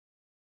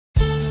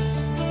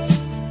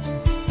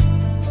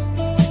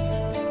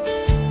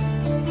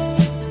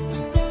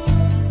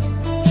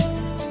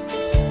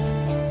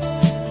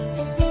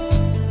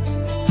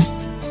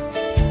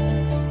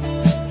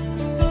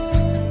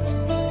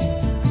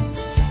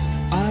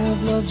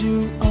loved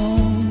you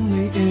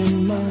only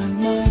in my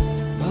mind,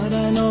 but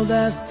I know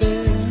that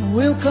there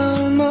will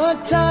come a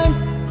time,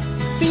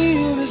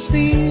 feel this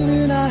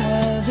feeling I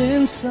have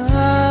inside.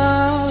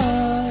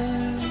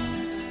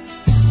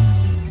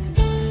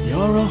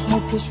 You're a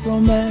hopeless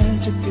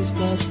romantic is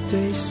what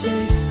they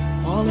say,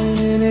 falling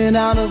in and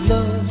out of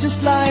love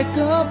just like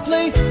a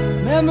play,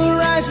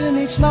 memorizing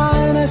each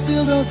line, I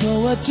still don't know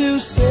what to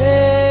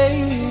say.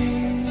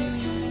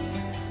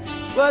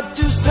 What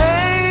to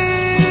say?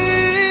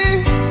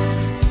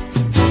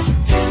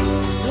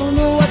 Don't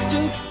know what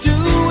to do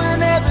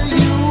whenever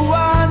you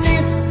are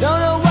near,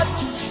 don't know what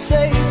to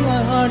say,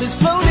 my heart is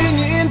floating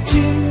in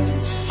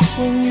tears.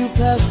 When you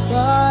pass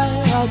by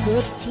I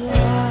could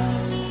fly.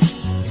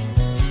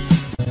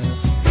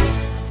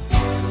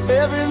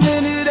 Every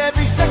minute,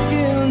 every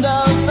second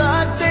of the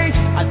day,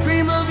 I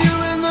dream of you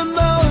in the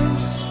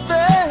most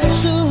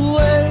special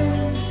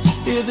ways.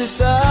 You're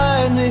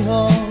beside me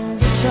all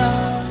the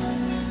time,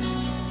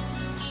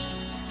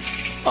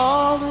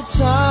 all the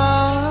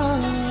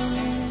time.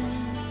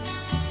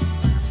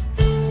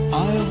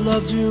 I have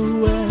loved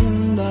you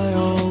and I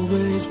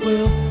always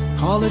will.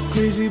 Call it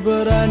crazy,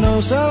 but I know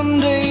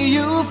someday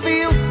you'll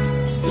feel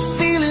this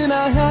feeling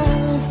I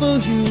have for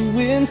you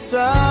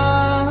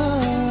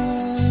inside.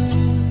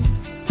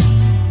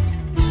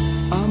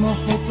 I'm a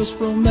hopeless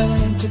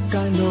romantic,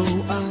 I know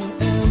I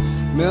am.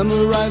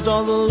 Memorized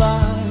all the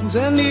lines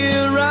and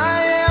here I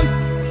am,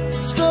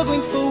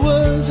 struggling for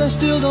words, I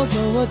still don't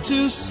know what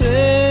to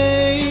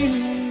say.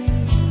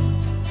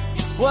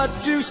 What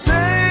to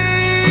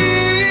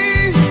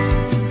say?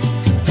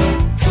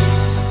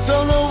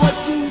 Don't know what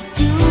to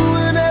do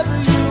whenever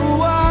you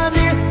are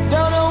near,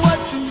 don't know what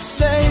to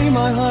say,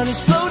 my heart is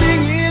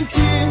floating in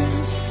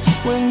tears.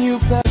 When you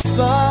pass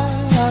by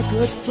I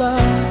could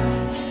fly.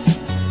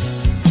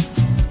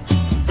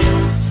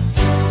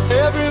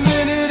 Every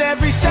minute,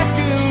 every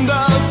second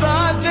of the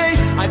day,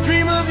 I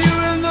dream of you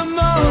in the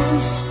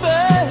most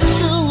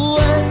special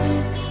way.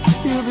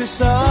 You're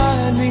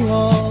beside me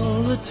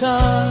all the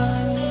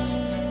time,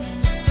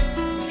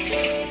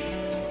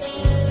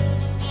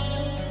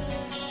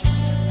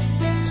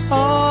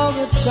 all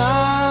the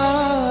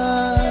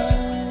time,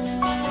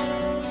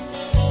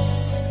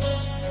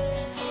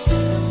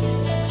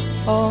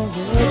 all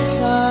the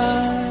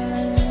time.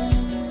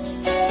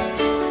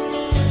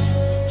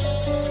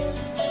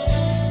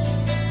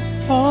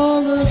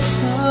 All the time.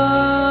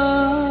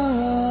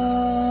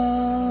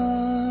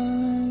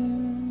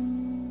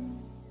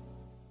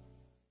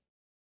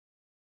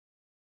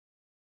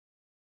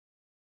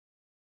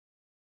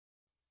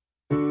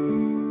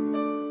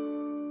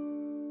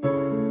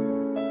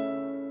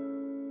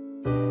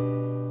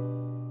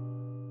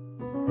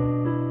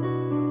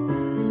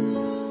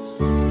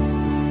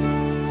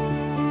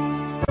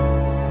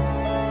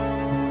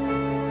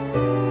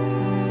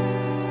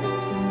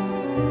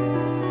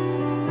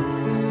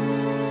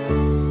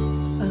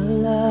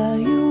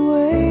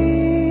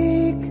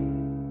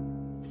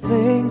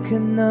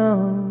 Thinking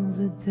of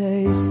the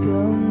days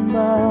gone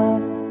by,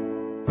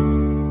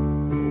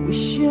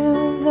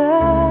 wishing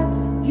that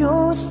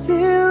you're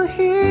still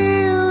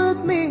here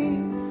with me,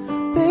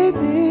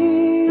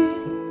 baby.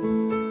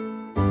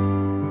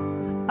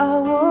 I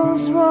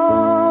was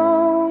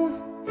wrong,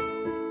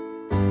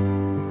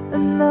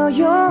 and now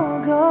you're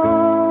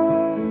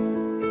gone.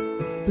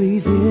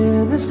 Please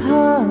hear this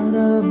heart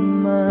of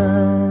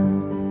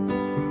mine,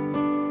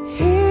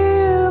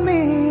 hear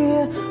me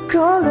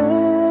calling.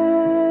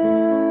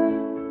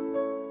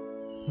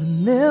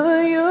 Whenever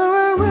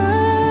you're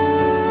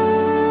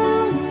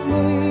around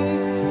me,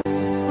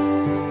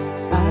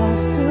 I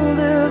feel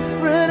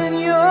different in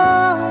your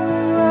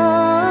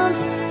arms.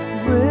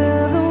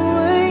 With the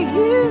way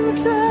you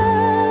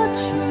touch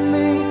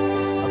me,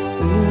 I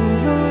feel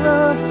the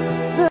love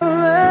that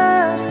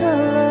lasts a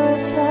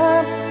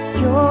lifetime.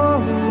 Your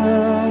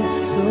love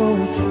so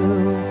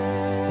true,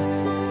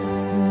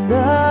 and I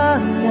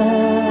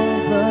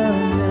never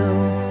knew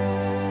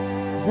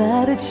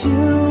that it's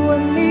you I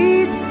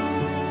need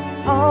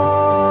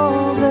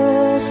all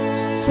this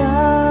time.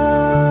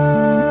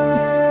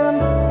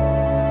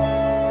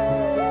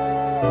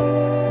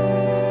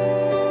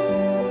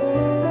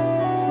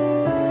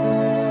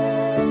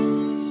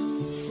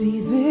 See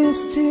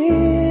these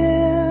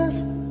tears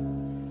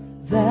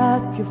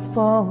that keep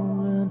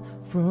falling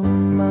from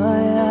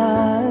my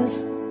eyes,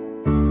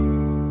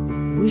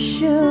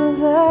 wishing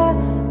that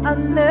I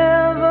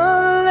never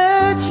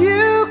let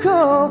you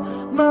go,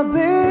 my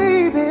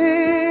baby.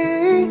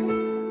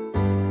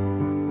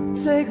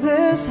 Take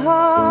this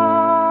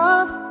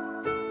heart,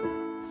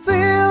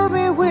 fill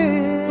me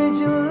with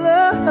your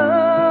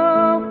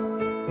love.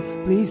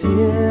 Please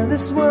hear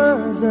these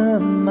words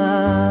of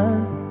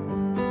mine,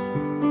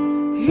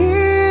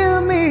 hear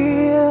me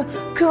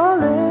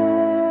calling.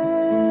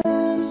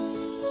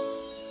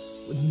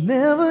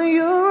 Whenever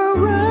you're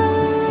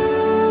around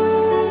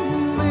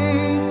me,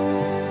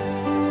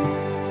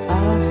 I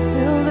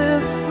feel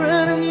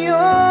different in your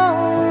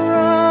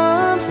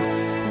arms.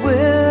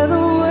 With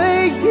the way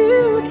you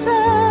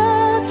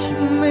touch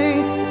me,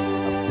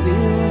 I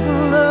feel the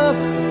love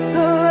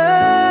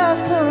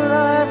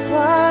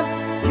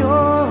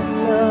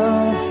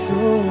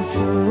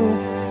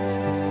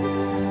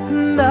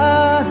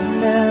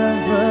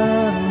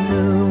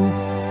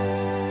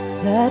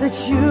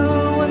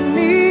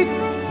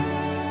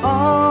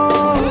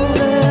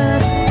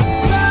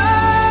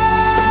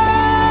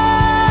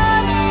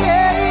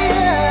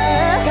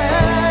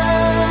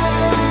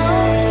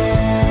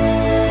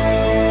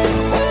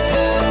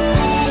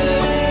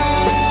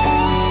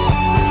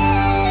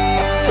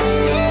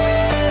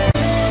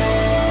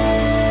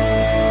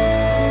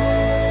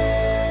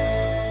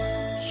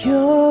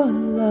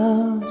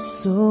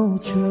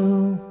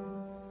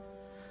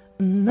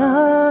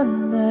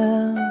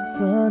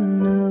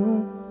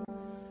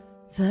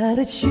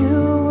that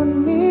you would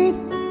need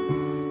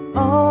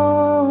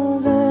all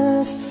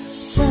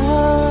this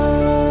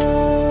time,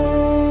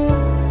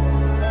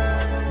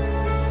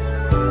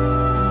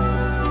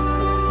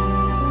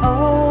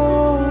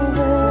 all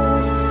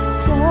this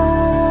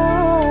time,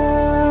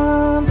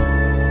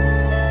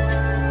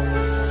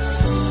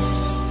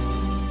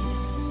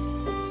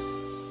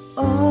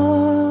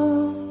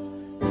 all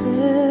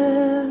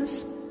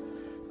this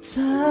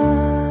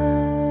time.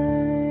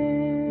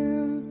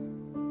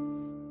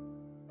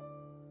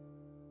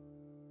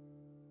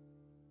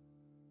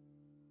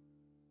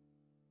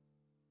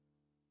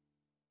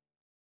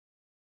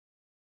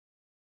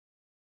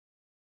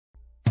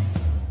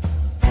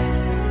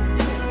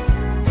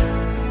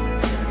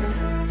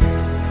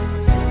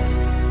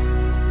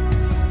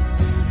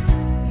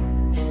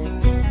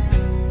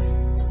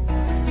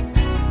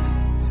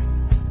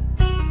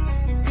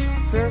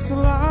 There's a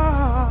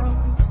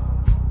love,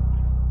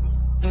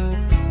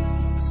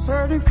 a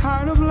certain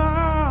kind of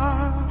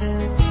love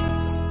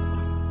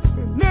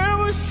that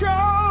never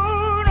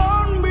shone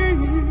on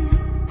me.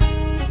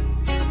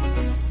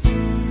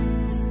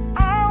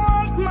 I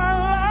want my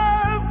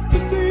life to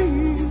be,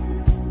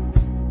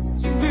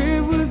 to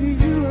live with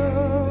you,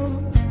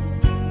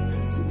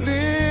 to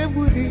live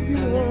with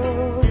you.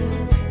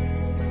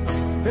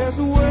 There's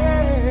a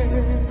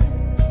way.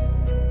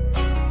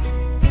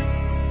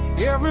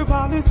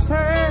 Everybody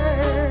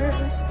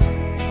says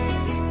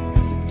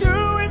to do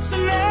each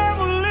and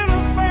every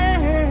little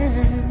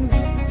thing,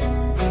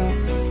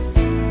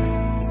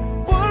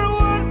 but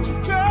what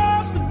you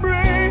just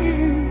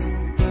bring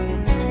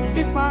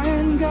if I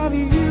ain't got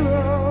you,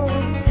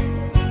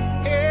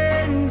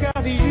 ain't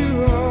got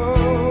you.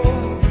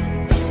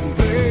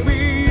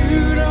 Baby,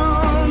 you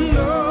don't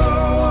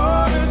know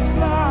what it's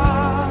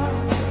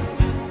like.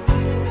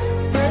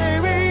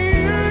 Baby,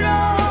 you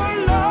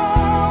don't know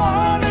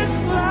what it's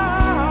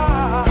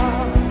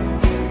like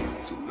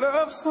to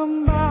love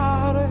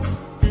somebody,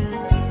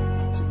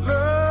 to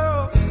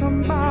love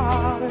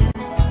somebody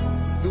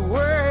the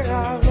way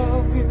I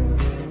love you.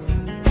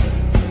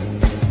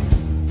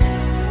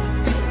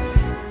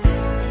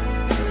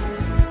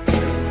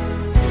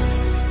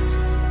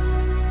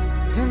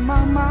 In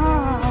my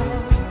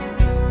mind,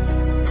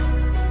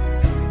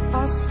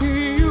 I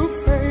see your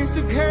face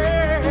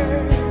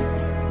again,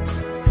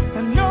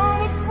 and know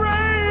the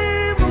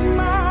frame of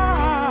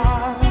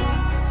mind.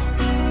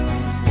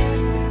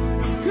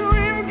 You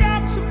ain't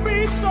got to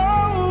be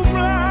so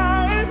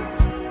blind.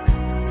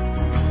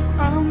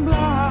 I'm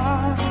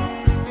blind,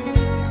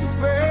 so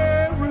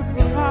very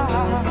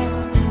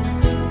blind.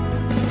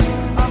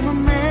 I'm a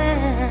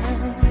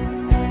man.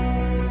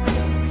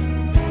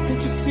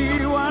 Can't you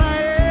see what I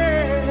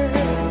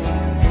am?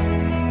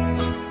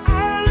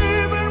 I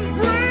live and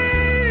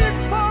breathe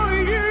for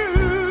you.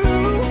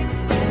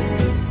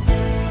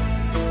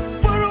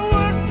 But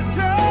what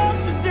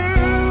does it do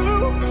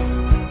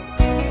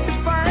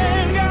if I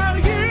ain't got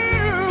you?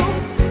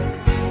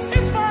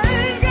 If I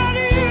ain't got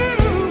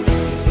you,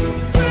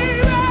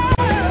 baby,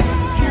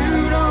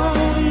 you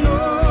don't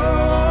know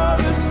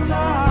what it's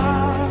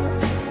like.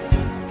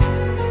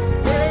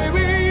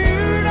 Baby,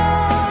 you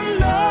don't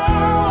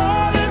know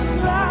what it's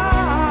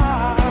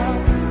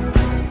like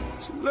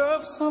to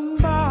love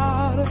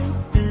somebody,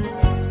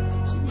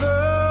 to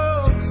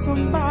love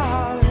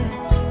somebody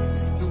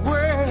the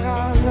way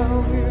I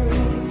love you.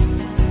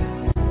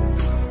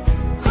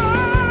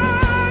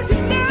 Oh,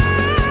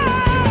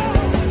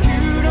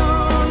 you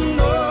don't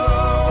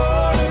know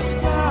what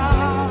it's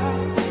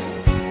like.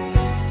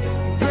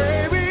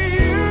 Baby,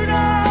 you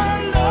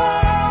don't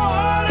know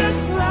what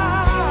it's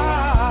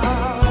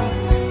like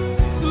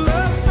to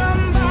love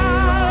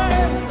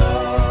somebody,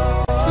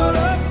 to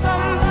love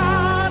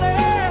somebody,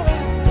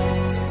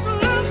 to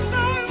love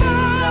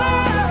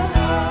somebody.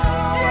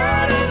 You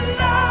don't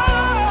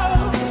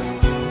know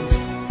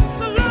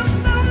to love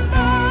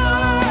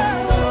somebody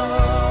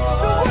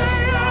the way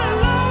I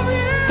love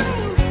you.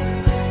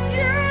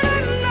 You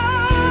don't know,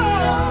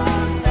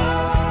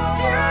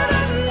 you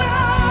don't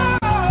know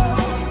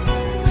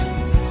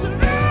to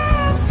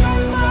love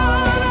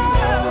somebody,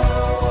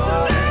 to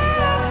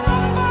love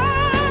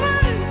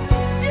somebody.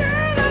 You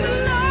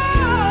don't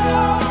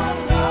know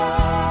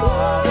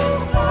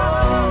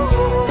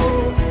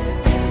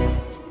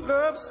to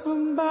love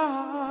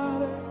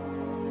somebody,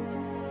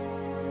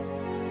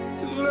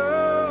 to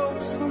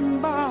love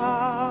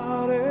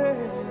somebody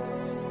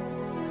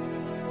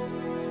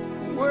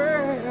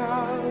where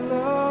I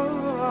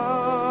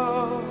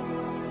love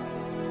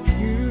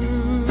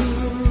you.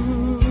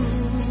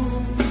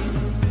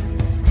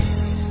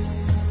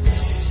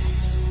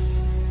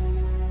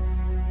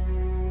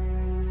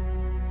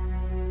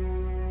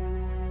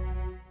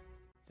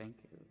 Thank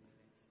you.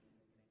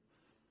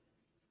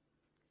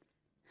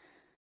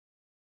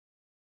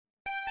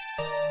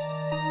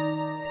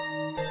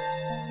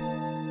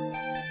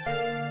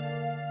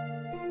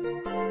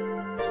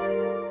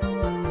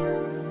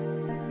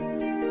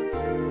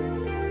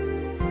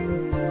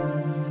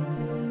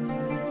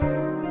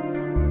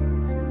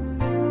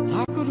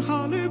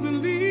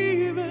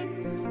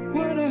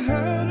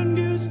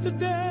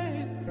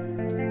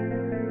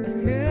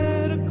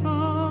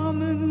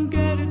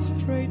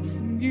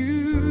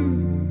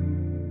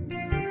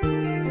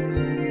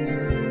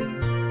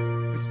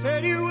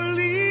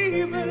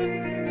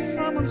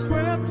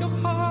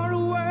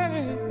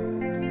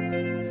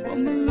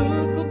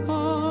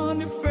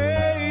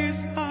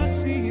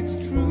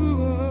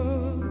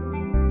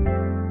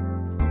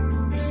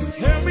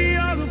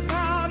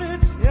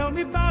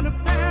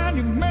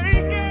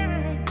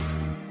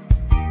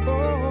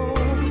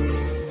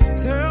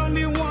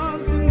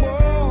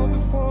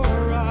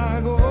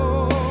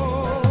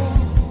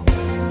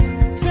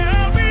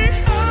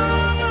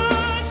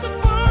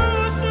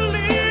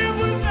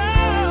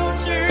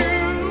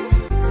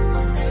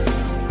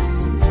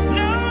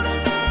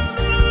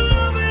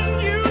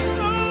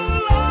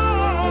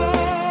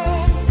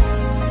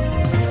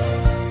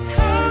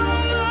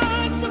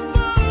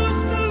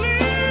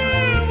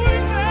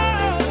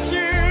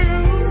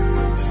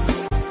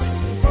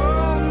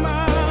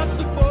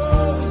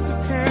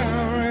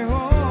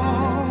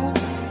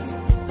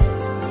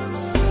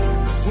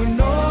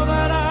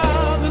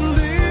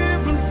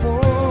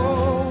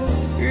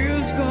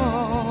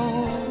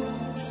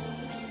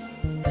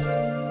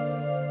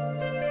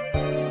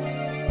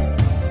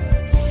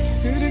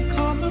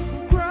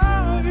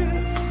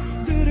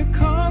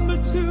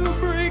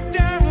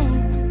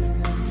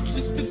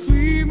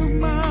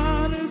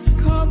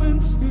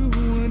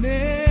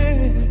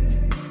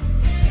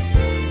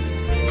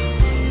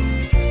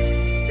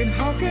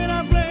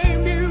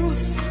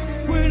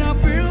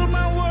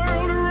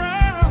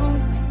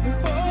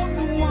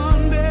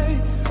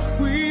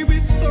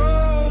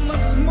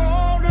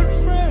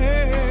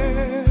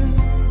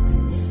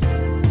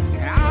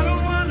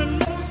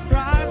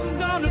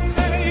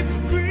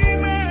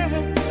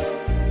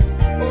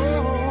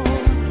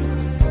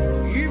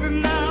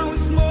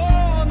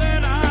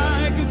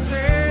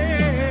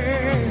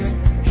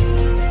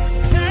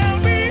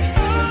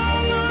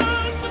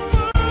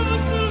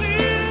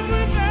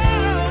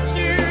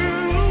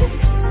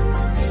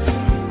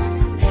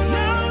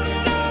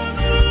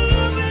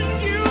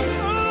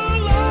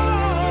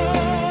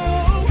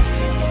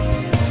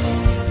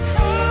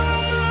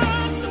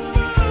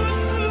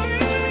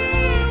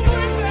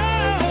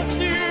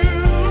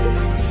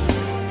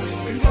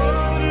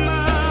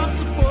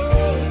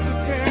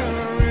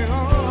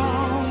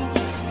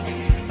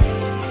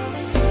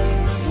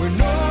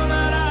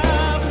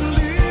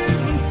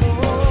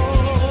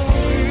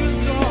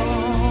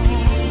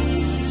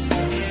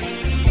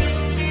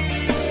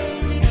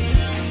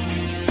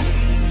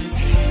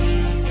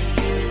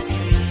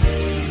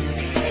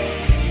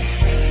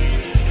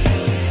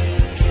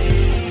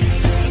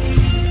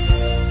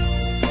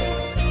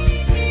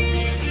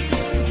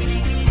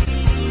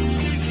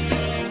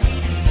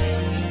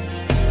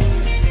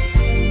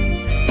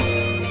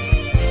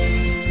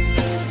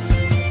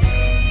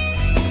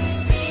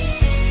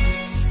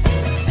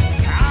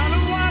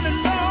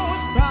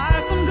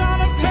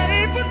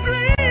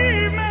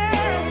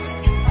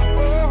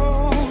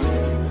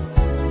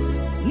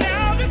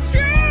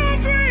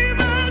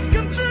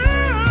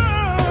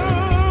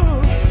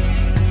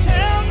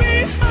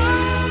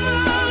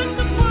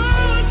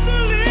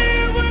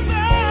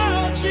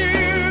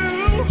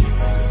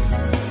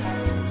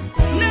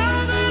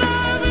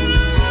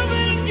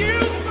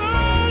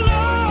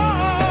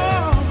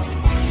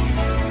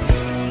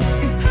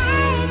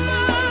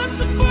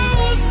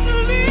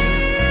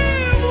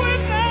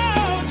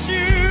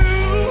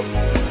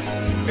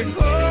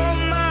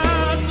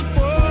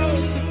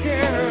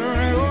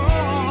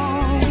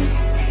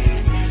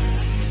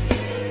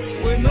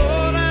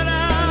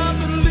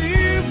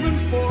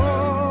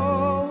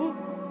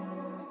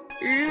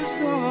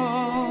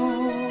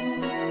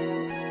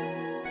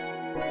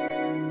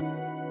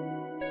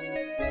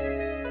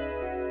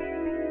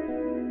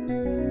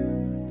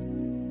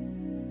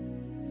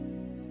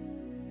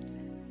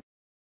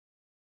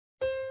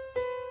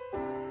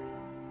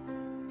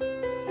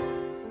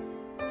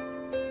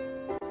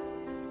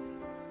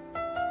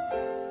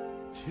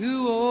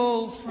 Two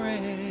old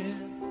friends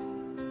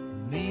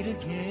meet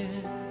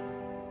again,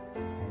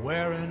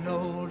 wearing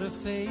older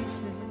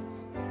faces,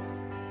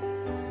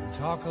 and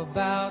talk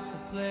about the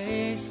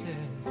places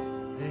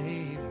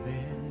they've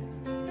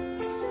been.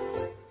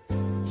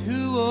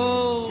 Two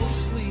old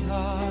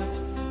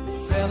sweethearts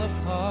fell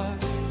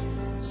apart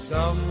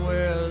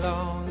somewhere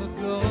long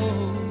ago.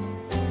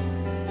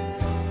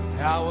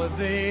 How were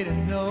they to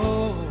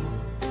know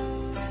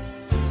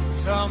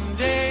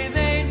someday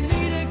they'd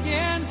meet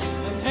again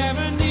and have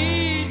a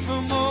need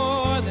for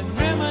more than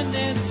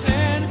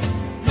reminiscing?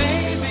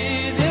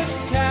 Maybe this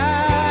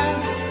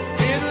time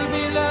it'll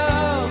be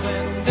love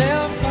and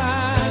they'll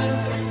find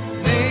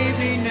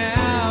maybe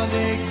now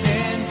they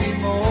can be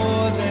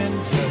more than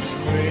just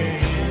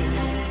friends.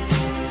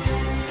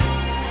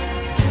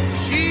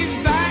 She's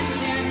back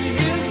in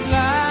his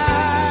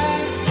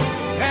life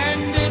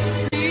and it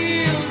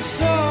feels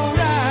so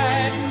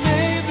right.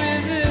 Maybe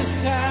this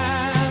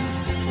time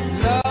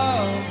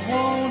love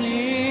won't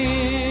end.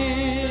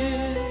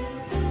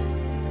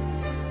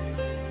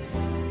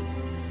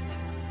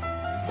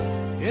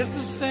 It's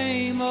the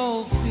same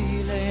old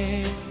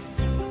feeling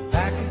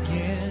back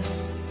again.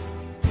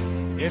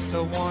 It's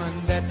the one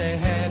that they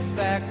had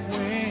back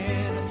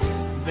when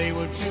they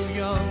were too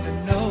young to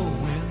know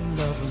when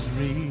love was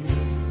real.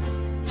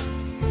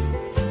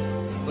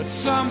 But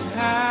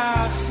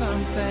somehow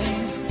some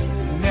things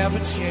never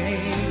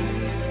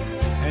change,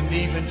 and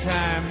even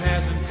time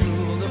hasn't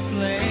cooled the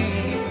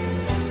flame.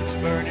 It's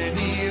burning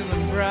even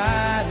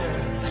brighter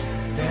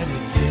than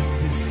it did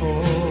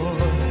before.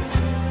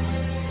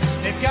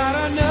 They've got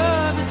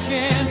another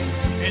chance,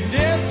 and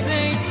if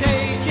they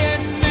take it,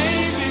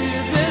 maybe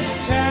this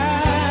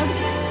time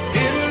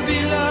it'll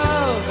be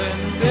love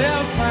and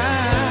they'll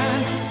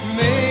find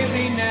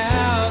maybe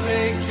now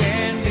they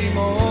can be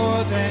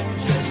more than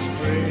just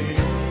friends.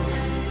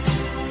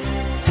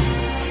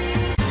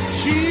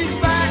 She's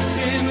back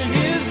in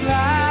his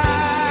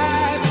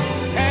life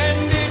and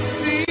it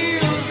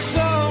feels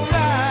so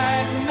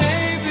right.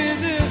 Maybe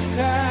this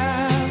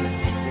time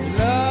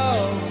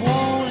love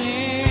won't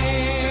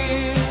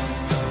end.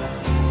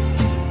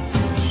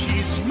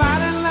 She's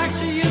smiling like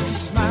she used to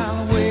smile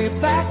way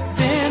back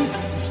then.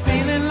 He's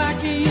feeling like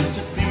he used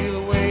to feel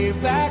way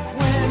back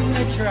when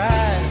they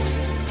tried.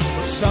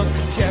 But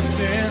something kept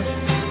them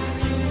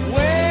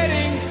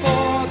waiting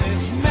for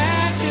this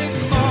magic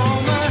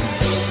moment.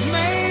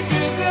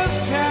 Maybe this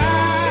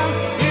time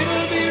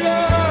it'll be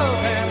love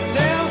and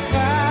they'll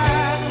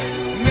find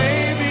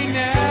maybe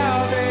now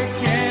they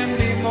can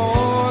be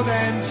more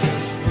than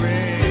just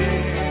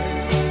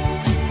friends.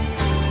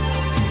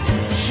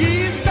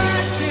 She's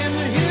back in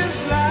his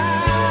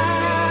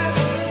life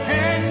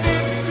and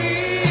it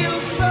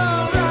feels so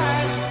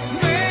right.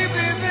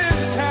 Maybe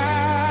this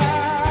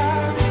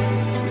time,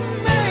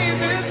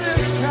 maybe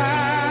this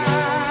time,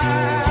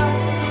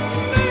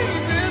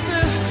 maybe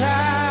this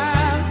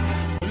time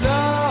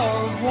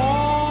love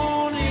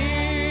won't end.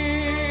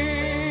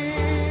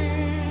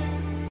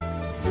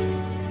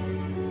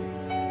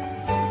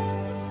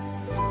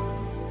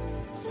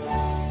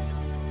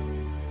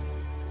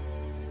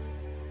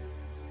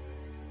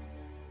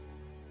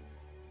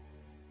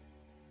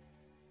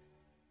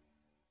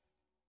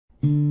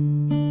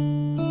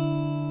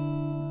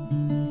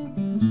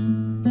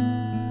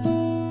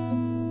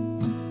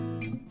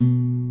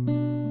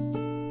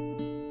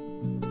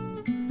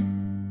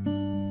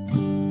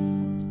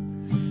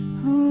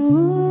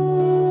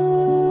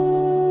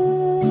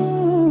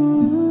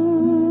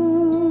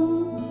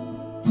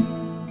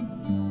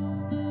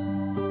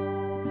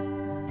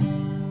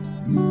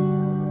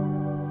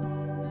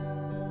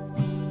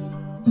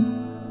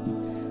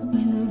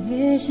 When the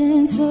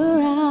visions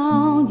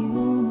surround you,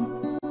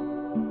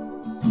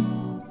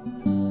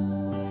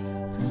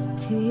 bring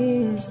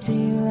tears to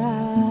your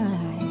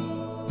eyes,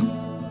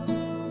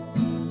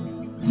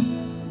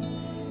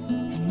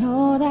 and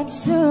all that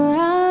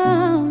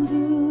surrounds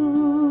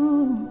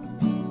you,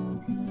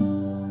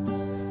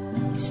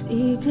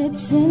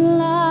 secrets and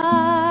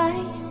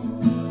lies,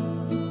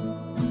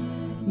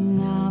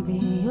 and I'll be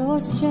your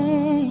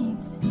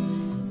strength,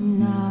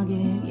 and I'll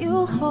give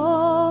you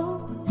hope.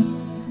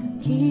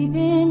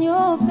 Keeping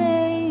your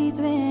faith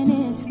when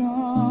it's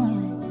gone.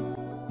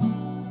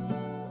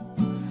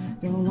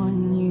 The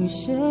one you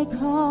should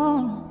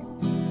call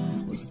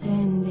was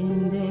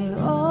standing there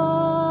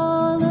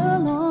all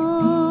alone.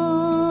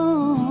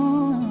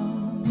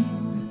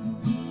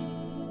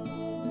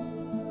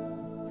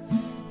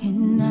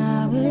 And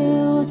I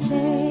will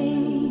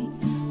take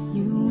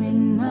you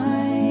in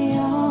my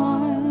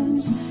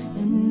arms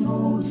and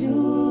hold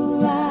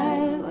you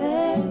right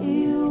where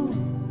you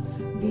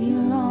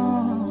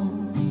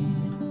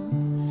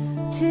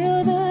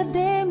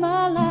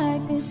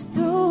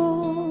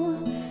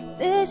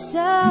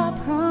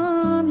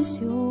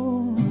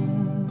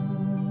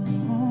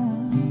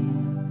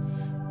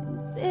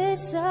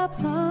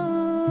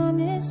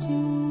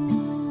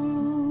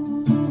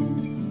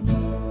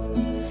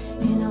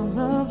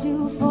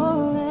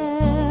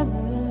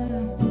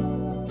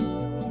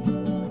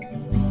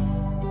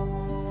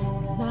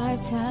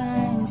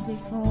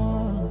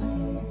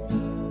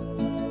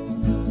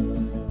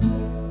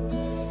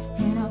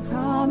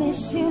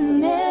promise you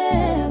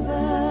never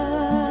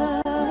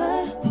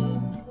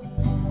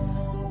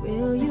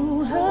will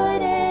you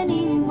hurt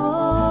anymore.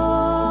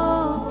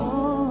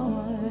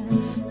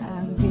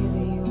 I'll give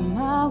you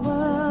my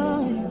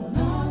word,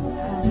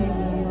 I'll give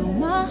you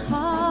my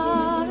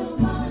heart.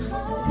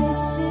 This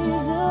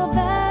is a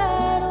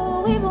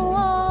battle we've won,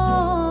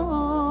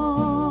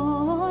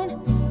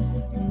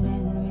 and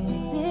then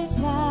with this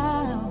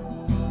vow,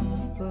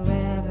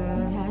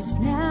 forever has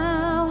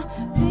now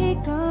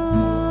begun.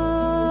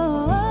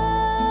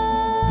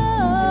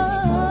 Just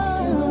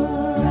close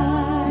your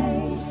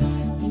eyes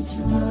each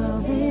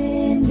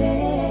loving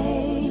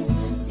day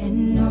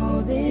and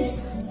know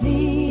this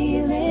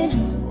feeling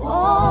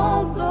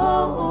won't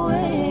go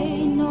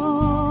away,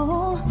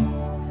 no,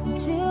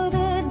 till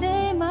the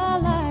day my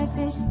life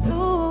is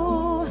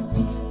through.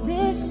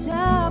 This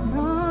I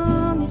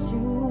promise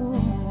you.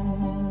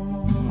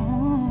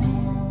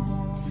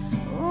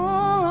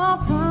 Oh, I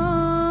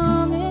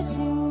promise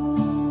you.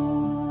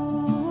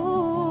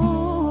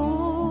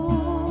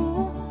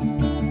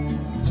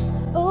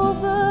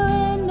 Over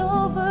and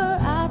over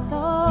I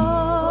thought,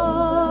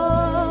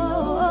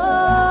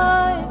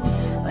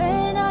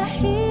 when I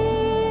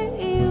hear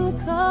you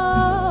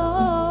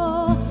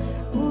call,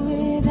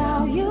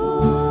 without you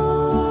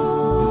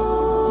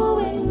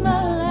in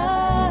my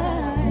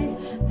life,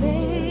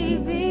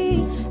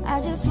 baby,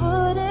 I just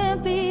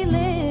wouldn't be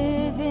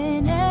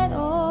living at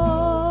all.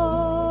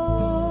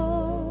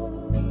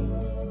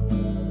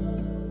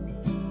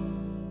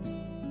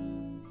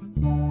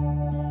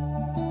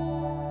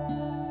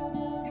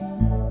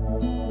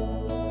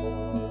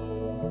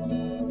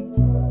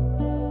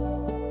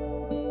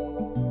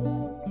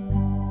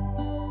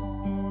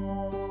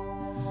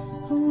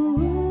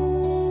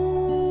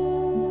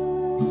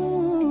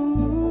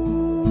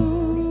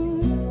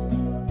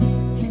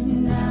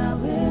 And I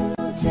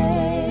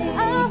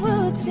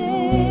will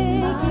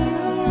take you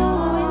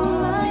in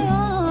my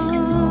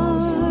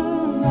arms,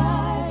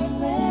 right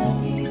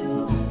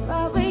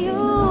where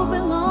you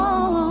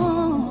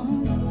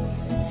belong,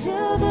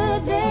 till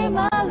the day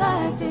my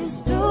life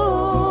is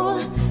through.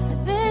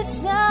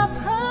 This I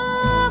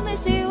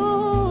promise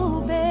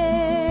you,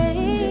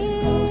 babe. Just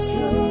close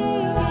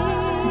your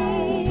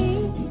eyes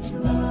each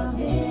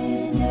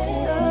loving day.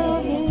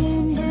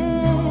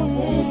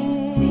 This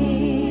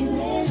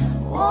feeling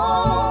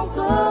won't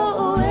go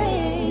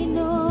away,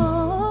 no.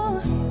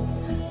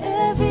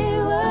 Every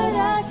word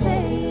I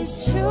say is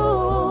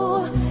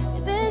true.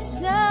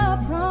 This I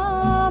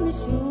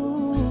promise you.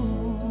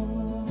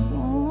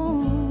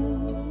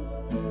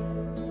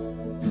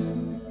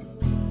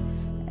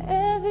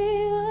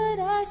 Every word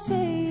I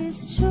say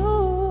is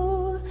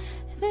true.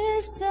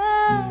 This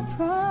I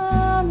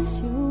promise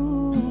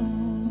you.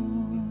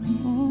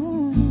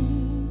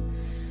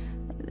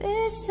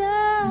 This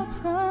I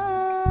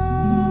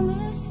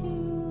promise you.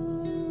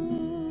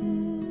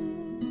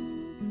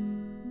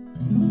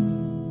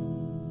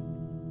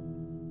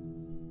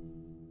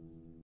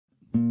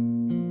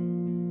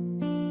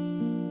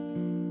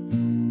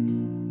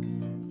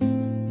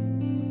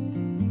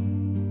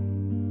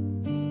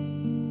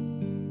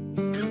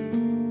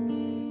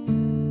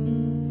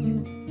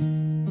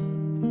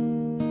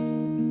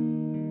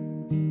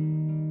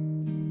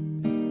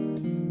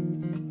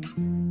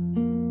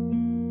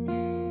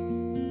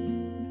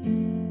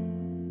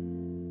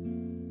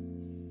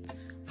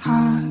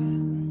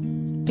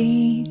 Heart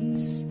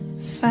beats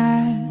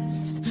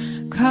fast,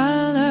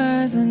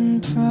 colors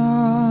and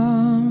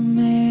promises.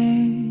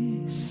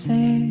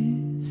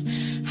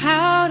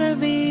 How to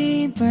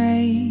be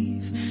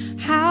brave?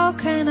 How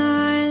can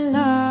I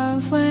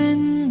love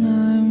when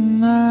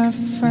I'm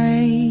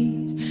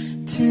afraid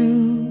to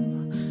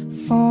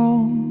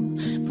fall?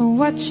 But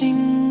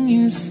watching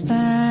you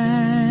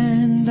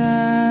stand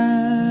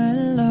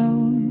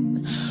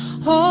alone,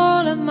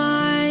 all of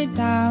my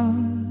doubt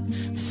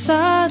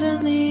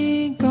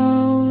suddenly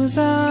goes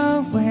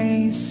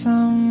away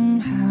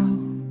somehow.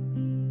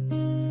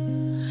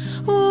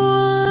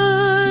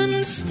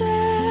 One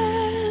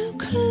step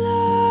closer.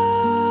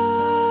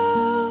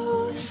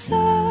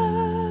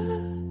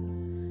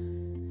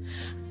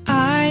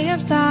 I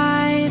have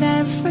died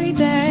every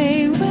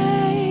day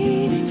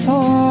waiting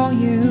for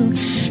you.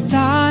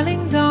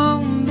 Darling,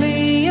 don't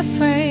be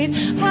afraid.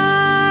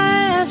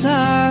 I have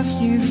loved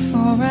you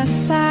for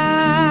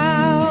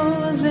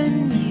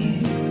 1,000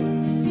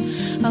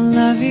 years. I'll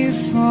love you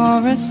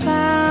for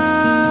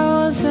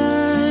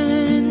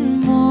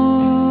 1,000 more.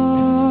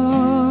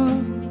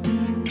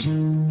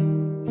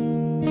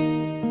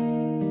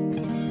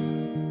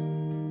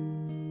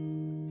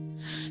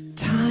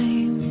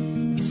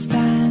 Time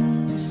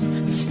stands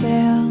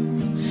still,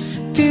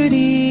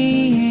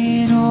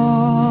 beauty in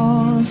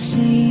all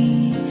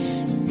she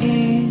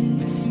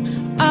is.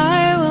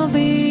 I will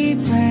be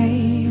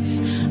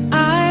brave.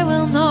 I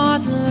will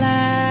not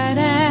let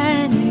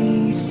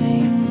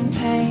anything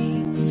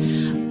take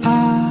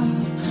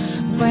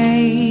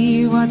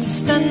away what's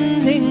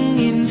standing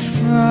in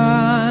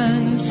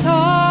front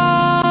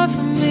of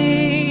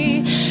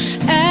me.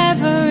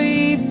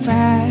 Every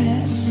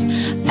breath,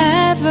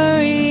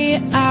 every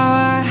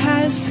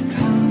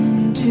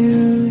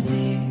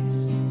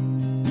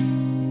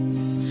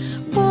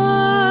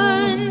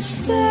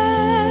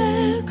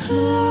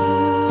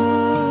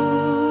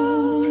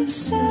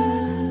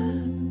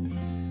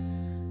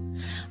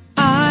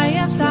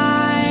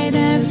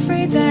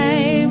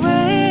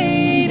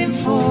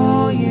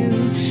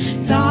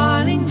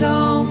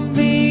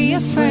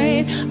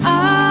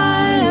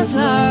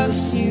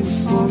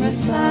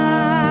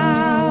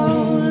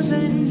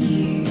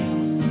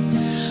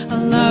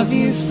love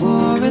you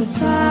for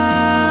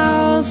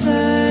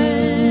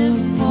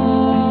 1,000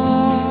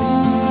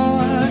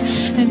 more.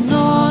 And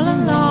all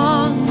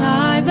along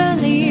I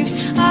believed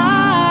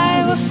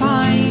I would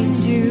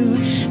find you.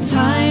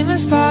 Time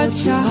has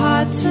brought your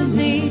heart to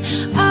me.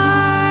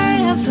 I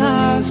have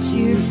loved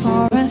you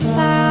for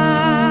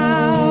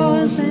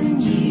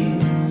 1,000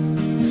 years.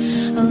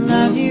 I'll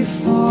love you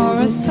for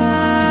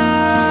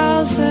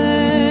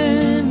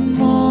 1,000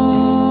 more.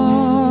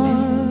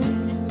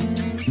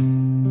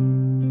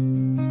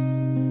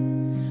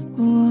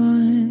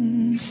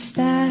 One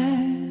step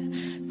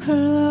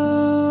closer.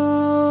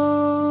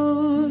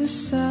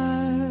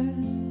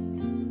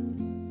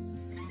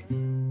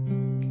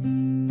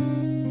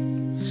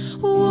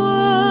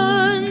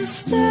 One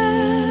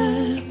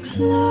step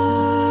closer.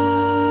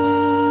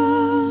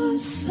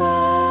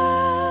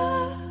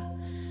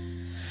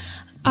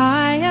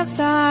 I have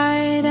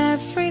died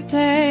every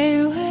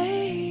day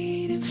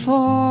waiting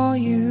for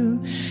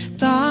you.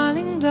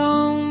 Darling,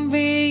 don't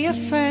be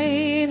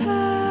afraid.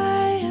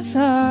 I have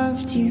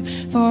loved you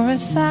for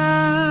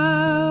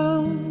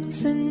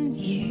 1,000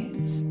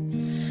 years.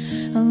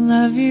 I'll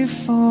love you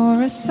for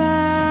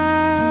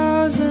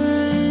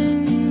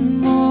 1,000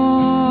 more.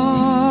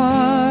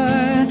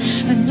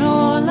 And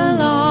all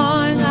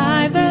along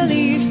I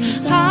believed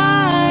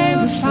I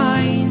would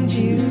find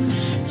you.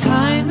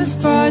 Time has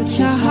brought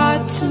your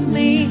heart to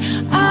me.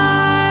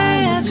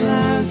 I have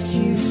loved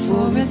you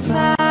for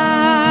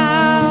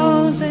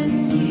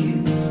 1,000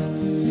 years.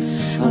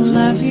 I'll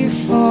love you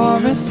for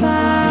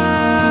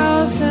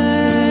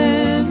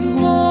 1,000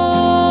 more.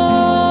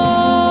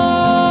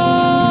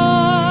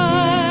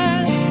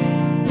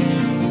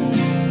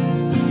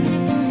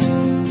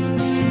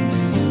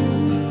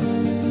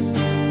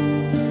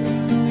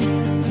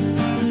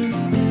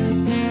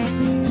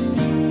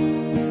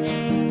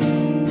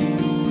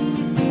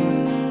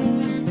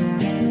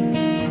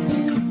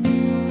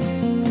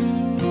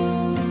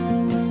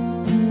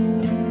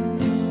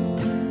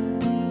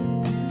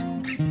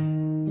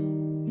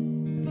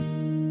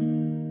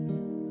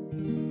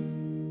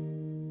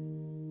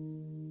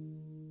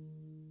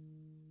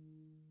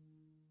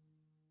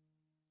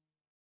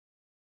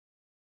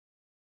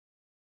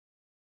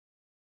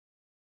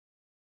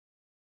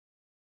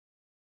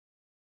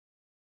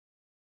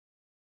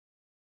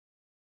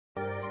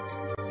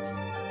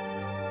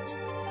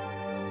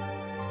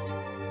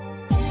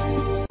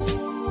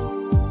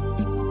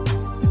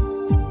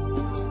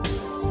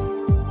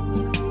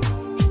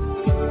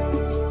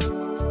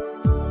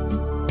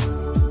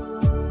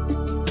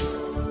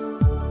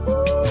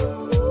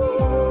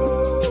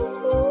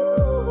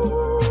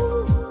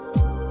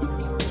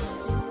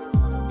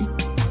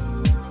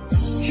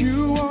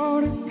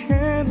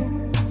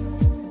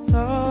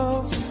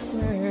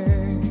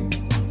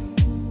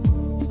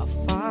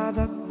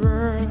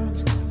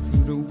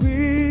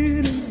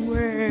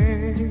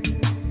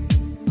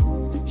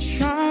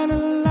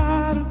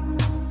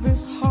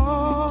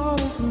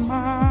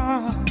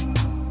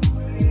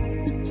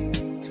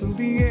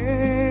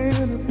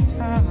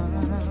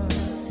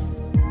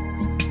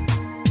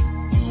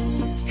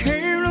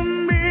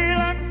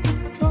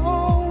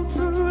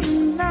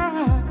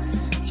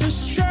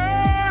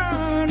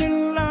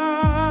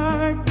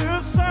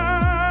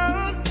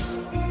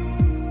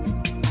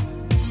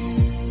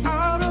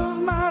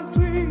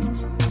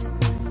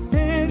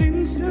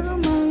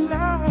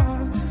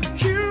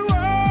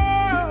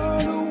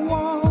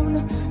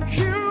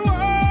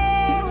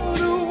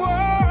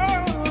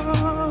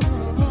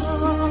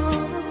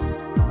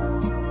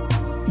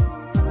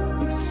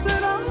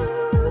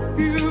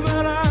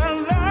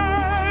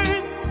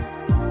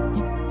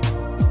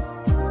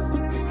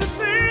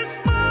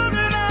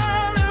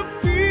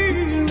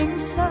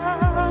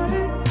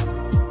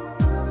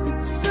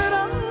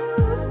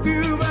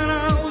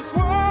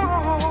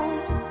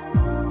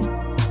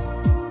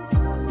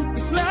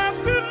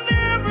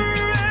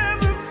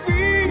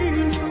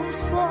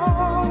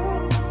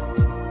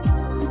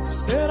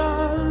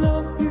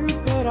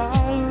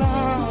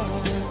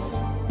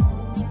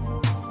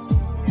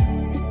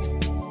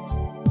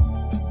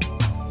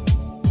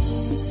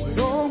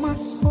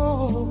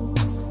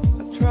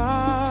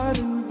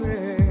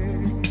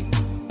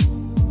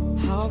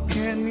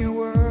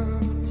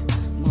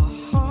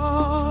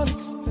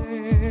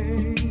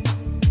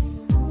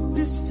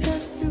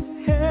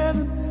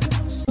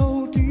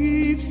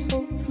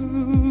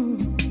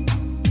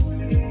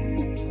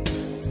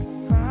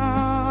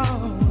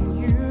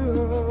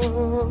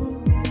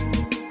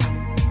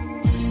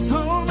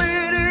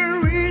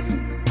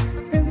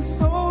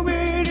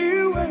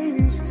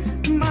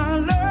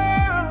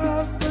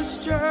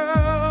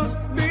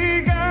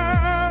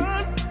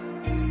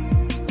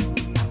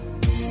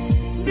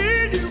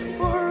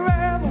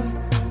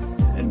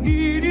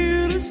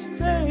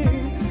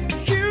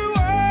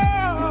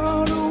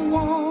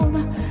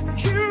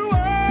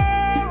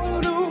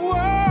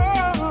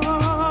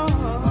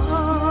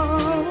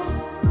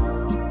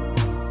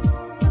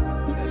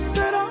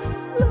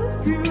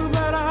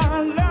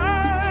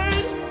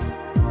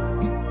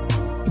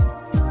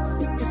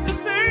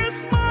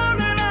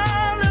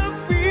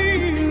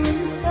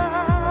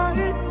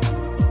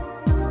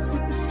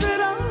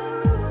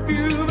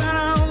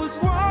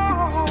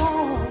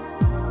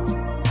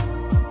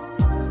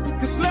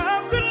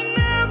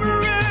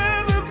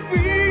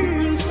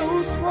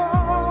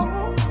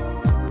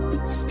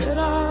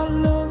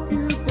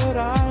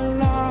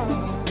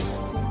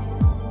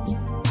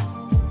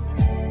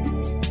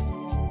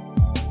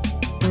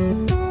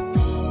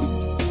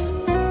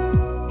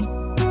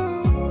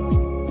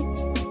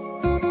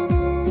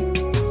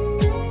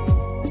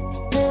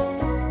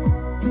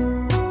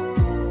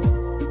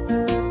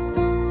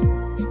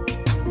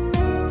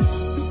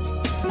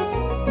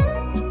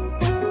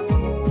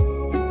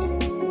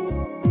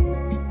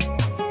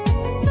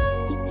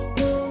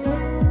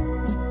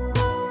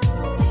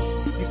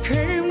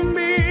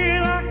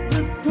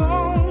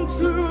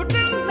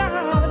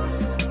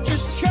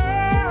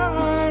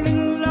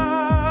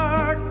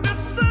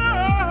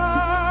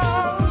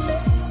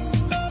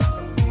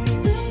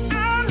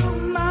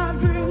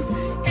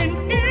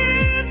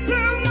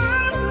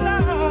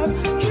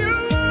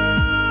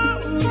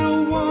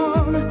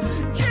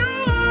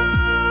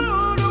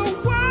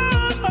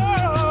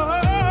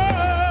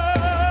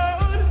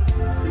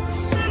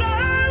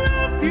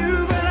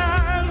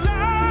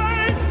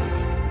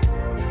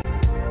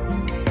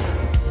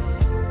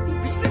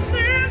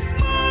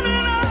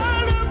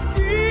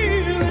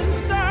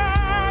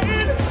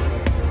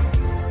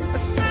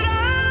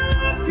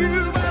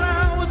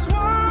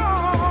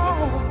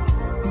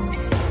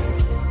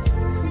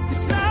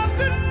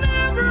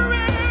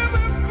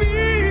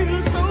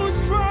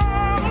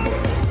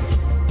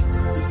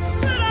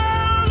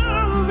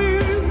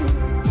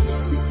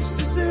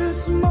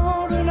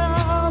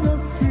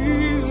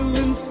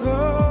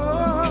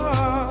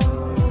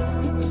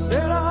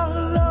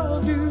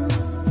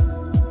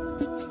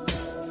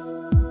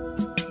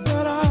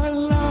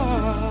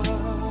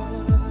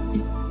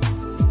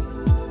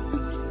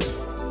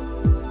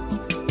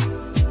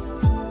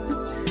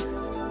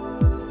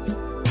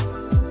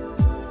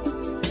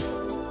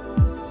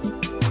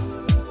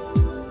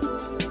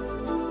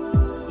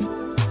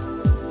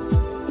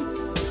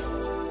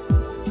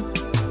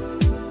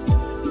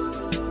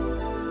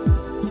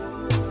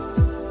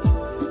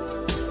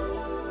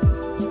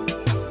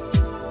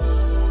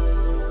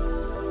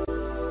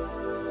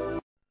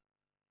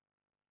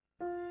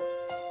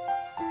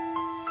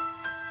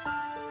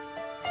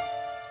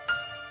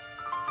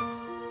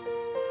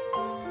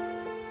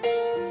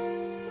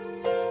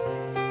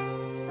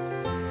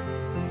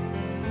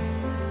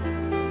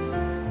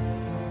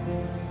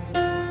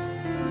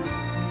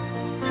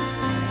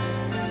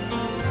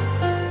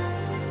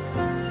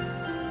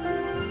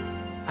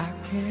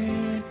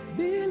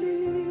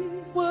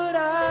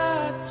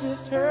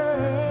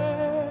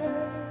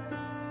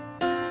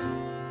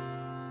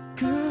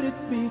 it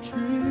be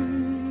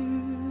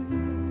true?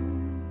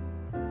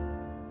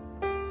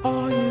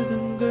 Are you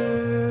the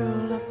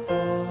girl I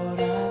thought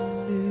I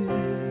knew?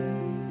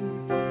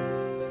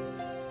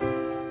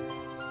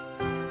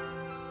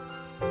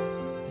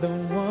 The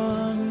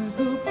one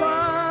who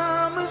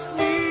promised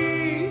me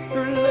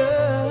her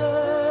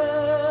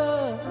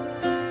love.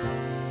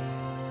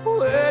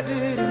 Where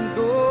did it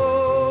go?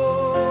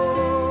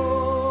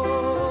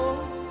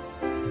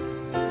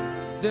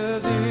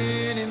 Does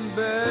anybody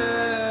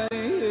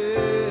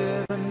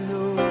ever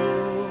know?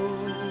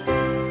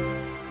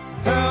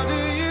 How do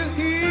you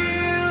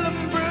heal a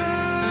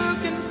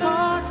broken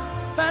heart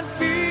that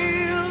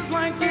feels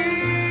like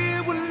it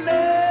will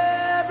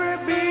never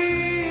be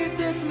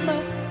this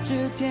much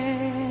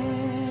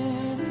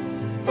again?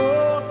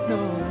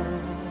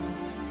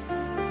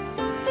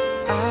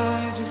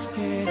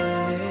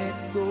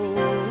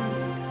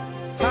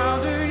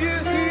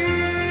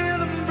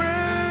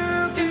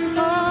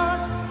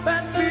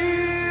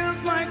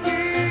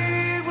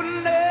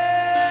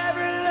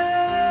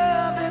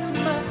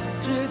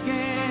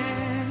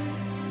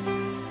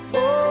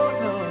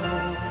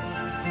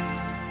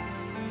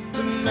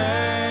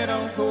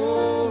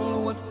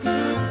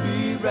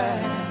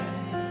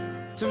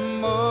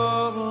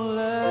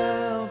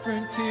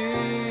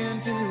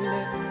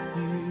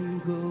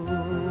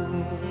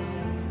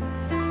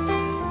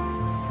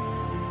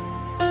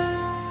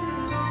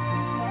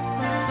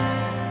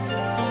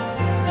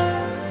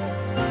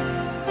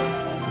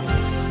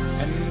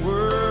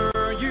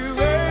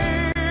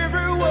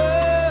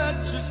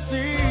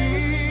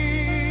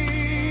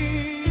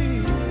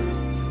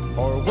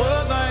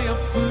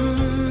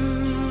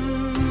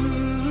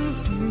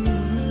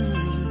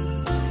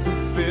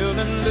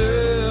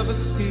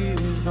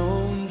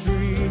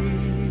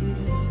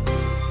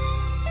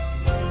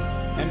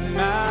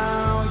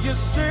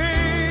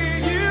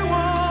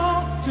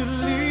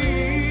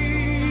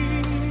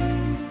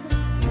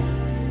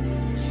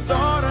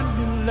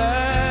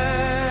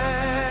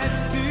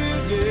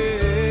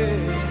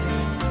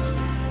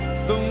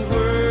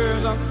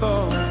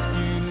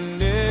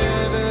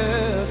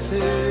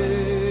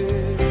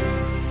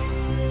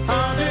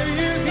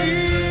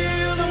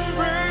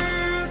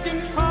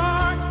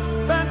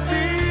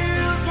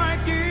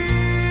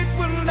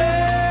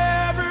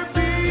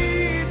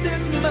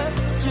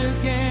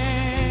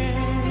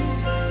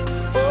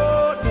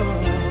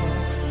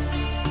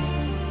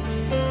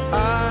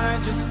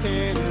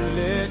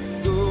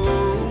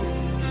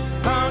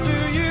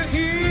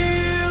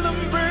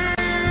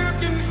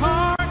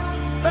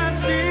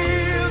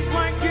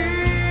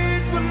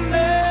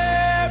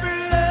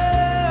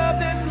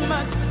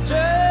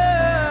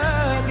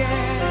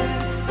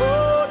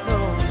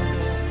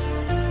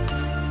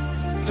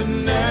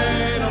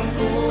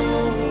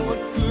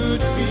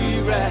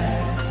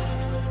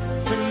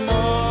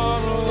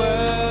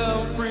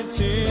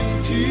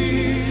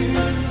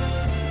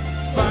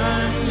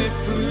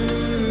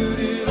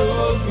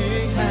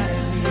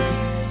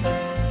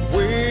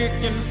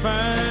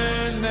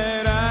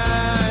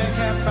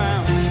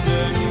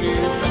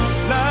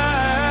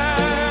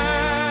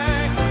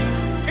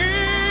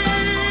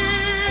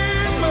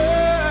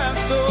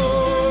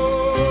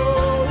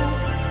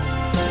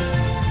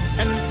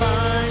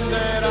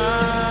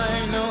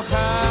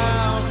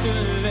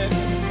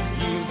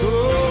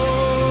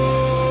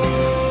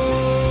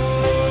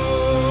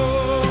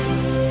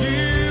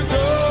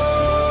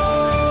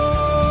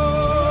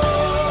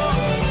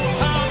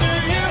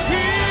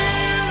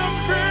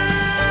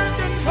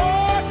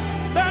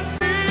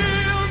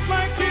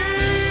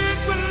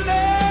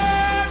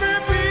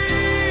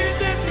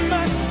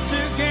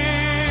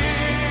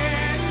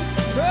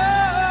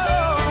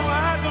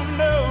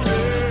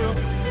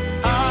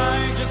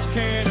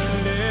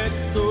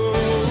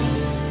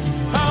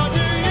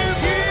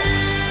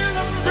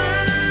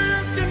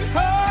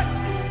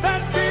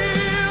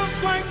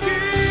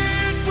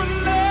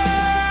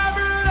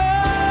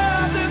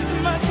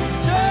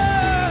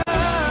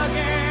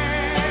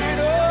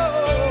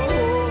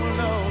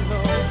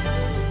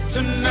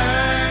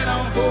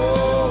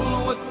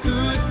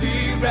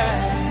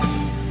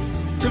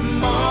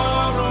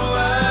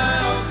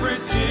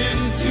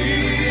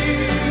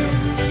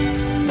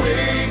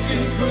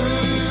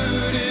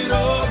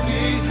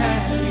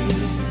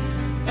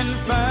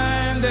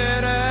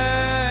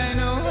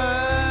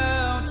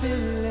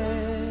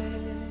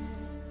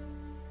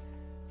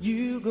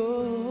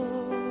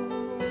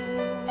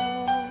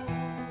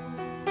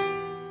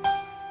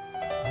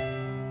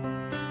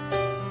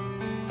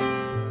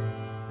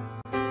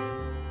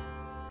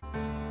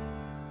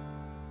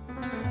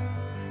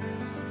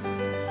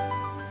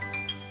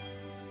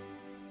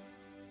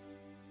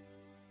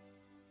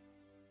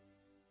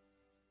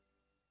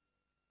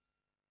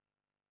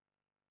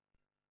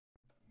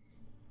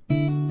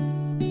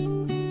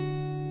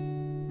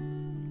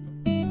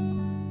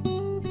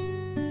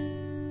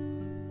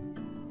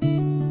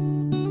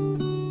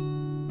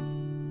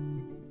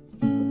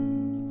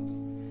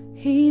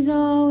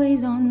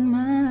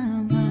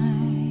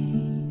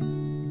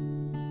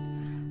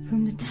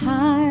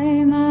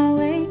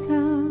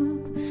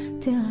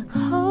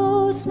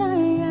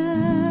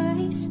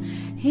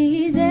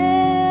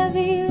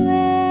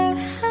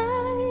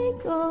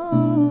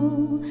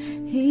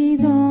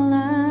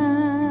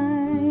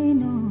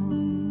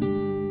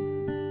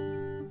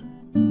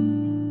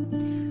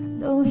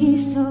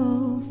 he's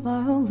so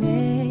far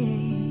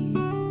away.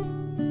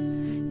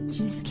 It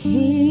just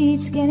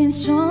keeps getting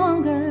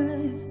stronger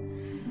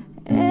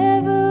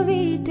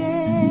every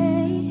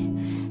day.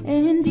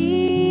 And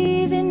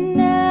even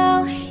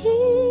now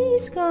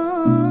he's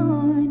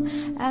gone,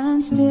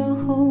 I'm still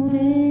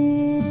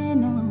holding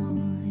on.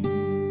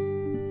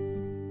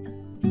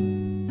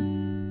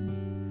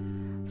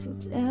 So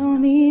tell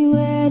me,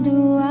 where do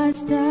I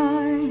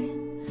start?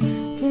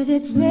 'Cause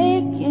it's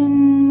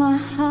breaking my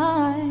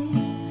heart.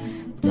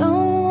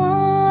 Don't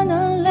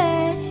wanna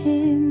let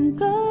him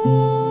go.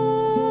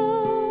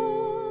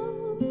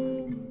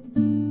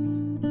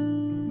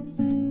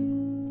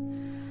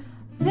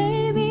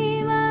 Maybe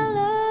my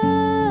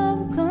love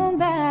will come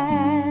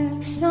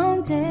back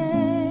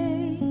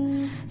someday,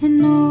 and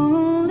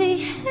only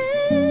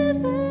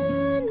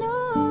heaven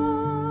knows.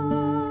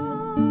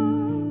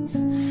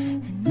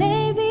 And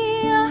maybe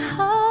our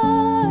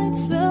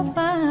hearts will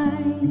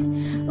find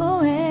a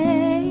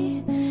way,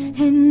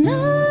 and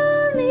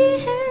only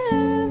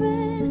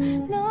heaven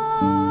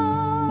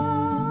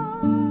knows.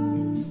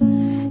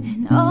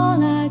 And all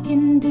I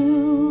can do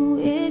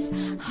is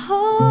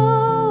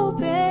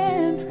hope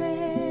and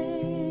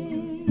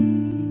pray,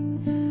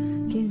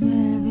 'cause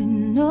heaven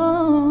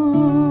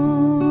knows.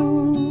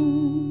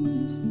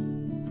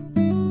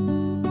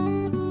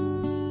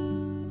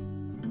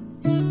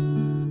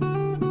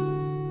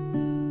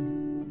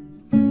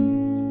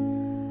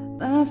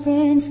 My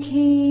friends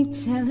keep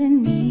telling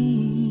me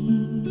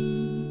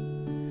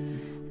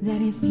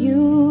that if you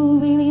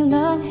really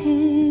love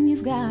him,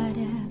 you've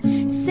gotta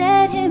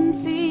set him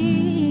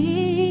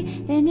free.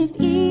 And if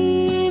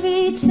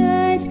Evie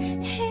turns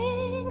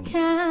in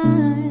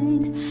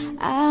kind,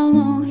 I'll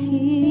know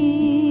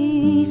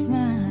he's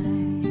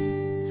mine.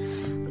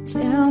 But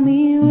tell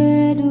me,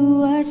 where do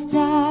I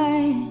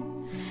start?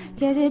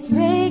 'Cause it's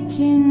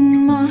breaking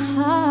my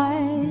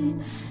heart.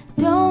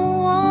 Don't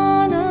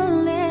wanna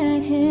let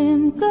him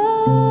go.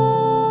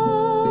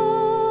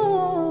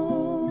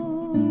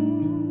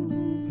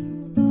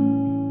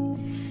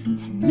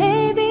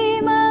 Maybe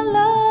my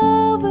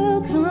love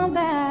will come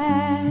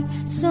back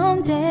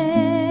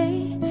someday,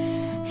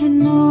 and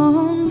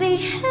only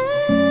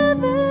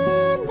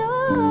heaven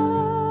knows.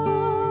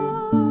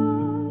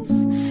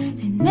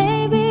 And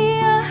maybe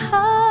our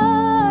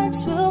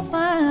hearts will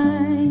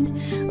find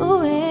a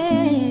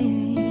way,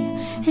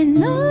 and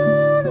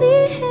only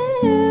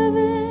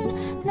heaven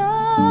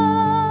knows.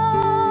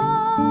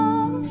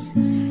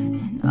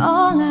 And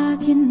all I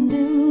can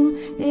do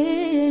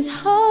is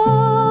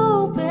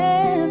hope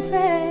and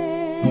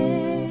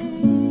pray,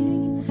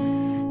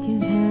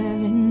 'cause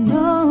heaven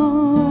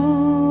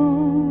knows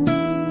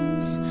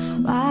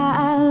why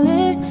I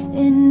live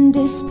in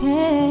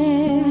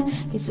despair.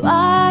 'Cause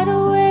wide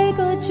awake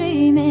or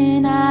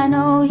dreaming, I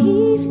know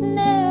he's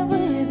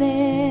never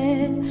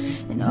there.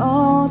 And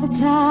all the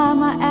time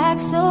I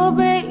act so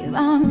brave,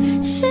 I'm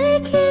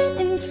shaking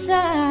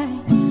inside.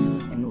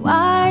 And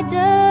why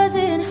does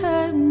it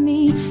hurt me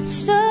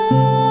so?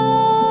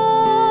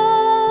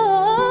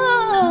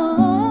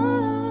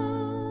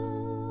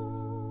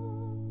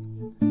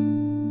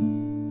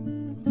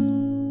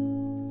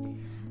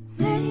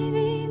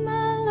 Maybe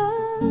my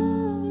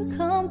love will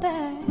come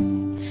back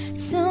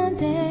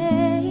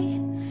someday,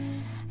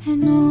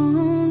 and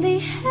only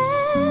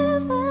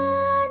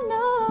heaven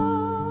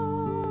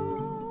knows.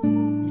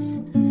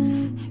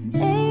 And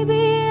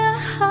maybe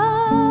our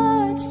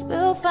hearts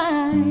will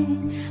find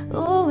a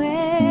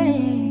way,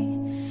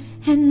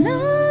 and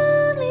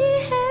only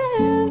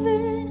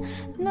heaven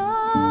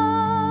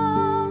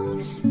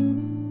knows.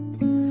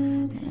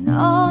 And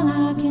all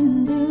I can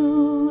do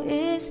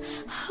is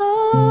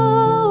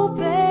hope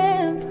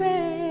and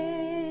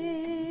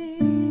pray,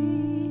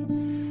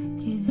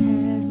 'cause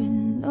heaven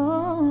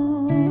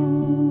knows.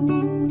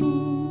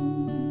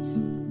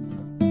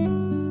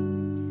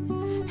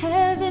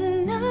 Heaven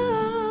knows.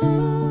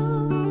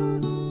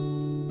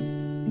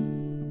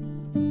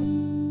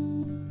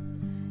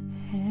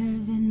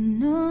 Heaven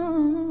knows.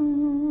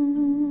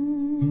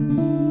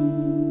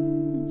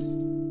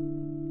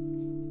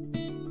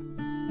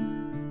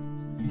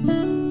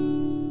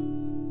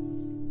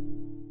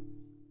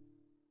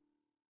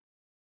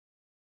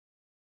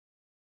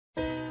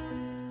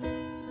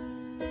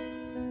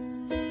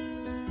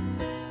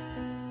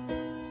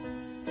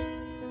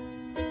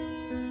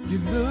 You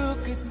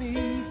look at me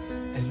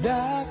and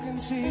I can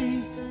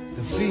see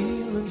the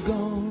feeling's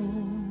gone.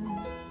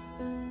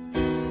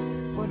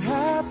 What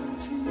happened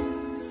to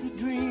the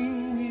dream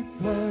we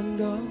planned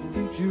our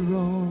future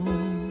on?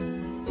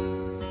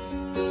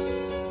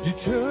 You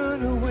turn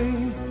away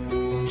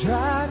and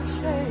try to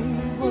say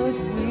what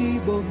we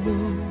both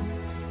know,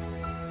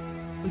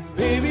 but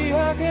baby,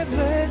 I can't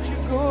let you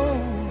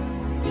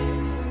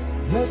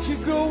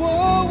go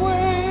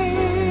away.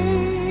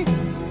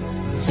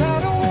 'Cause I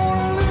don't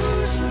wanna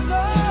lose your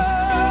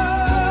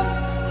love.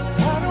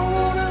 I don't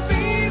wanna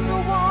be the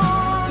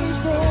one who's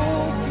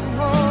broken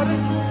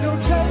hearted.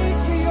 Don't take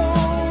the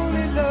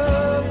only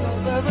love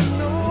I've ever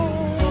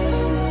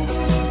known.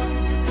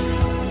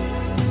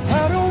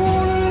 I don't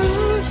wanna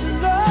lose your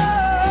love.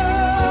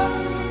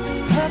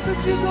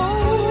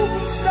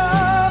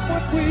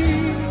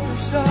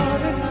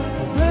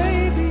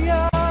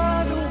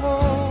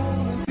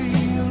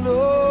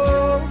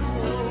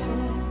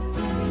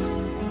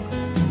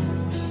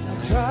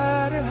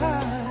 try to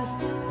hide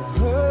the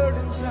hurt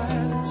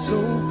inside, so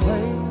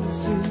plain to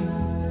see.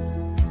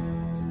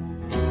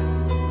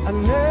 I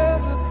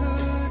never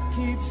could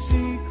keep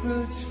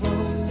secrets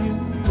from you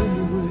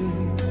anyway.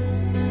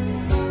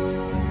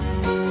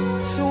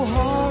 So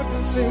hard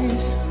to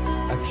face,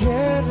 I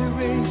can't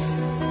erase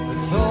the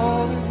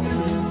thought of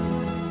you.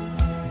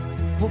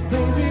 Oh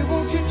baby,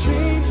 won't you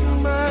change your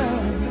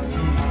mind?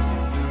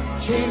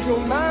 Change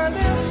your mind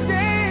and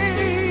stay.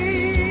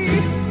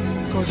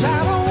 'Cause I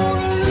don't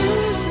wanna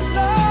lose your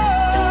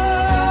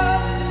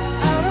love.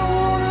 I don't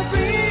wanna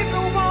be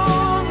the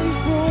one who's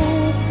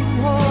broken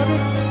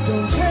hearted.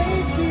 Don't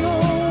take the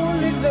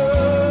only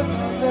love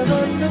I've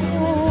ever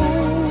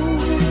known.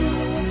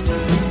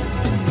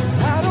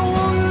 I don't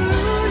wanna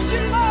lose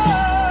your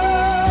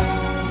love.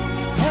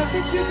 How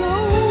could you go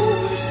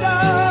and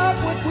stop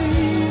what we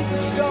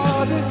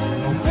started?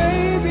 Oh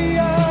baby,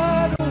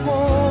 I don't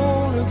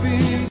wanna be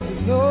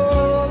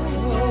alone.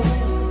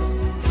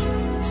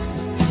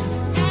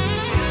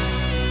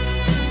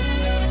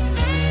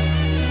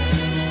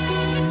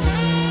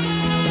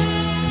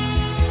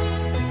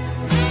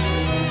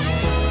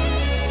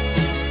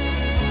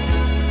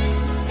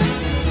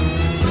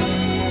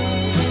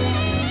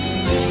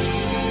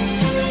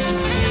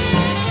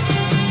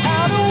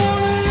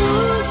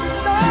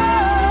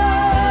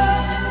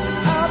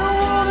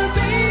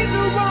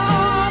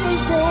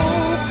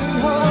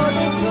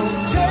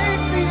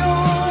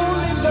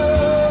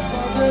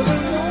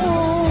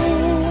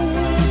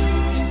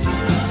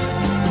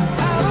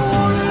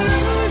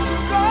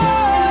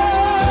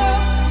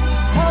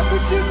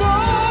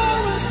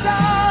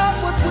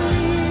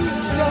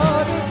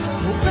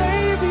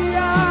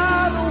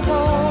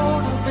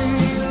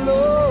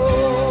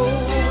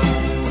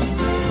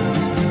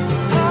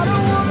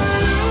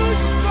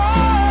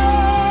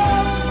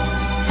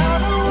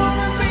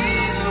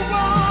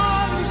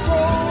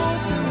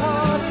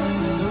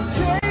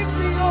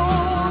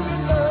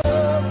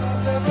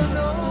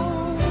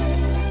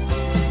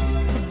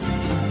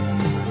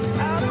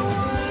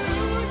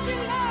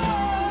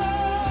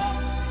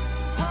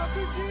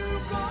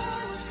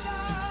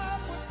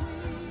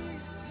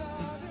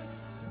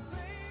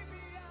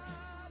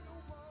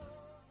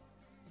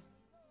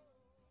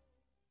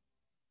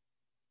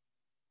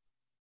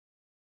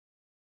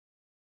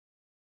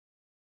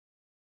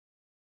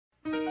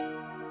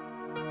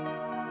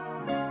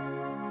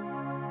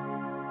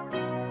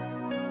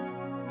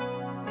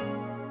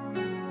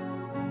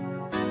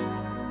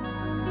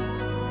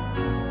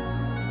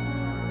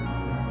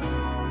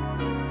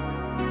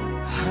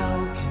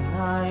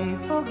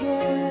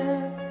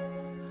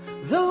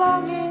 The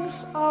longings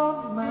of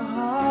my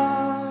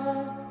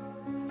heart,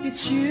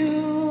 it's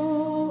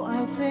you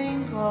I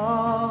think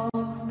of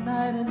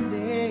night and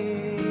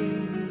day.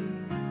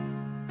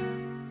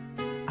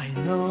 I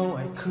know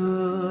I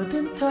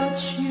couldn't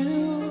touch you,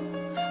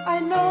 I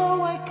know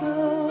I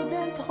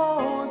couldn't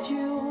hold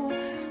you,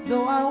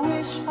 though I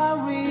wish I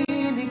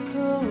really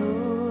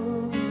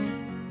could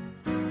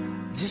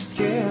just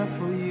care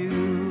for you.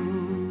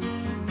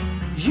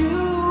 You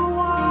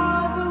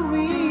are the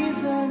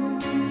reason,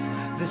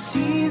 the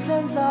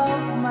seasons of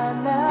my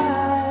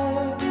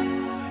life.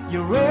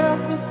 You're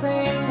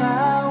everything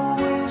I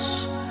wish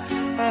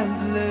and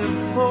live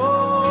for.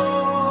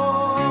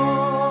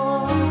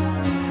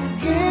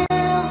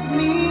 Give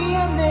me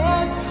an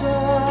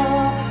answer,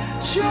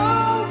 show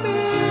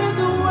me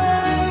the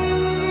way.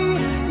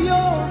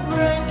 You're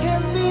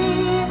breaking me,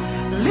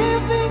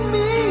 leaving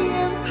me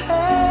in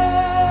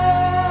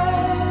pain.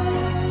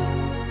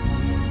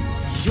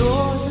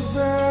 You're the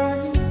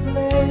burning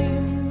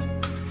flame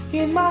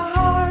in my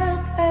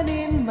heart and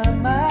in my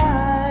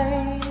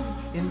mind.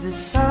 In the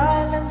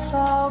silence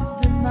of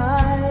the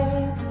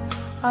night,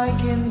 I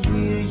can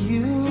hear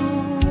you.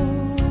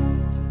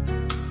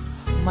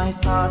 My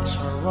thoughts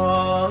are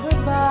all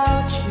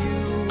about you,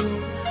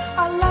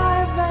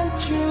 alive and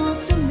true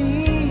to me.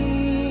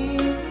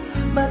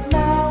 But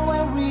now I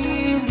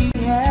really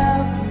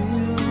have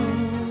you,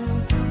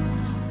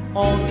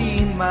 only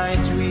in my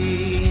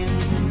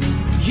dreams.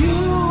 You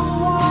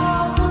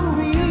are the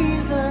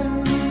reason,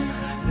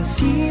 the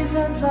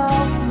seasons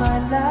of my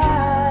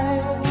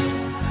life.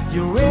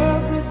 You're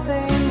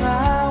everything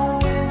I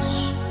wish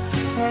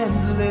and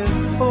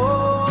live for.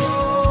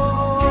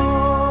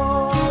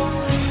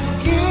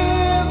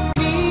 Give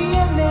me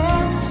an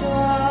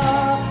answer,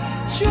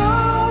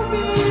 show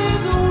me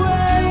the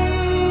way.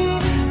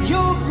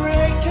 You're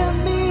breaking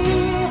me,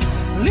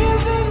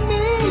 leaving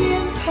me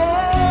in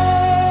pain.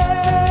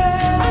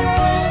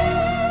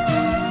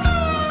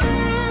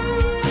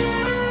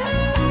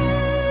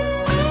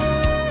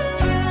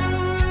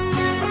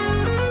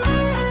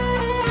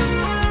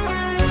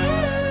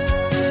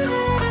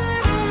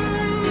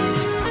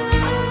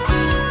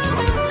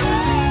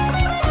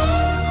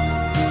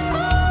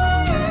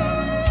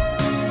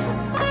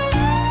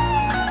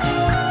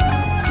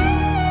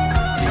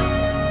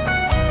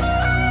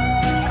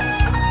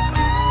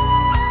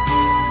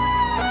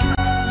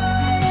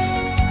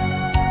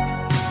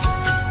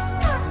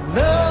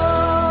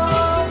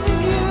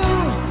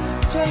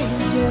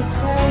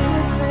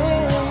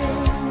 everything.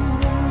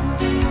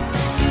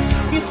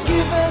 It's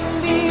given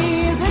me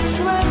the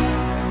strength,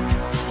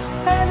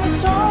 and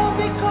it's all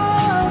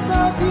because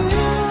of you.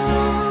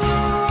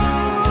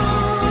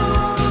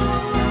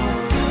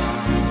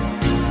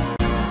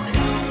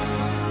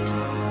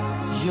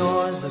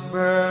 You're the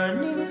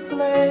burning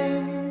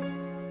flame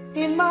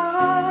in my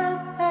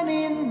heart and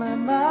in my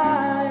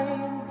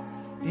mind.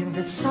 In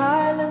the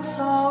silence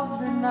of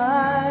the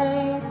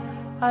night,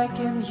 I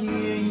can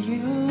hear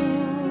you.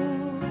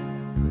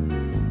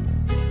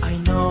 I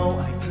know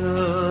I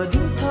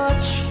couldn't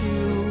touch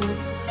you,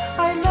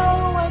 I know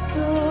I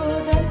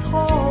couldn't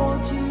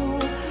hold you,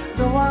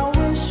 though I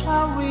wish I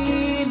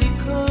really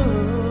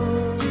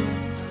could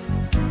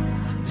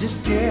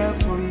just care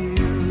for you.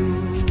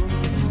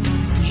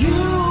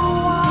 You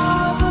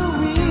are the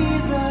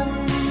reason,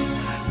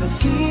 the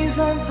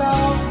seasons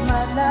of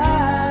my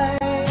life.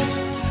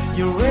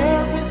 You're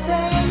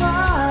everything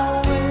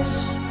I wish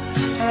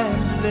and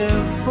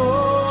live for.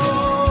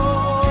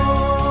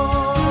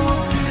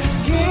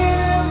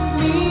 Give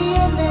me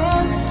an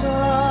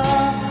answer,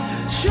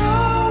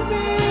 show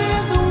me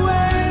the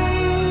way.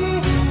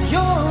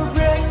 You're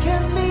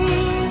breaking me,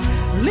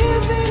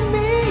 leaving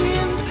me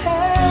in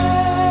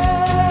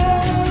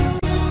pain.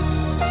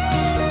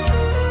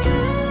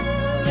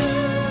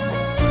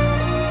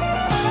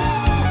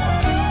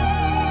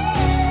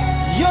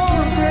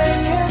 You're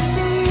breaking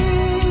me,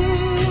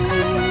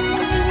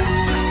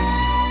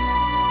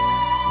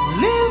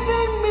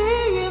 leaving me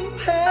in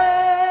pain.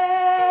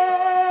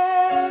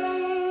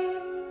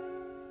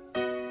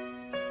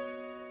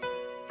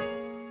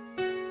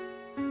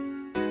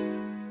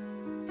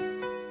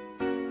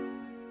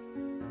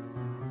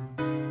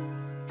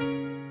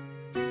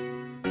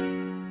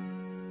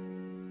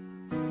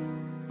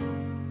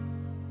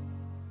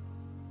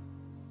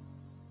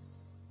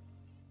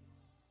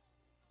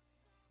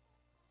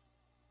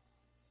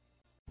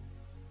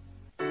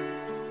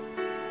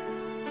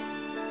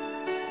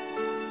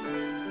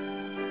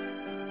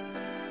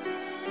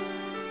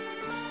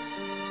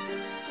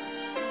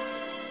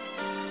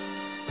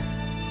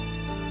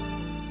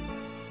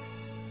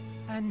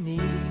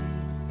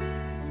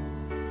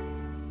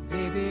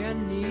 Baby, I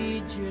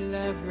need your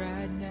love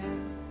right now.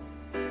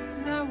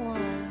 And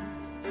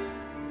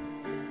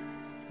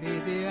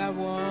baby, I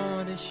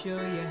want to show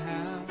you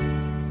how.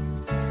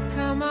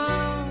 Come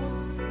on,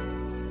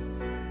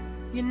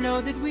 you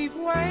know that we've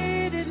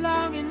waited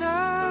long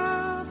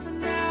enough,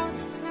 and now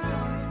it's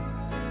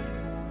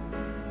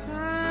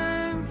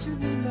time to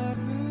be lovers.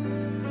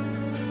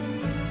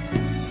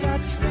 I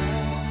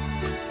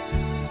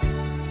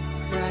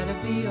try to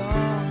be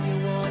all you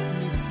want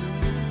me to,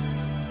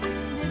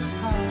 and it's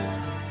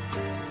hard,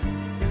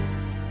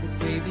 but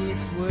baby,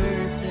 it's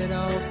worth it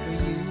all for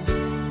you.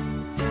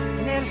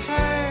 And it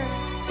hurts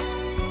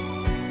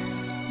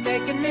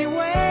making me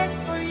wait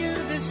for you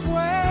this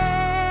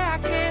way. I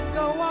can't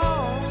go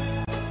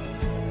on,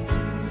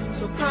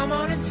 so come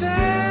on and take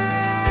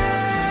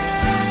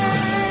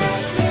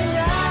me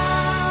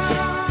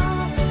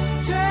now,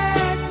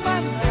 take my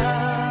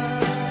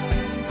love,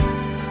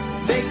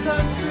 make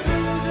come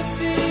true the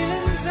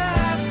feelings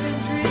I've been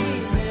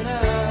dreaming of.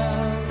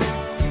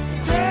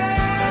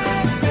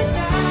 Take me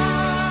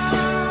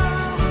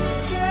now,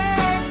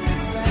 take me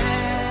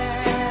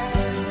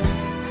fast.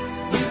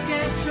 You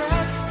can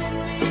trust in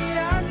me,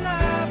 our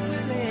love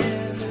will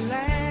ever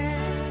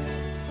last.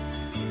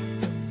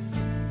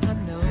 I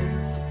know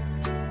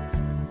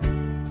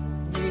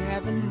we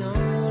haven't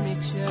known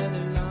each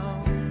other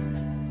long,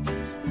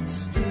 but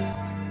still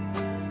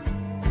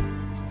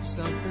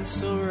something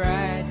so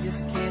right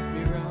just can't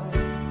be wrong.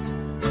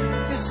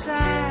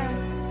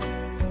 Besides,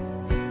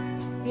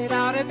 it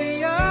ought to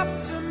be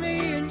up to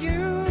me and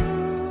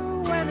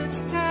you when it's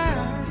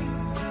time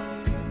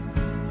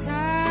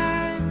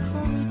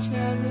for each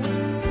other.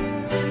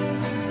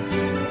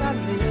 I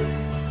live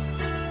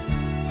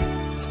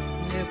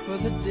for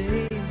the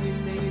day we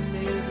lay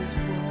neighbors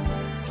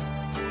warm.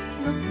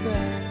 Look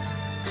back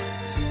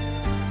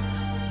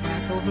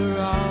over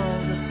all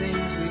the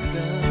things we've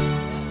done.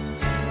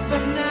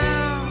 But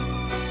now,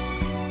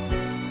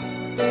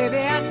 baby,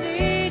 I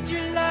need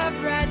your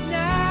love right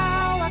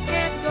now. I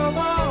can't go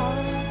on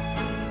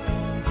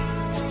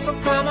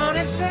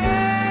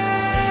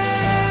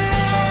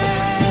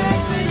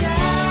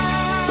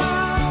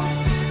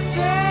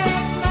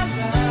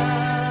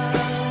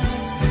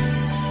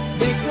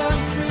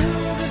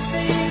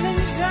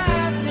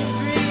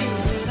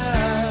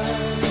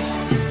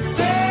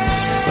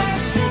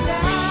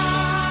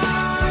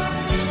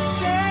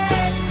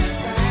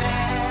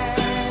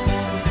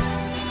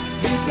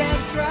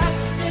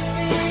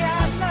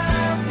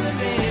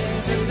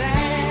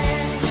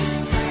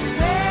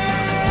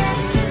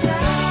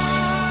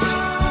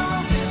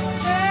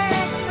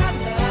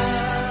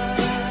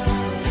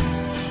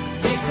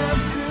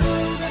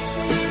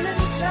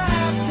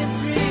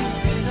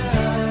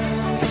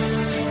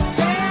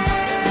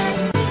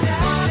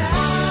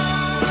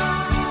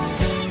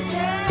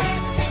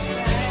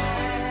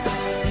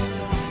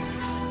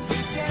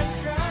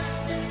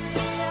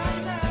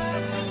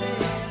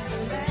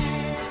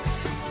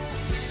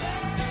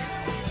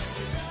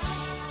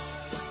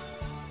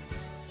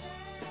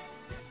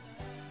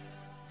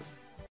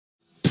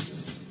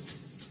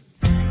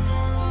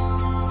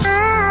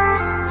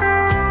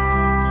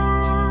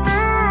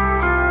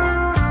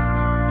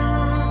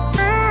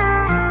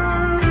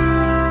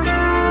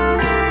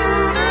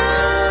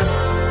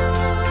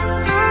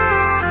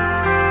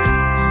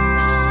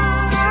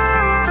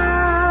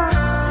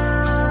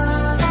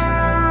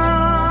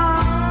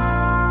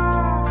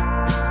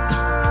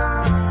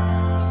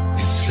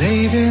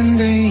late in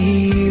the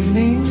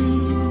evening.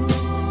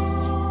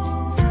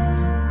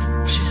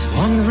 She's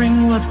wondering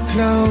what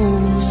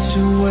clothes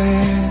to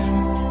wear.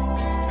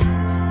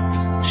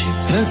 She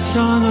puts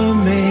on her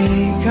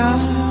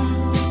makeup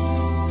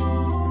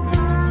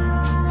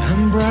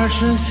and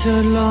brushes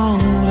her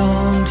long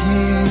blonde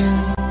hair.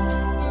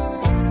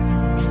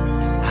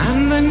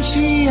 And then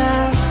she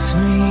asks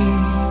me,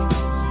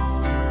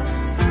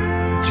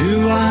 do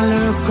I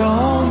look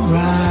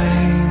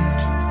alright?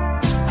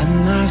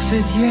 And I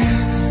said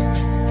yes,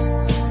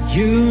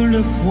 you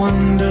look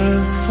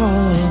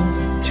wonderful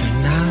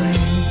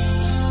tonight.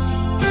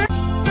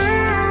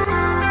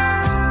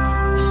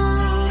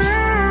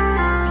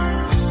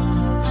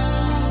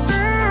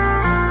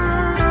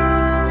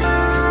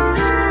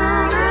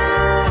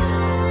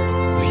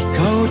 We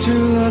go to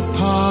a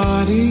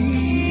party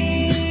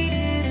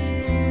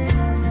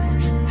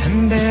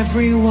and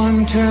everyone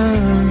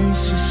turns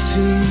to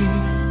see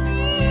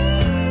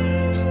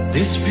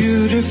this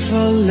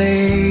beautiful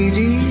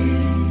lady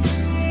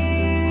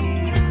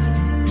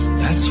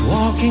that's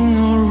walking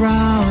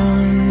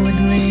around with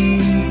me.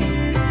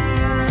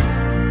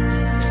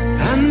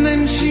 And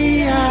then she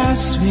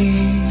asked me,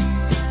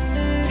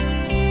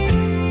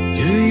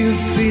 do you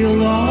feel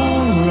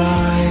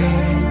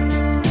alright?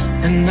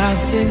 And I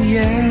said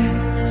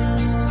yes,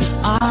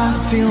 I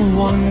feel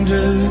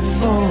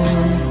wonderful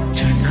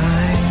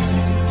tonight.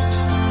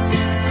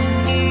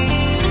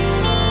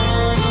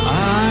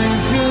 I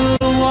feel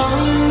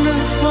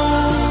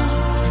wonderful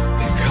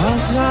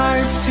because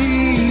I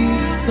see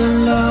the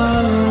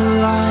love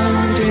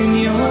light in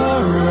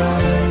your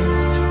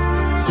eyes.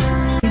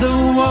 The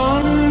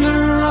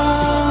wonder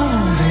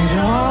of it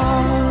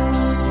all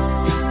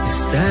is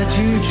that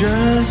you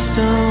just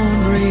don't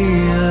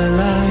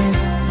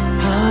realize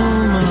how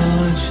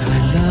much I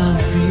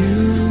love you.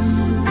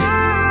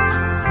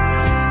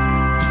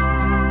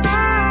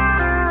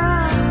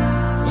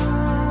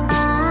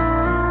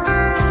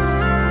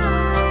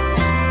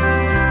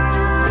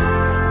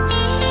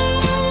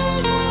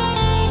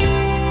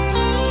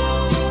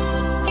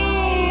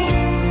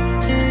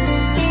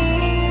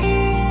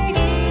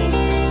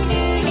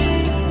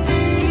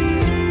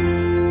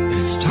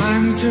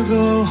 To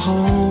go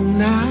home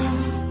now,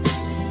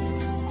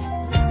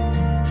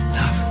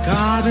 I've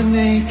got an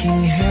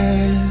aching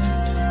head,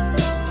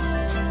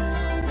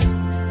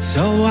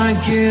 so I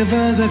give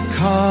her the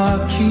car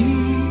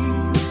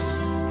keys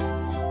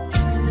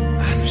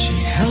and she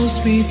helps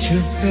me to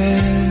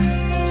bed.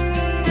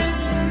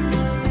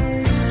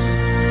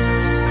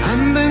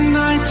 And then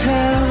I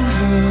tell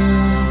her,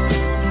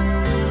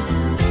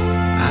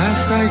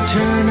 as I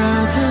turn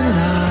out the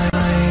light,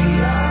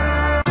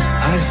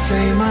 I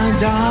say, my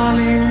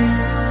darling,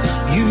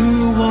 you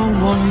are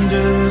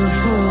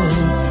wonderful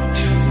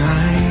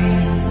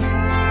tonight.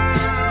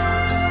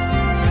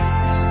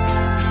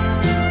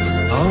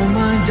 Oh,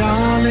 my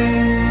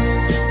darling,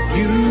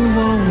 you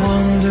are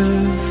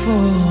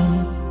wonderful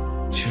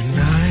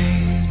tonight.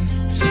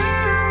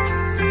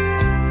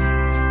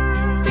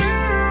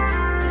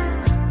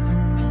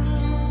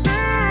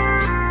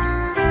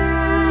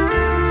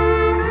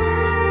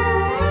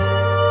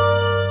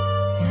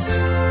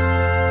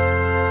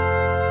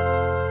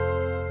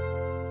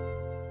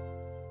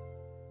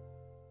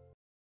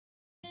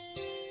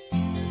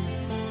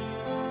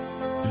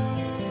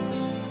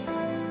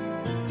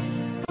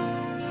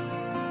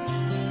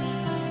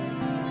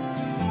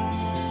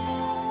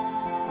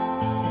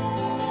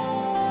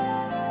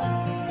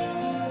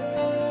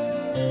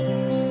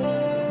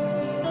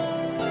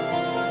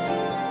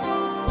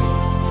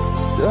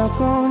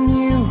 Stuck on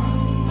you,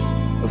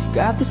 I've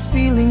got this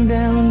feeling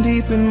down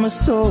deep in my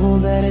soul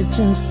that I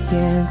just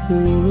can't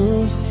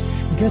lose.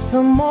 Guess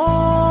I'm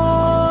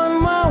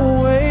on my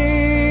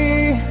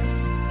way.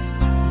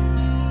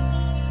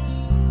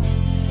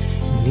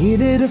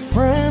 Needed a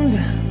friend,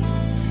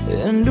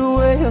 and the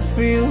way I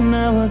feel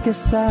now, I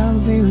guess I'll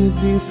be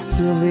with you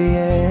till the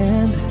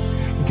end.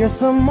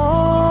 Guess I'm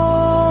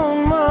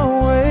on my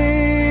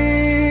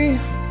way.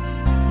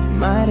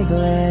 Mighty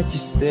glad you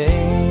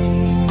stayed.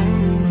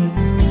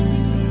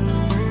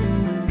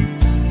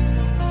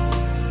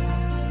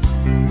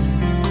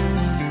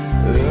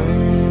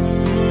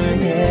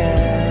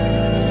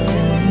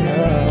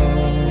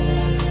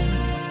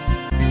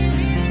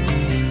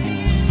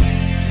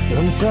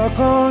 I'm stuck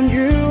on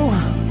you,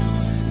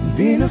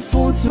 been a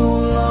fool too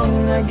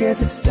long. I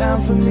guess it's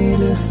time for me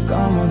to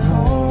come on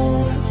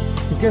home.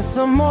 Guess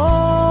I'm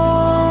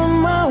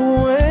on my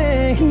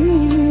way.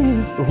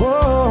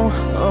 Whoa,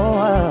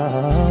 oh,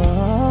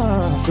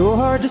 so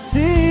hard to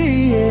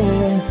see,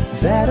 yeah,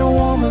 that a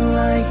woman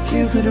like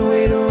you could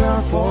wait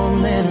around for a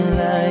man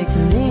like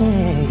me.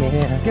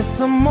 Yeah. Guess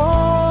I'm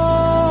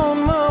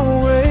on my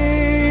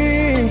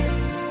way.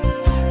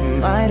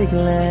 Mighty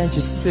glad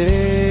you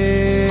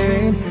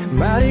stayed.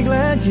 Mighty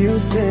glad you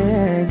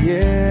stayed,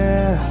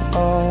 yeah.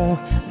 Oh,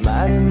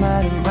 mighty,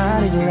 mighty,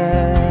 mighty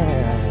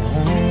glad.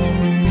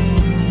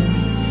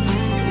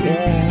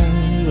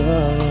 Yeah, oh,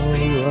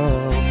 oh,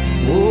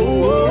 oh,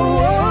 oh,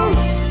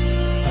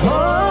 oh.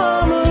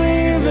 I'm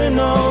leaving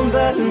on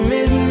that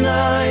midnight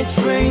night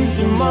train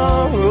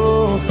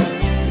tomorrow,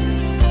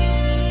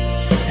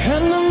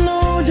 and I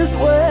know just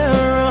where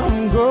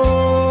I'm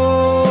going.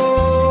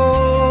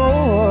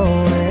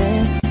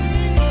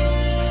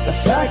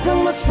 It's like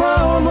I'm a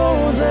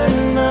troubles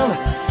and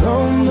I've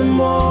thrown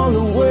them all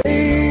away.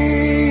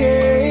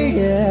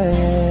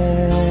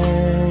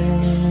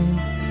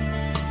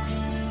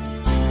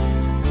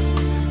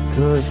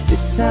 Cause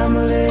this time,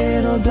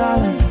 little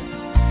darling,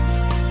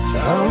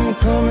 I'm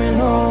coming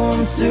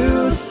home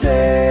to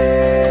stay.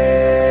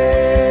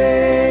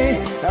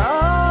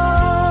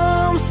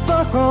 I'm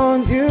stuck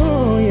on you,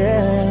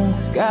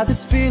 yeah. Got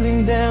this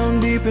feeling down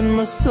deep in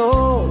my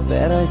soul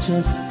that I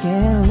just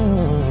can't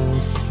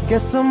lose.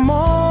 Guess I'm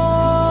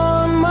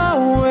on my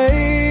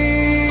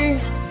way.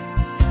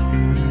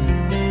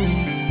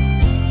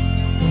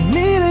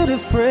 Needed a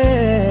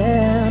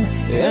friend,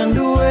 and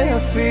the way I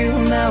feel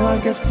now, I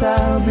guess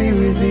I'll be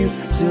with you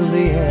till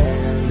the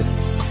end.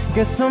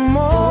 Guess I'm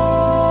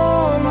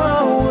on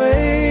my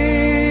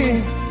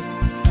way.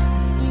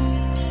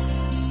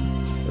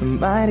 I'm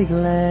mighty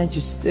glad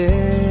you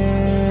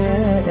stayed.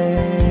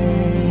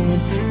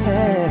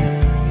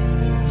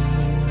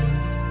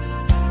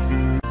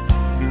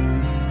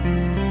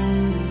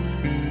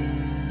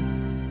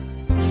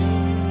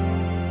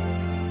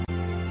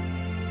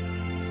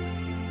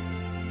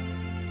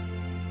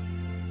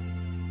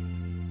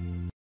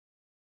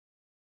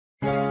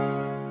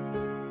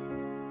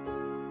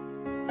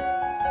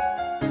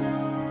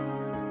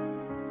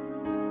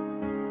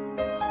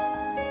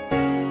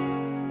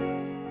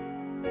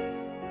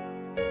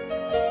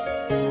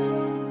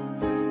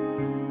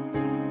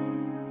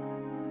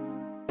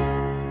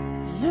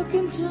 Look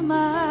into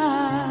my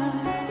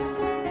eyes,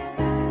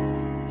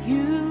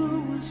 you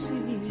will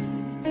see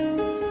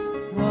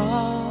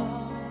what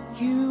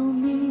you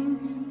mean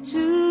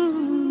to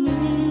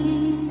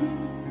me.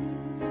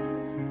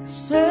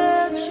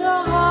 Search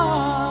your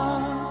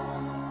heart,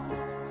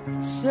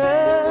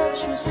 search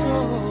your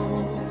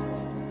soul,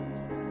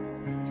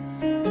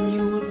 and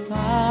you will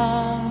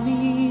find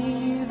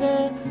me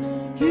there.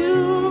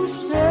 You'll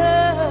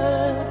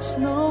search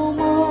no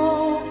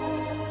more.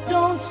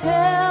 Don't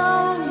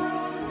tell me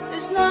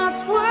it's not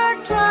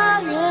worth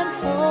trying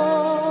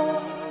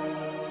for.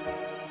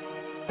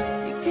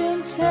 You can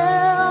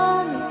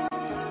tell me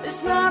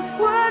it's not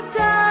worth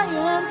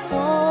dying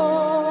for.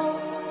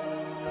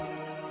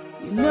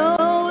 You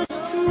know it's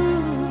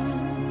true.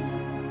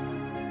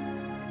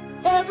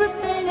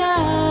 Everything I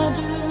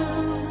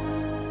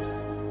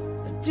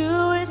do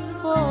it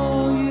for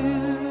you.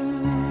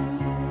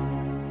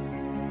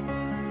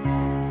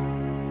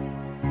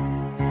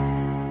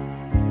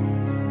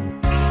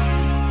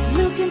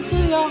 Look into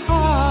your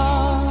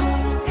heart,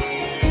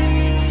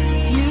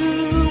 you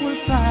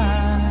will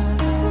find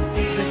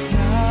there's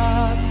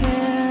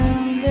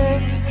nothing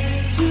there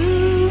to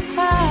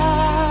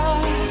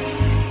hide.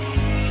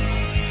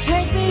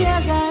 Take me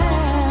as I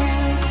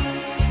am,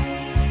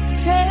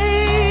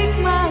 take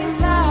my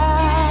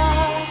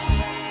life,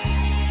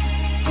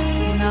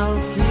 and I'll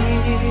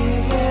give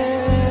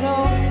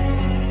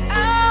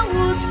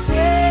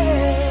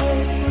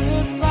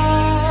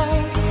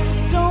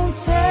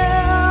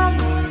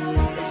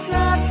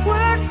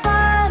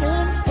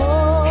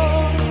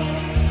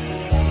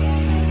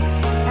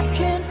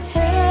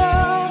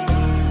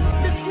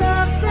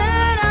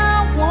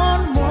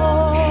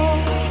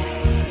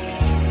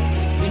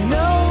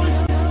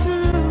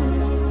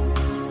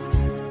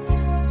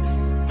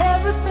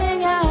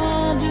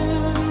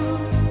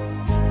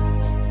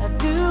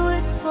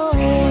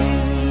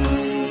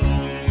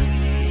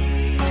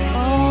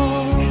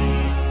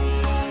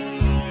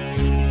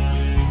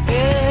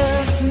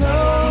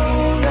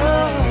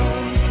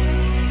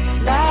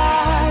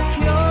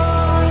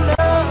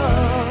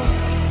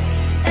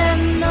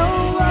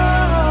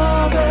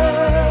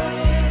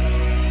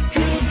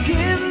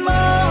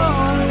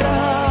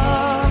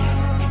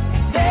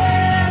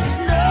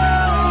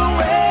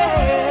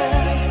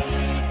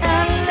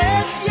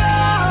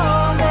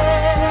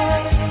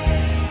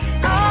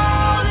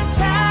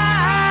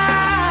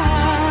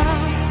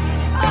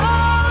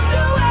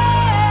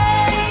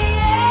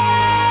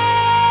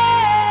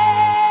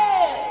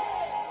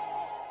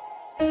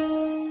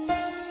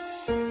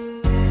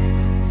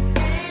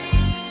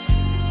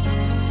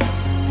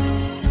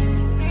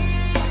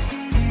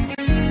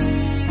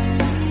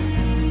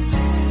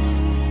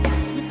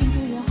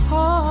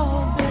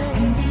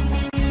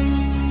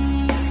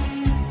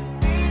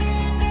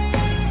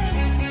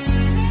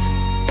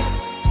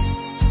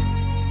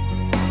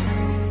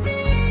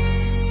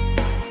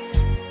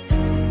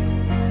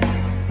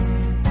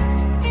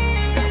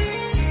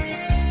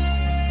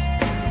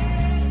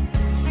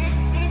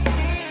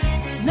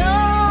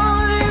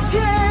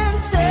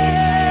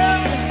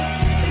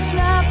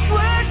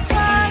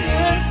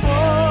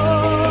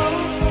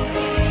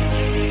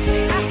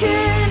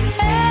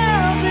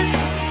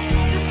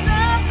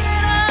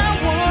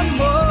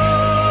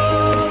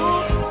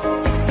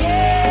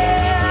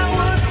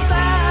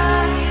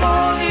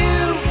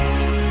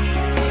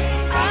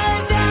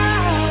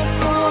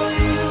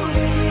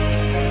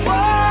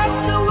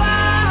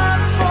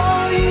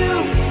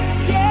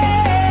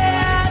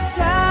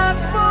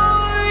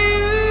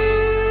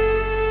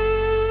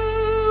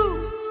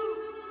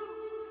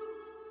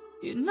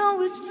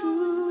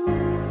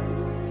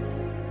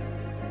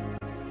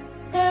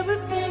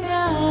everything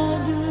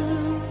I do.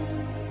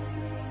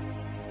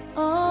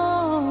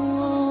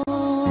 Oh,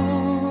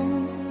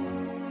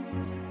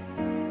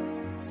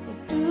 I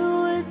do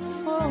it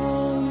for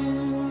you.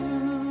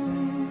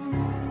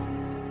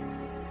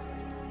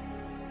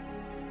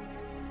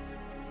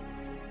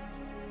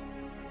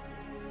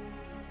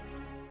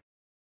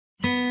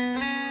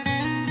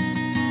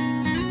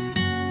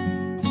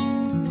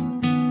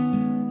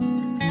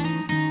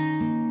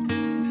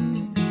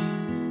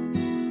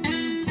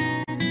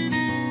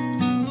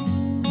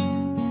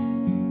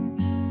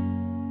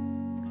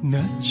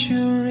 Not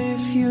sure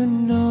if you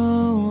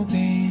know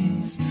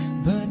this,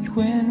 but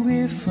when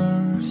we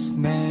first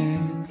met,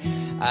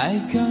 I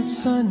got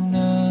so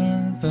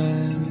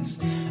nervous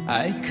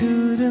I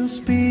couldn't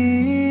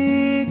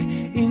speak.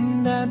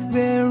 In that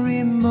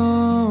very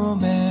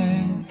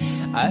moment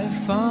I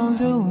found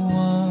the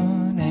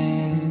one,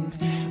 and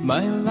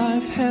my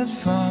life had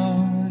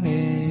found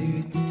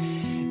its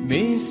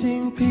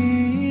missing piece.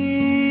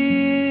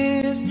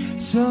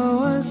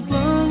 So as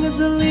long as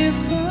I live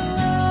for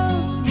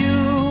love,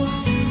 you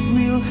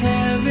will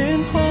have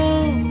and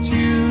hold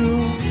you.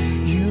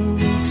 You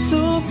look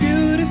so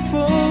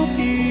beautiful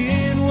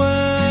in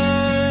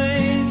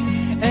white,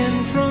 and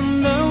from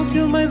now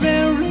till my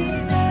very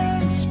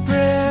last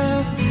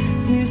breath,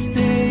 this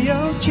day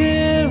I'll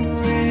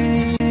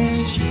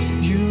cherish.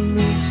 You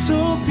look so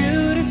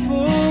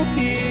beautiful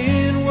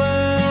in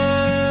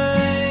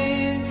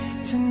white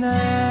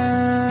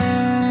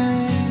tonight.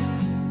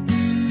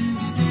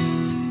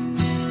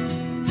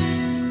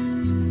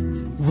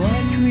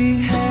 What we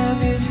have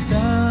is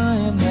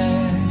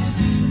timeless,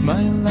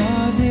 my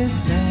love is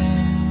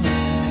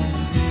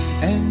endless,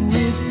 and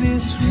with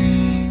this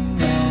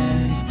ring I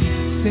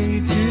say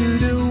to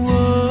the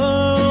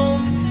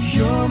world,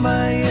 you're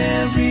my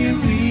every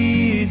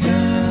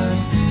reason.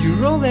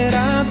 You're all that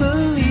I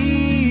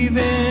believe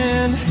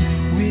in.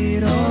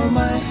 With all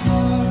my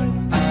heart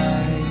I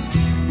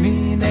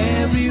mean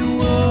every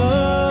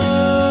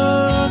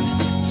word.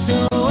 So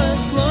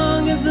as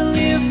long as I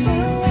live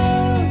for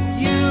love,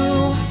 you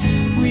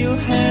will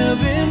have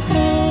and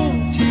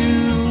hold you.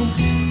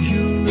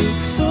 You look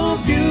so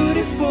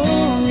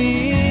beautiful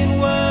in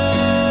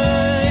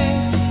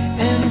white,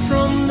 and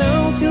from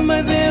now till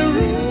my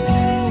very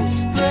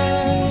last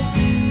breath,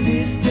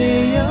 this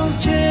day I'll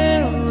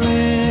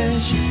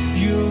cherish.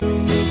 You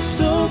look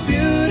so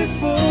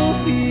beautiful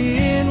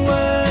in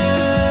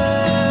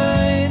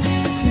white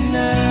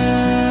tonight.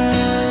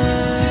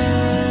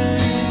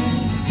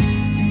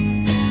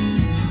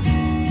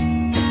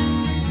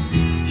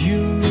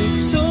 You look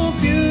so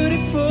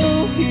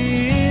beautiful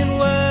in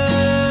white.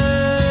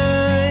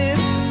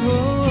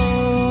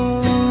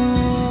 Oh,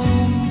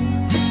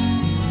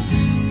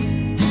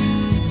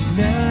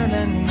 na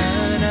na na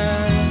na.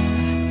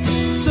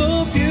 So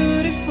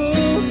beautiful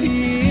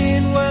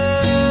in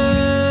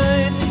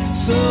white.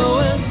 So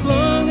as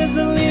long as I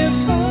live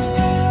for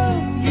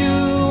love, you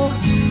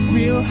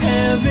will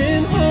have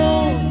and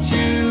hold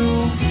you.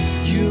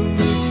 You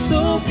look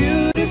so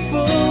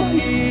beautiful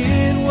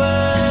in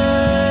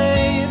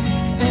white,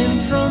 and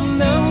from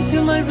now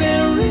till my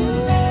very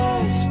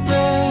last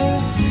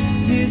breath,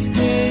 this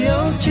day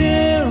I'll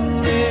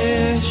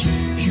cherish.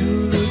 You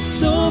look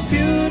so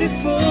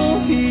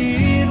beautiful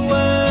in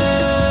white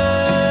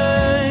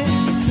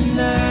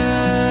tonight.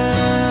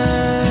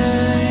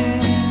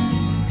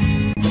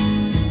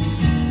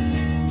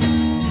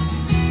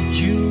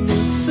 You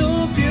look so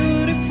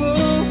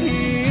beautiful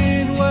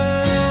in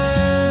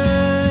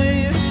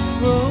white.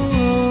 Oh,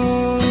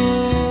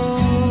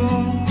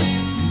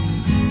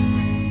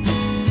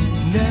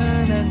 na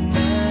na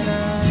na na.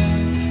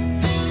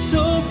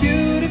 So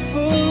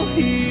beautiful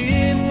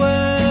in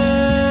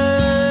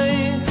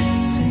white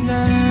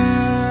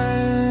tonight.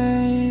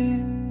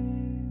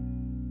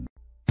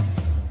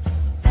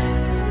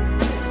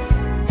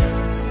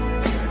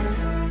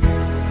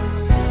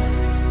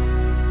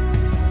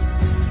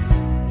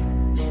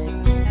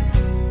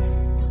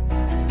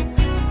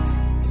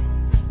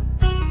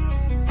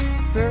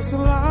 There's a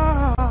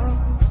love,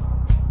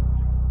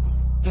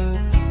 a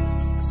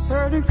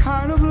certain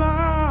kind of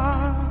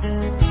love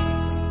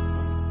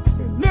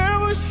it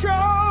never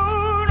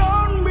showed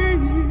on me.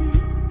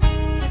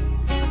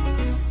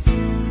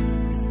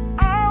 I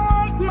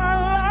want my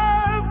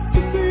life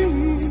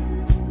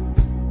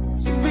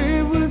to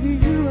live with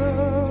you,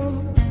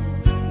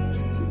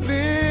 to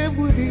live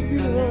with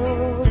you.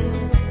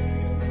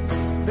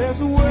 There's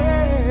a way.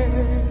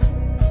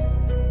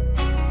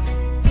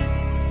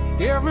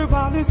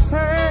 Everybody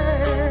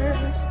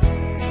says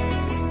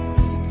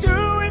to do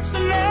it's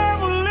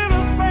never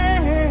little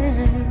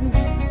thing,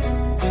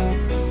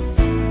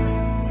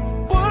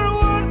 but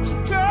what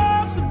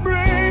does it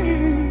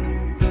bring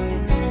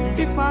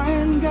if I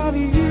ain't got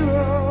you?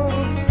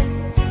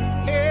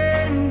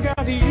 Ain't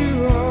got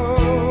you.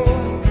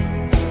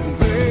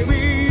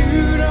 Baby,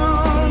 you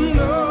don't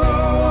know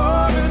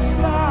what it's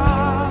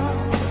like.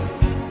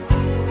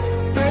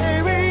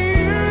 Baby,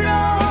 you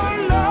don't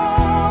know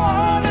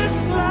what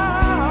it's like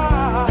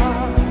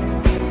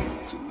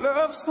to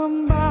love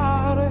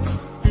somebody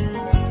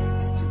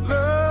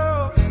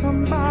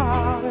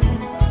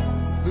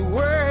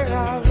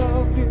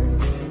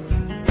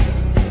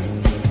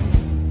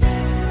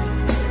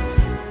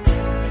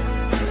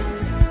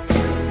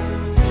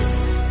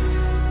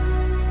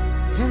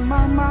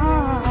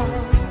mind.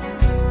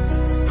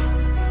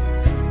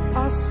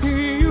 I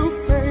see you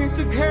face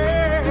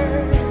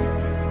again,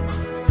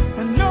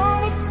 and know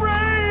the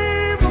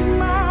frame of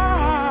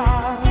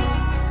mind.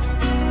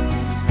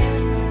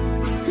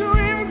 You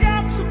ain't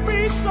got to be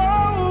so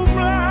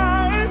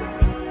blind.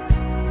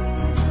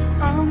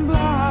 I'm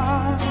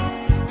blind,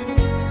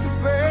 so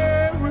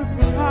very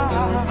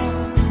blind.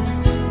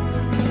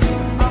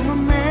 I'm a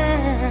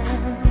man.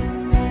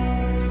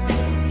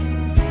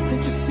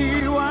 Can't you see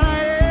what I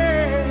am?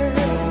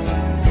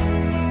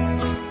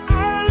 I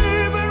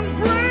live and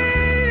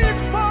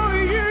breathe for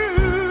you.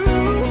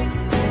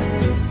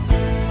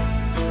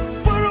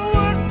 But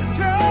what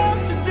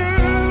does it do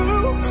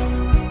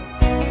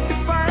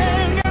if I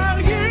ain't got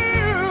you?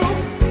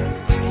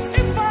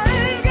 If I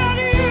ain't got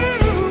you,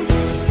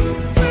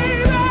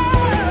 baby,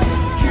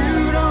 you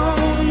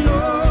don't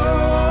know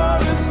what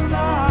it's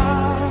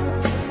like.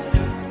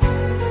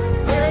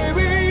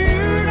 Baby,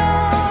 you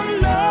don't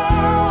know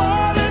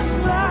what it's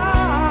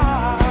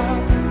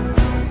like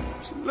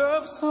to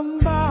love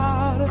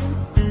somebody,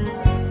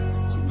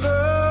 to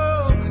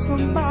love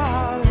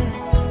somebody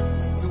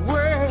the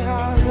way I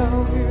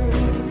love you.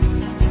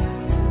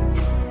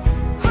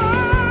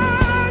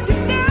 Oh, you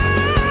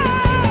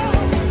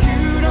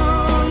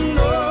don't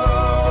know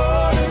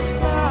what it's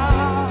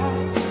like.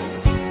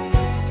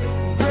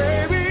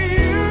 Baby,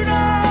 you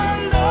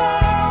don't know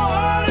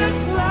what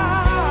it's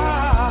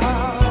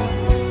like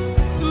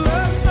to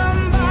love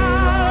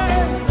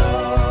somebody,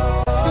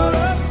 to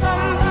love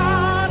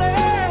somebody,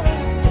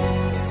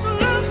 to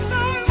love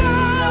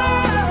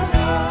somebody.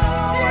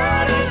 You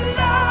don't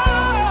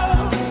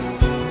know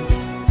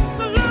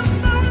to love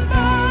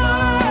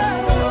somebody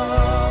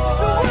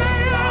the way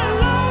I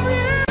love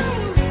you.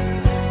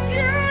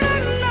 You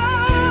don't know,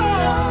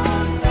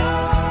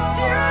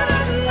 you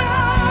don't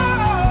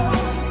know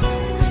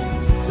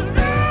to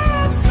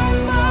love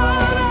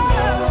somebody,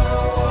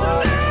 to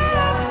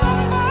love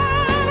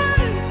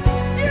somebody.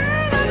 You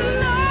don't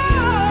know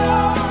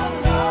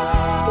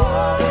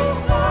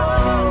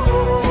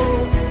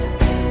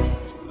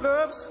to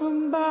love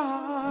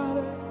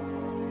somebody,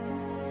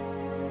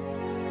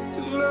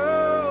 to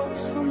love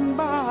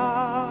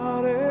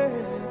somebody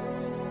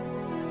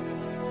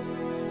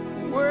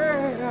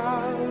where I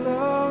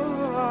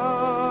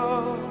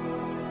love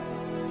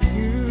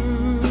you.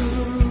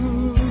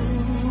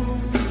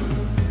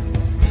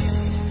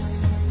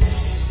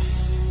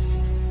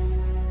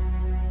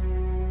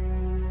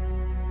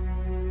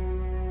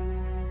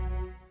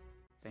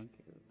 Thank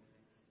you.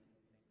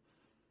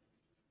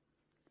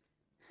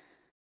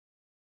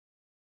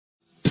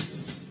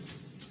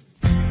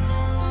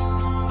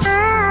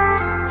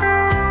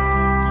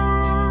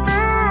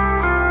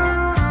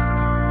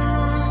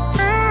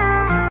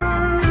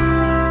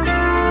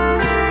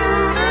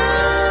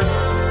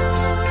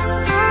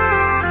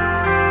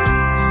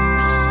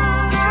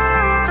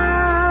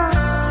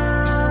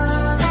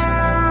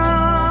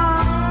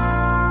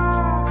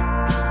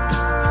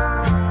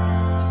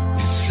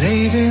 It's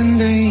late in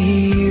the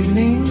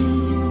evening.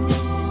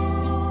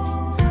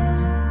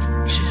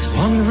 She's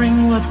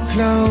wondering what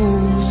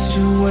clothes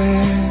to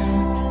wear.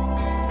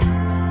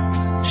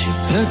 She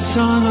puts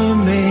on her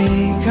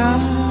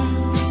makeup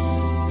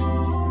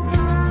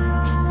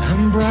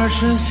and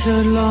brushes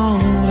her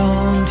long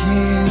blonde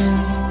hair.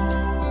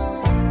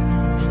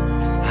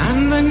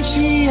 And then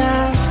she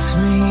asks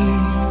me,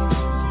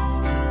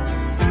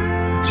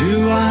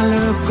 do I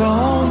look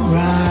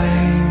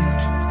alright?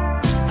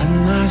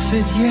 And I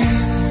said,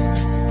 yes,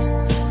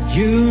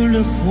 you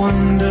look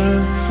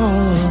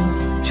wonderful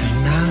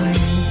tonight.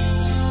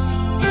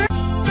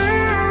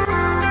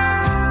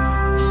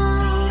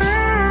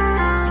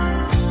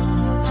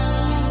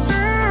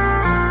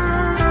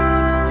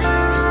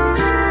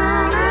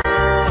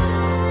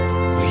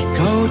 We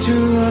go to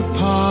a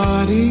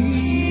party,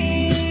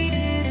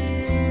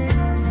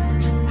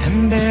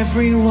 and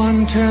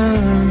everyone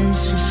turns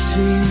to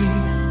see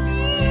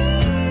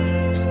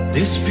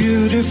this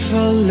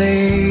beautiful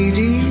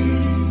lady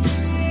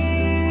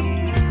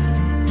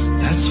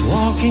that's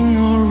walking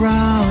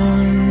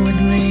around with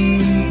me.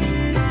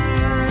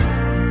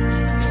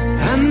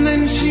 And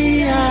then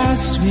she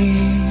asked me,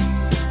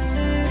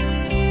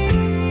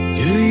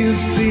 do you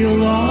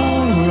feel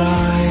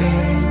alright?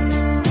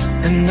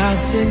 And I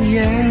said,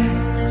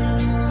 yes,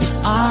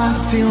 I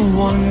feel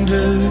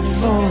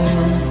wonderful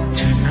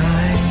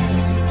tonight.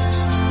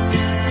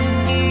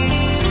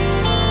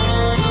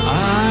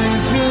 I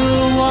feel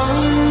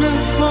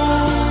wonderful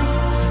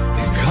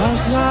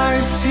because I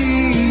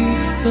see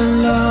the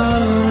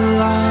love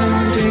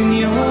light in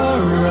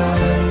your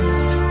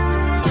eyes.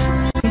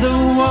 The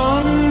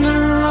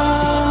wonder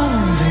of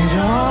it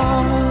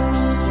all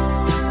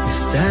is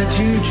that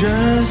you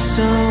just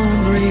don't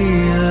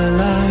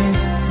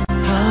realize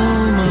how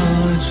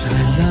much I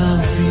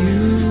love you.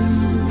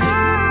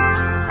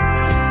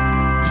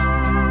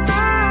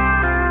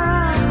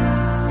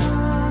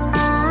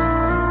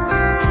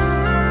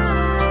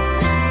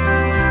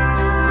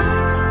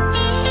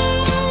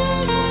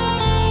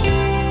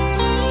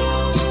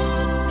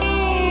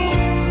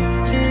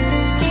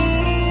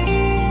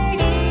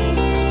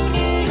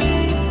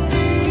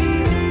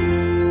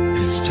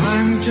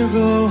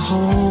 go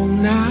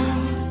home now.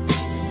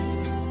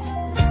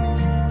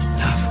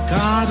 I've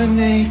got an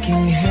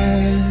aching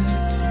head,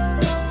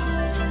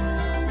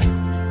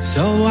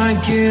 so I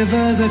give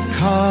her the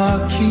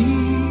car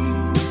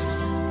keys,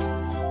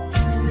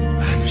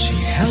 and she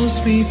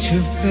helps me to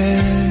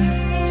bed.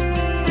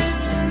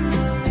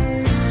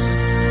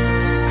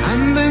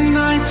 And then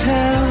I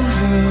tell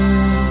her,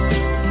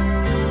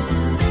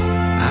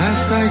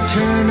 as I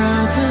turn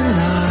out the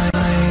light,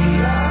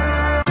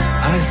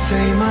 I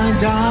say, my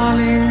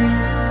darling,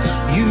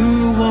 you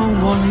are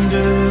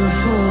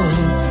wonderful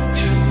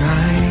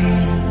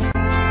tonight.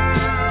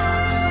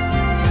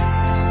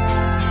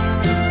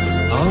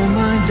 Oh,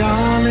 my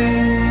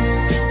darling,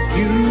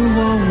 you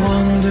are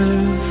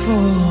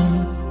wonderful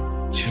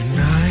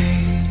tonight.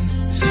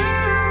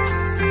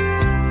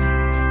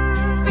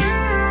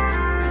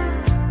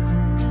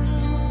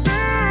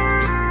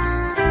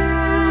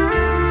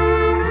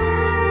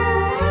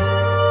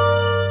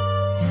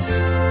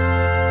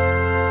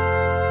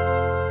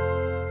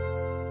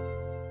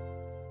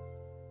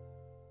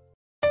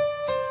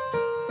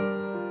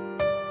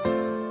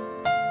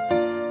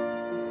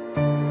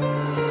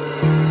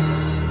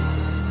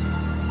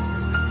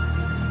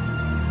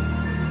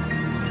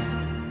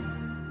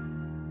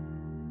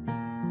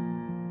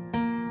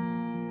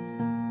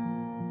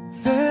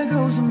 There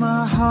goes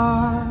my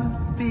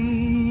heart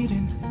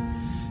beating,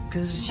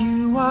 'cause you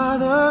are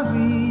the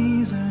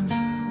reason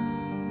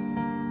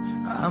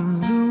I'm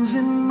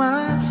losing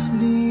my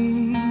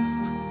sleep.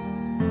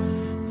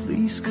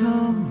 Please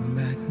come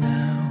back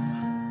now.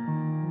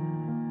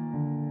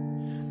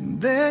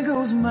 There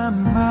goes my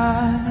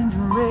mind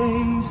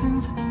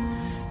racing,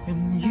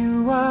 and you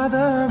are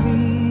the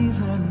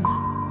reason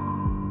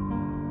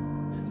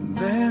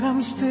that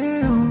I'm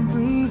still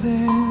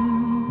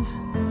breathing.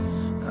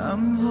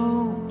 I'm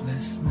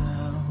hopeless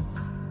now.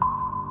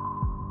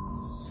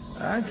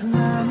 I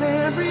climb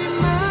every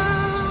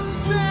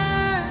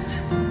mountain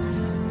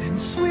and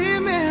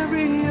swim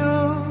every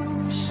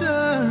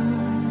ocean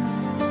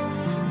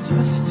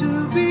just to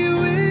be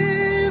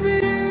with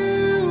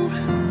you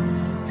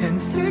and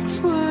fix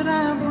what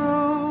I've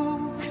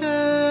broken.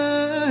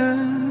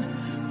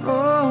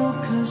 Oh,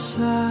 'cause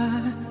I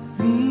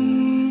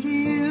need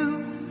you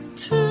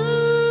to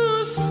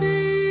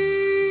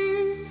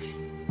see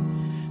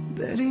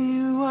that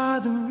you are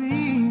the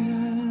reason.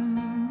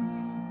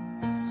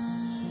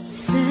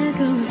 There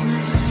goes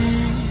my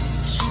head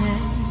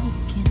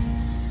shaking,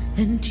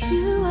 and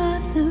you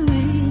are the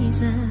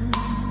reason.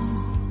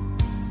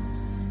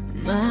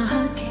 My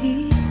heart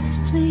keeps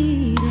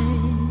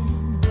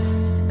bleeding.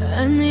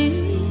 I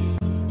need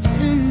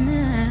you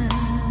now.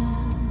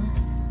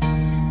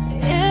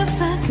 If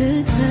I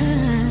could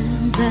turn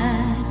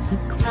back the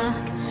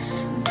clock,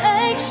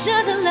 make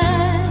sure the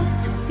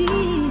lights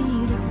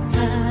feed at the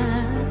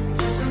dark,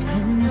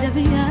 spend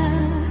every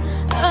hour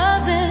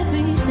of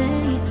every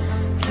day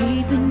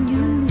keeping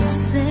you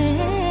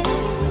safe.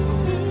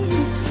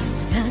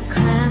 I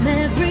climb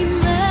every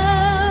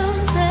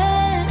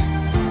mountain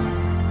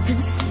and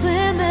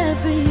swim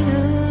every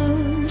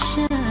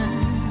ocean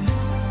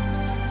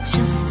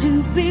just to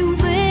be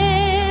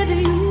with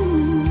you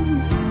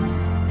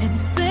and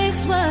fix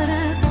what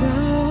I've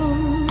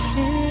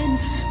broken.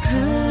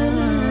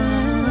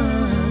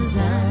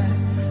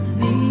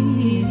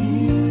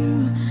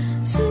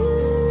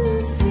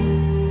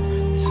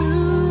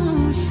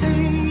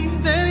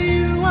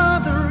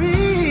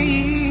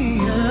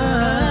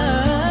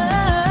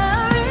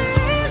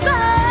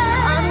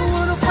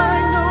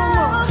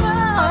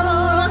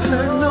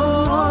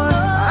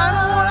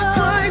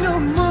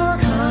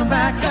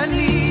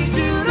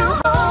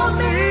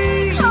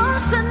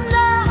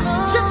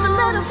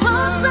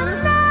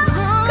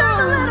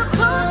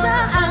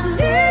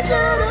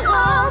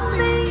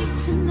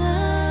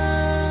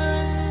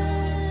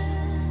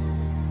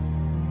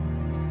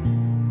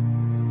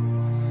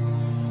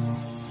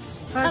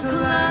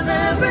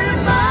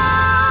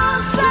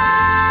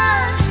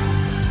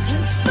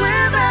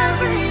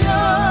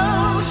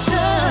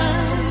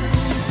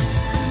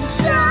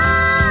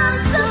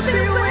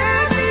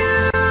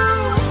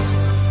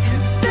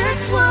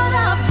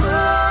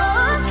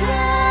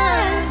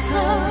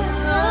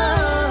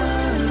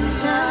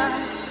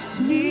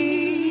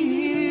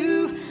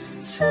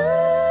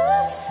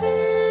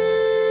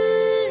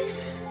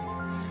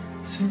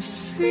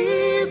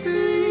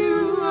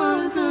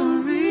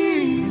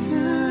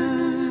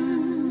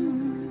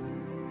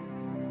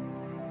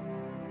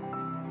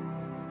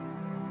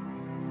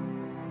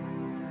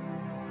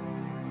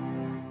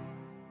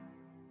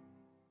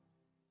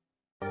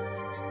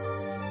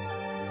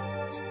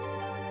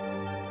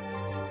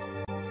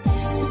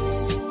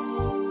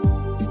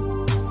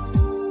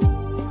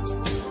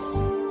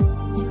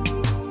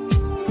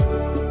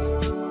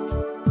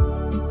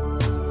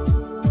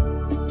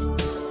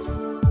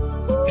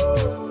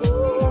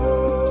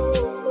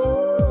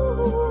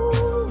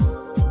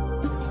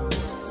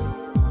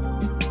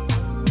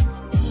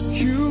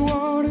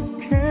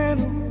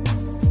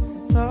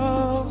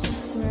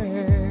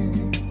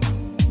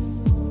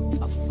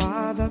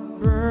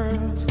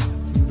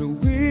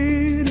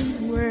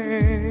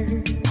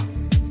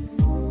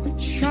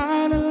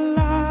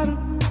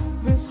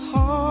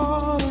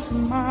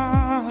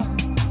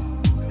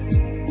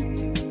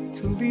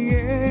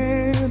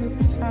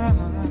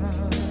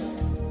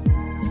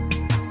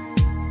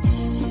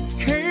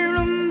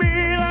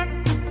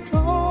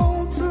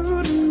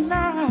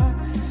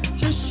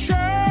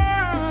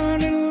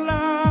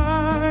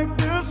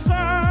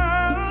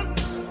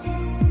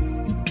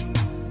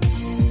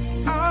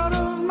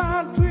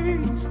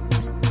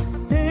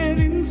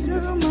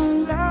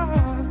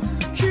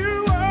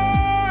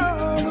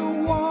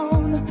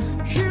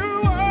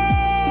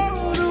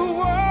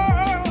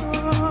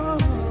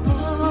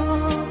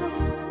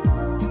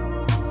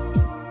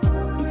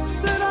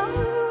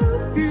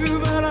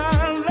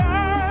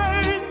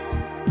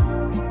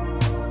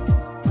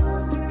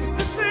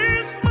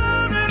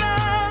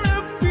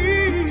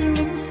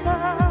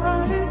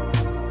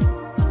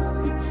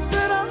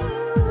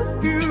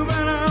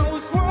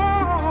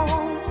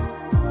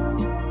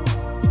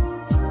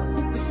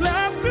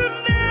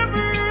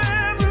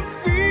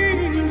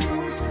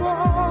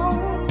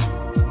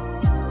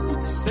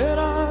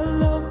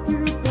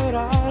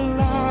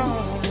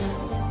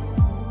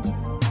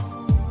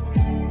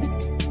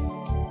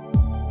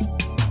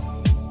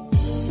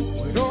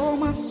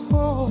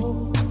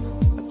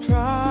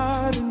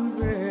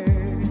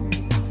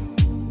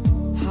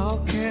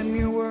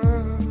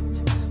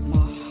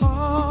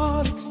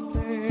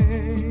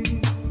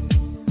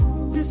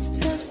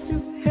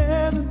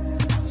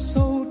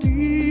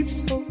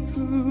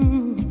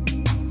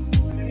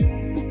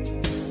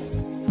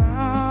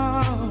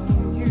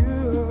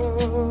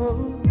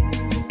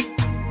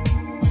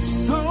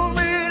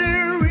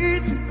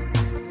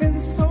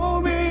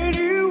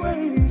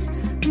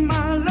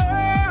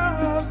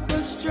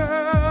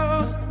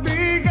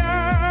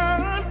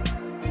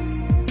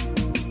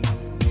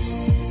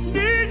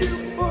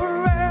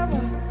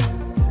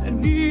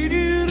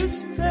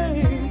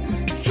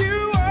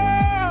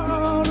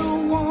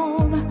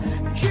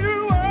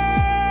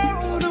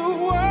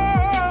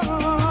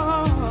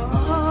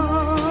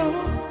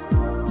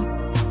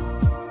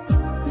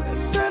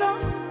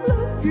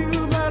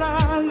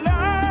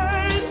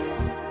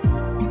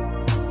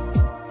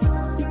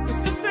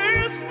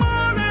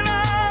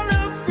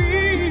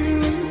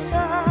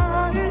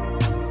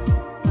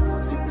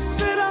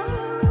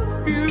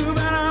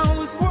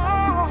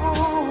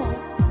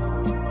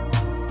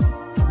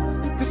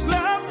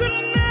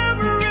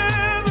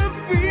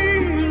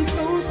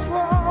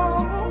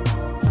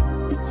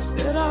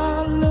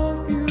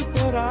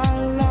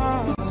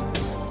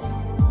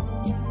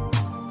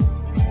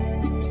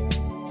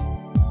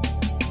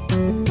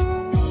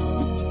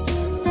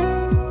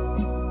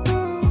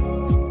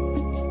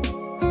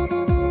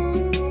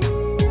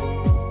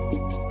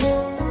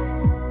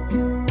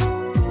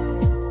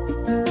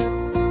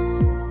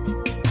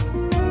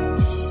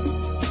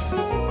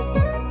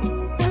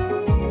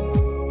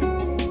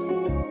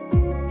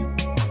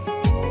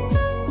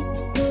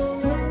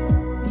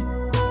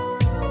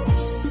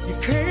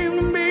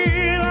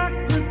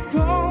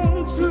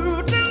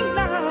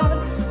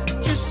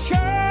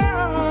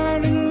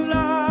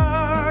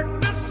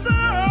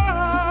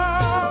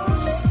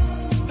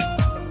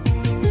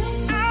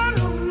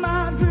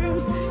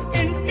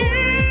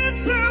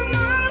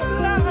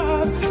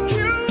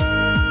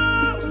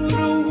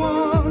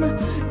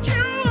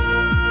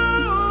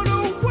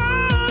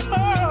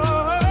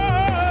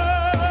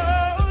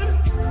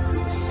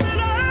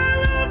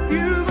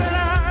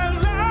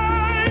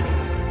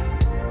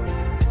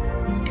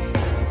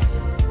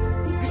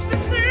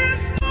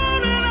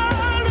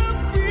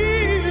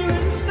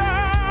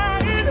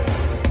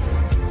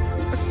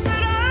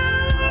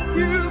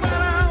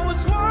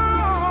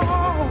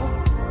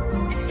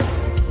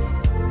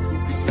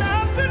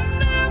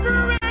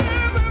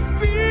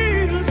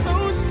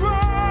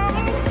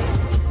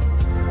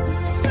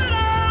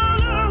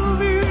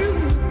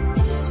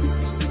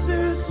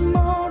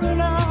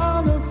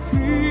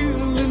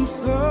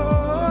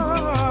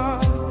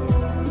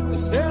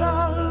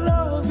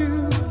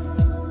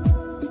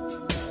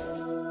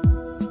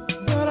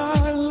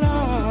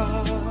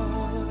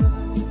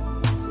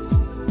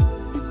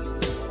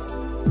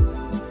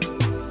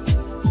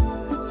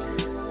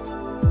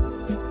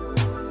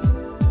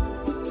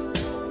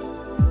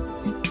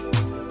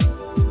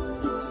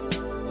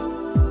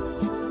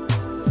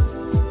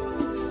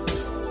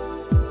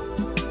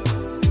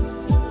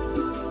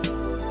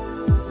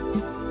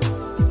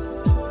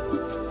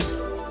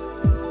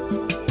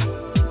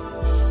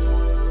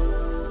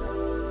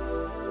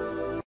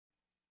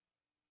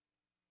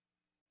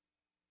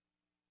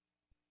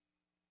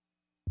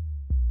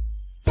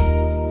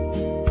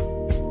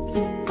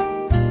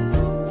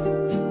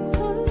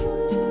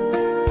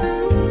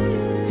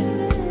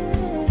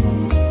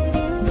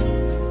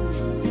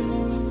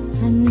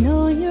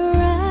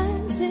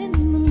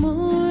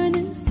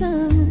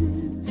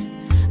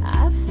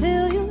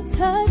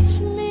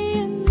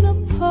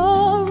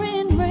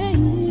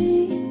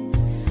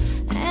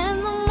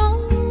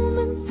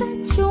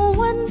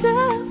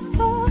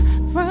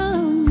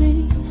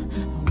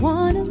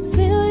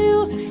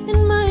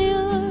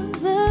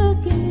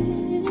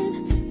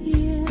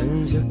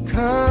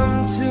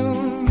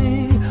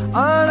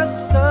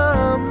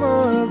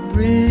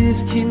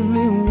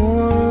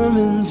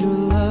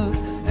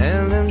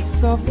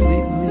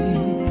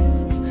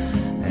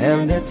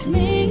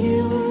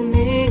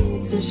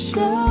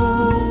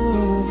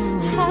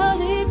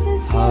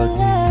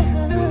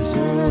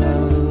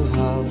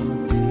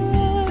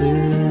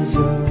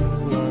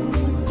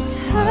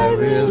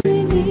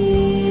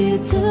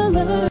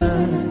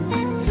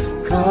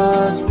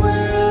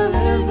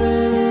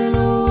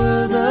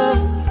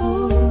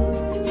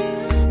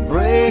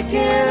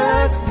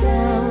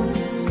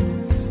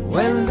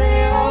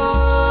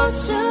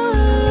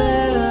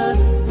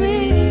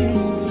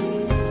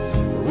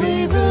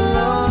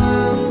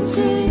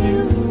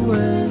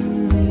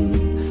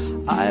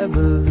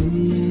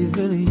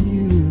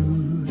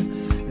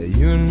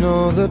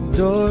 the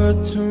door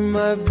to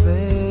my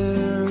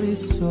very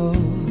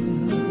soul.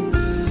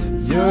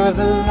 You're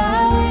the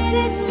light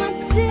in my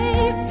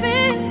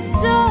deepest,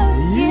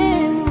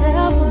 darkest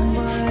hour.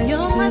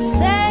 You're my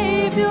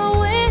savior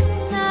when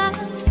I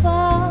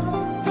fall.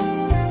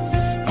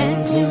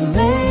 And you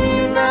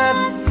may not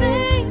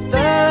think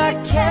that I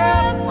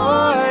care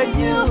for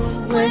you,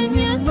 when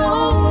you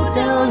know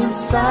down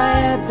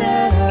inside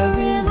that I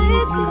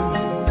really do.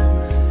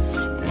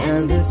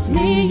 And it's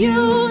me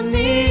you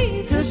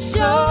need to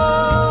show.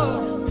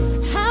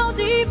 How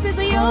deep is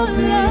your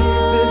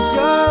love?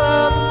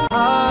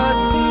 How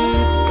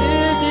deep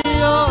is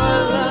your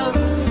love?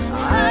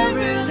 I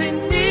really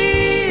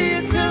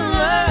need to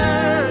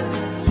learn.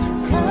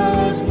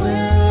 'Cause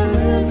we're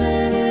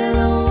living in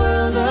a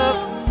world of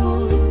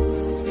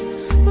fools,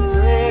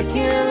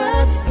 breaking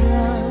us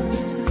down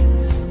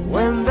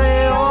when they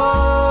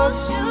all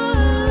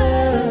should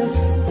let us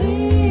be.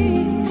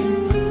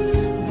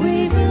 We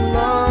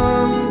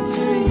belong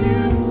to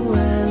you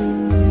and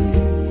me.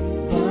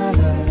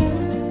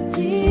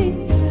 Ba-da-dee-da,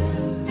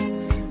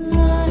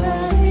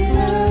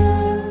 la-da-dee-da,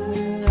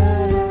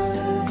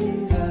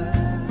 la-da-dee-da.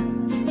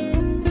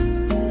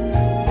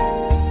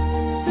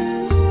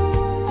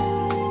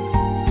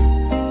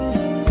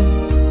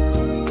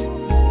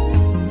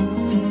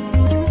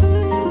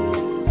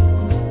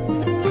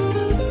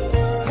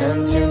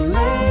 And you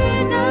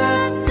may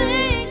not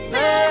think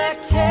that I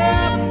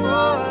care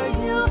for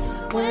you,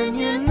 when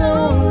you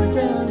know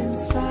down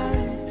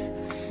inside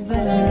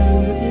that I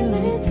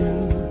really do.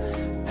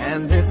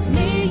 And it's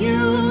me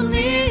you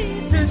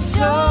need to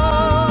show.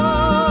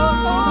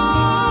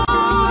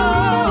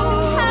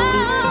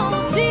 How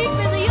deep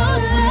is your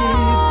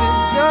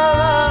love?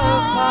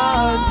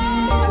 How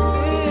deep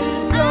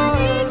is your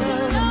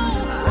love?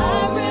 I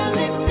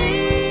really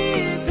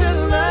need to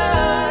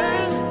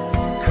learn.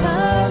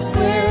 'Cause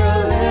we're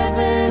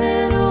living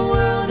in a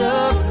world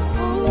of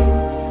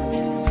fools,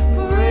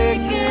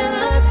 breaking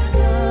us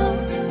down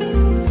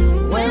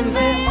when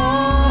they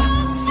all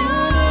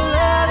should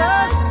let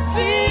us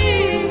be.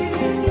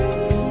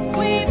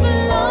 We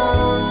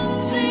belong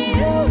to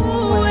you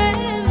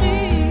and me.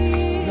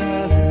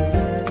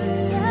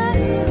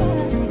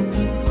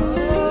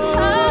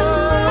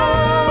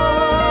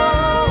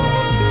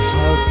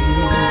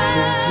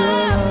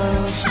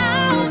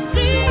 How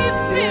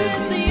deep is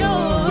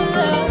your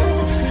love?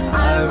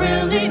 I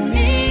really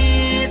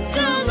need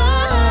to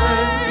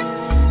learn.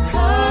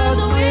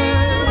 'Cause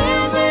we're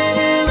living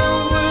in a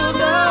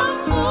world of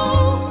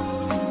fools,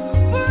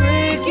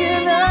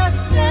 breaking us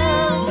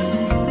down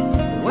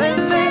when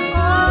they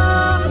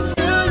all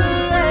should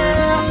let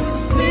us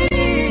be.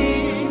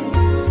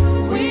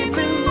 We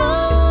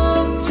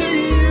belong to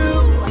you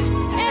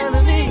and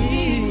me.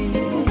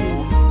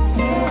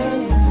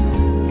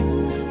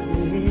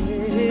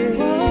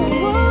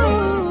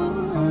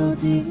 How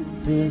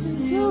deep is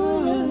your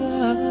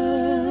love?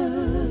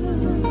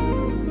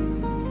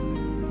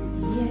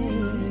 Yeah.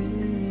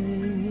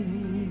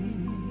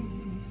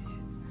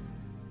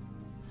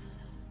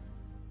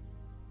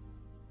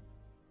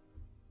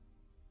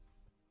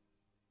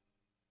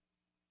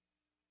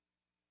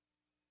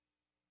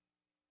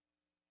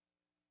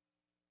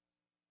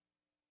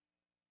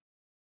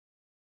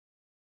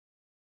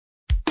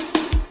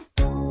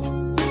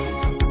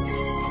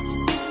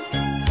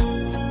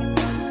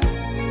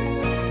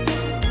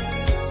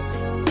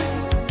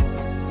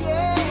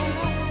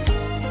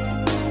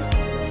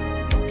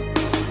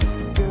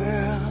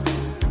 Girl,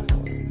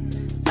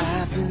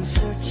 I've been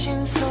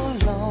searching so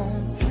long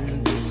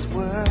in this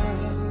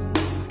world,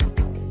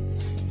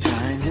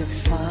 trying to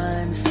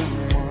find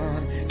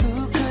someone who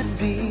could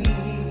be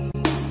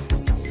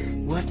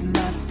what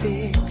my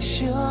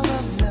picture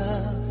of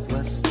love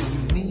was to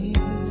me.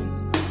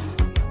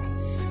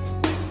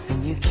 And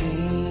you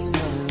came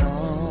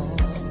along.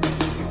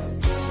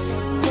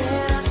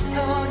 When I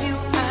saw you,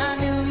 I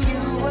knew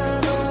you were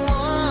the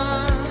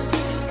one,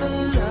 the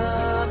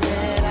love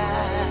that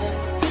I've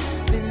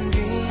been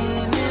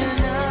dreaming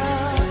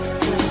of.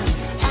 'Cause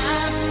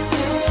I've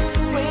been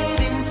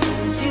waiting for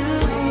you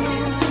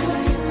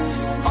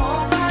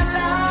all my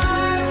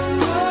life,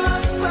 for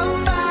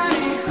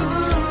somebody who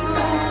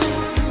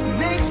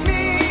makes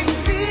me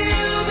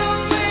feel the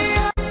way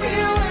I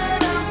feel when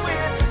I'm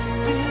with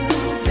you,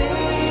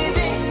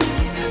 baby.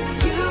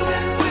 You've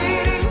been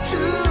waiting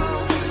too,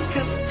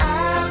 'cause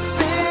I've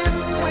been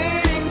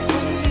waiting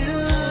for you.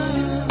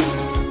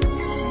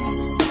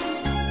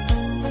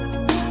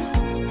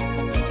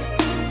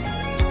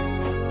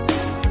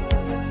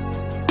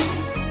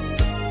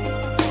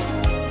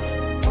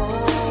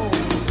 Oh,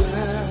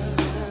 girl,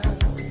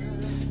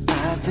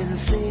 I've been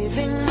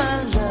saving my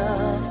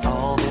love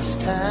all this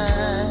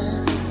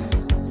time,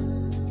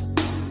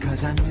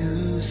 'cause I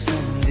knew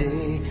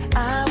someday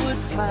I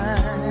would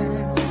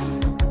find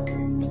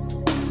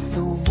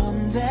the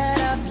one that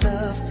I've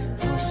loved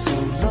for so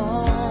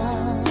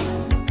long.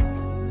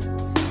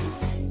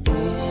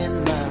 In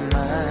my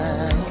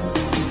mind,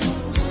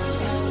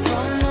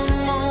 from the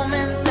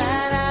moment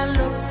that I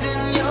looked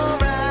in your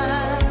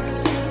eyes,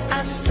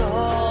 I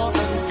saw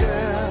a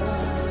girl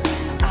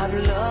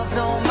loved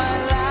all my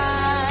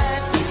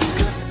life.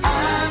 'Cause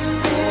I've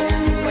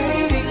been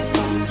waiting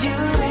for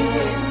you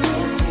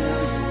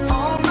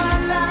all my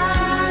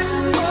life,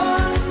 for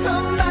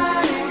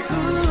somebody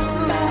who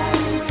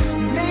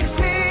makes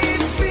me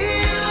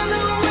feel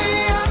the way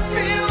I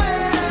feel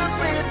when I'm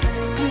with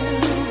you,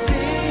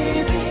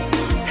 baby.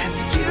 Have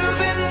you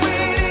been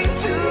waiting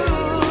too?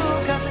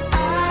 'Cause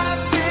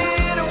I've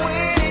been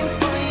waiting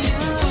for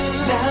you.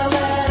 Now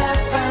that I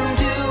found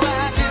you,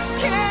 I just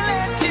can't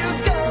let you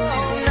go.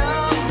 No,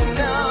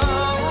 no,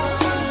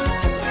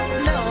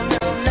 no,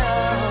 no, no.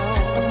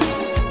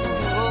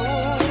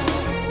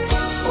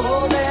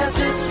 Oh, there's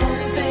just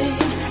one thing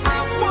I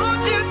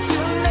want you to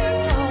know.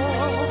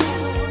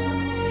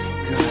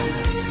 Girl, I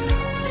love you so.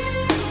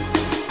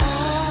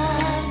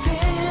 I've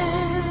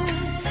been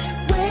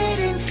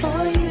waiting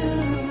for you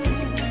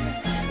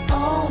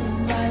all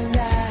my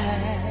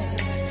life,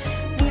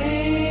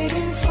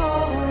 waiting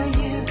for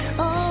you.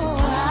 Oh,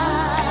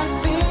 I've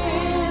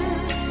been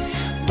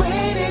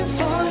waiting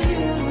for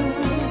you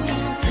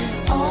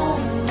all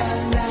my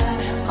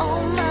life,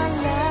 all my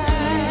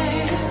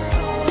life.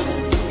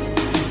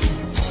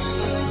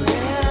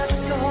 When I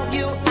saw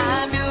you, I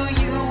knew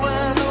you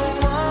were the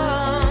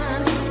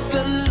one,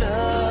 the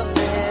love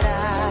that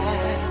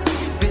I've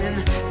been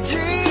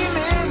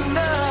dreaming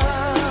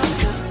of.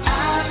 'Cause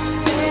I've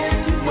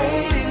been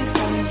waiting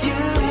for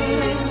you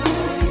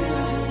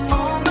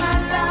all my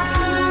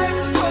life,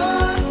 for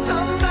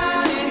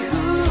somebody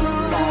who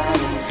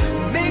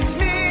makes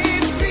me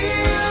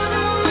feel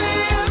the way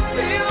I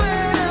feel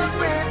when I'm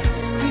with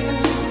you,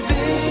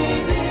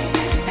 baby.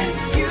 And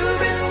you've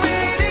been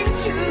waiting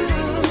too.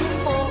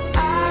 Oh,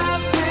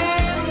 I've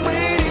been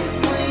waiting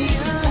for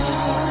you.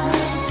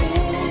 I've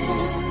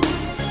been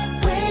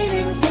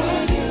waiting for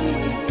you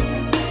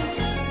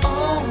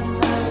all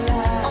my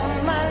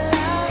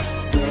life,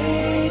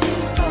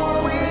 waiting for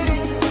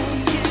you.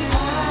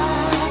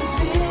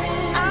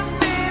 I've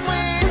been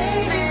waiting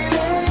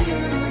for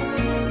you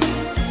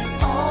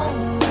all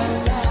my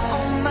life,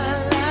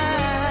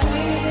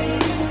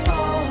 waiting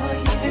for you.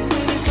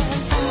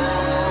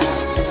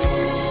 I've been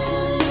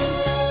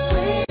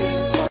waiting for you.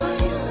 Waiting for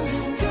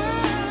you,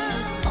 girl,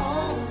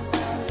 all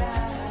my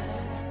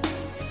life,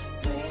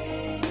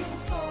 waiting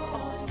for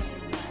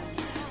you.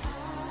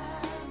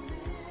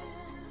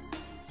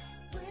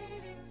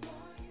 Waiting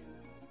for you.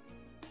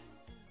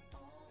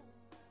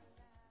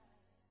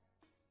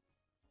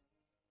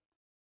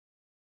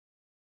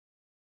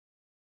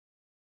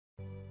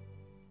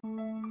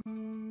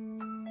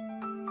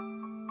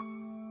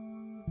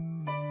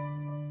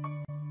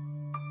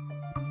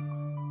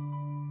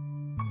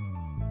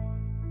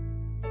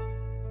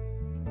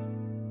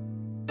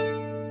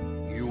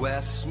 You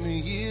ask me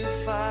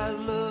if I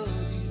love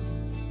you,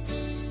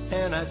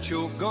 and I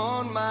choke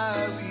on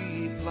my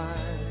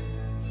reply.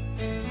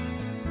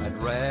 I'd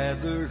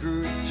rather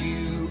hurt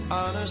you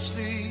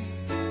honestly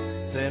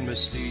than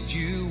mislead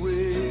you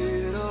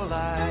with a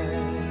lie.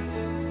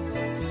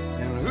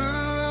 And who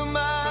am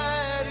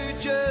I to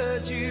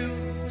judge you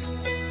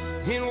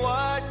in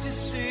what you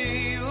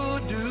say or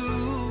do?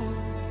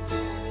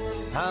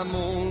 I'm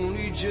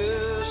only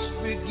just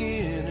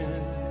beginning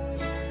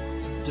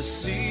to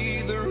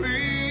see the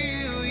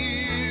real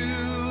you.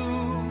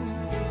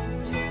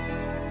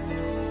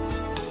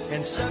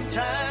 And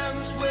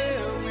sometimes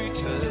when we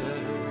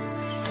touch,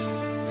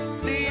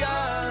 the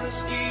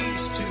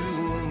honesty's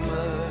too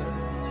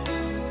much,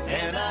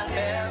 and I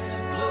have to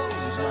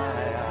close my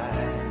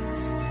eyes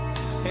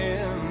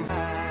and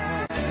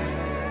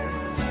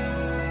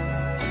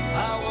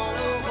I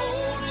wanna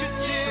hold you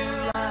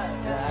till I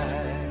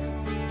die,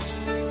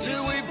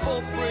 till we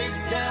both break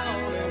down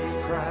and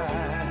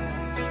cry.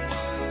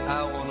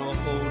 I wanna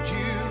hold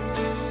you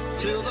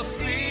till the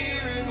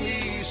fear in me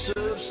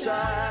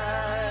subsides.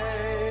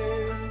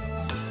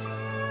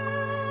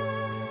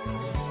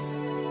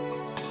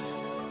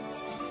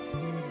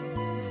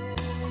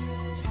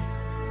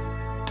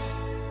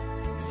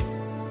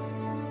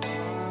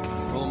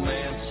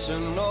 Romance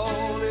and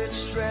all its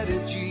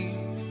strategy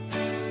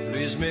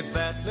leaves me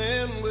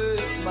battling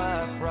with my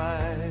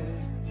pride.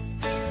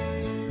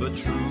 But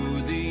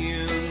through the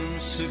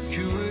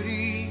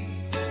insecurity,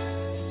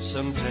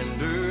 some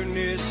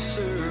tenderness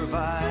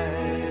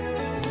survives.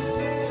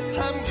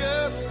 I'm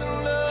just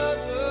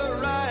another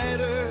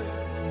rider,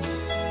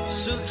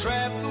 so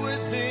trapped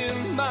within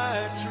my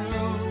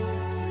truth,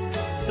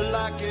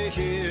 like a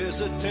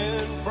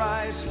hesitant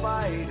prize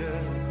fighter,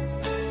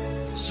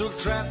 so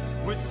trapped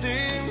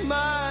within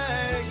my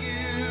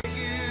youth.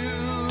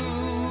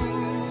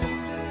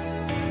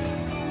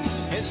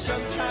 And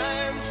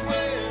sometimes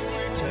when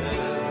we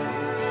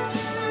touch,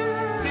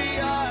 the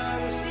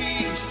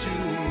honesty's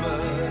too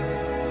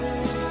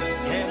much,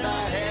 and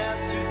I have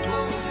to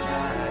close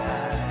my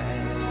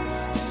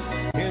eyes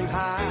and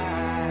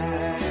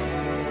hide.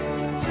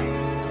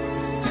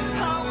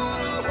 I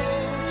wanna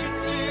hold you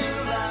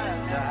till I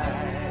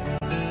die,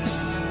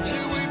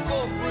 till we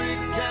both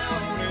break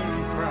down and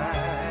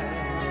cry.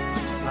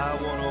 I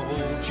wanna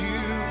hold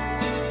you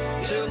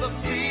till the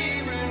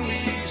fear in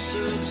me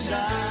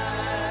subsides.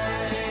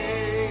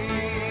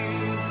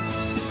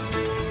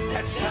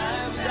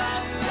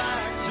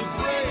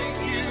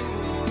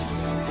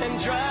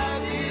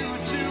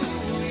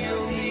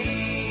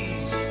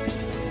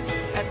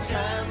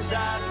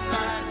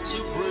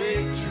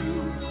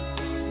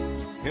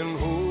 and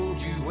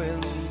hold you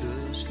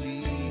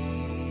endlessly.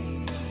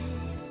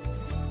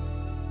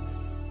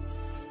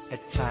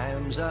 At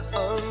times I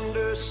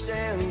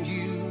understand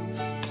you,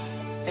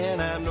 and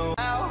I know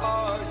how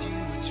hard you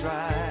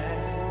try.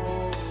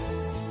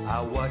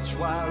 I watch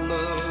while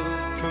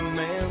love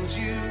commands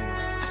you,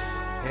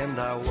 and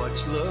I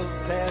watch love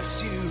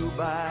pass you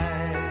by.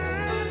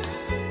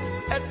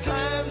 At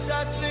times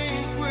I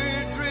think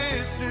we're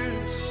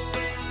drifters,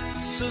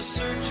 so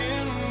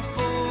searching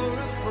for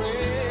a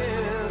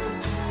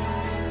friend,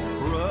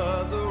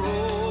 brother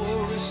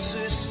or a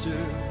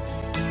sister,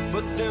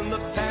 but then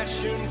the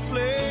passion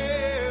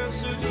flares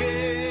again.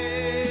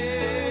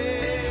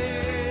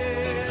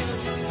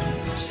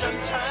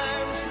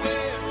 Sometimes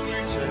when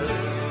we're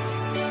touched,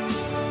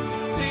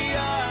 the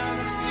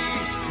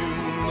honesty's too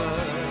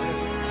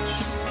much,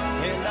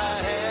 and I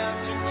have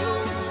to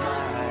close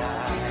my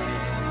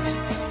eyes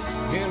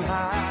and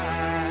hide.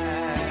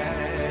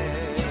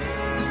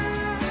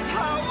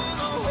 I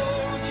wanna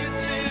hold you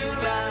till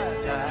I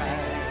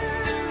die,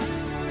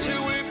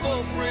 till we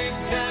both break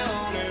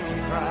down and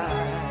cry.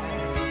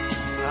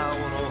 I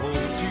wanna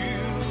hold you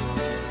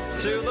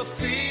till the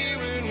fear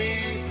in me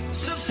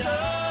subsides.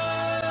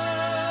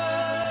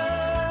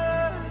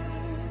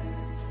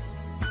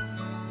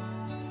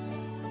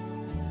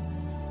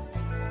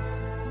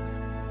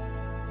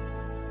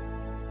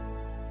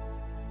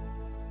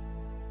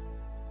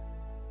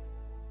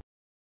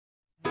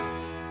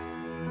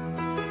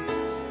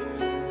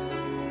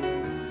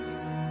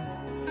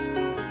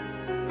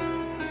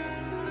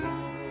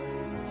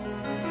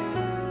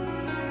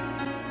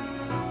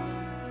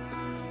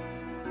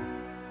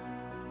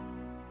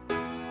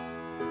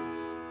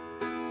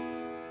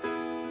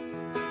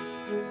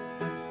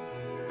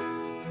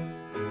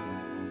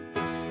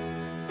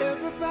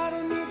 Everybody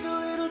needs a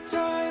little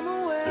time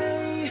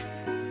away,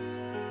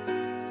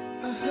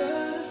 I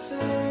heard her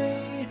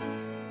say,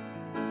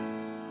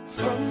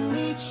 from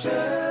each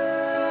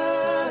other.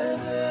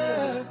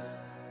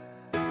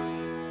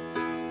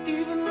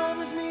 Even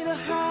lovers need a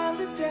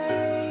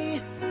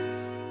holiday,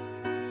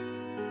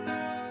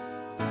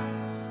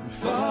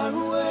 far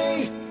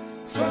away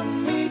from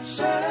each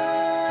other.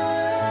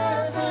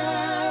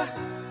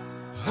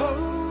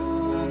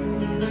 Oh,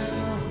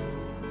 now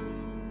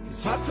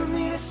it's hard for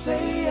me to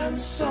say I'm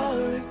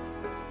sorry.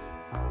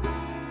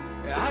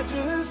 I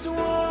just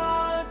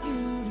want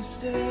you to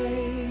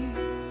stay.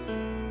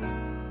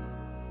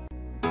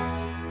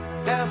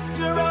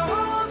 After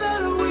all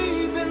that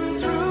we've been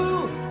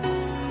through,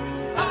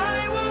 I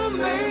will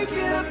make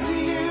it up to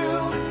you.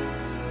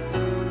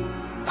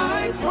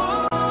 I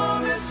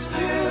promise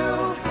to.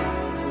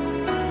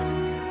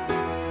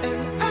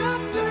 And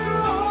after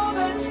all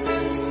that's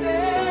been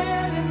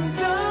said and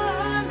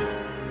done,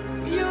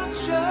 you're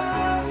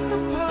just the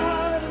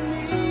part of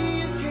me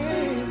you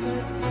can't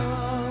let go.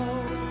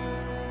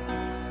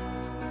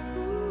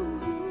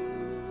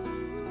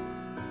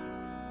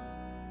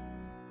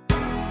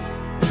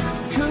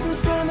 Couldn't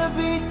stand to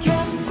be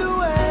kept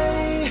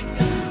away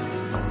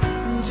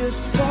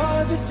just for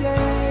the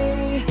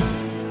day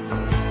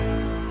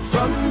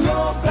from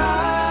your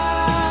body.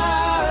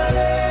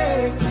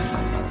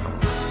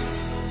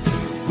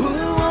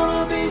 Wouldn't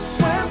wanna be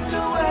swept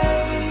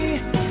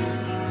away,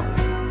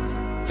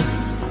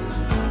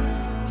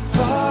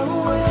 far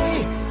away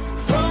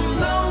from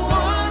the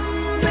one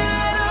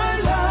that I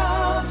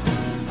love.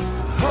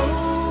 Oh,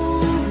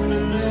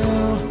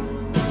 now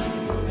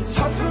it's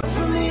hard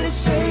for me to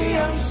say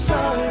I'm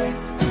sorry.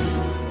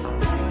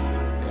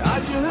 I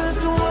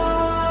just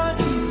want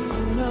you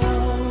to know.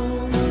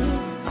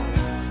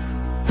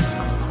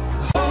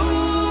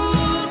 Oh,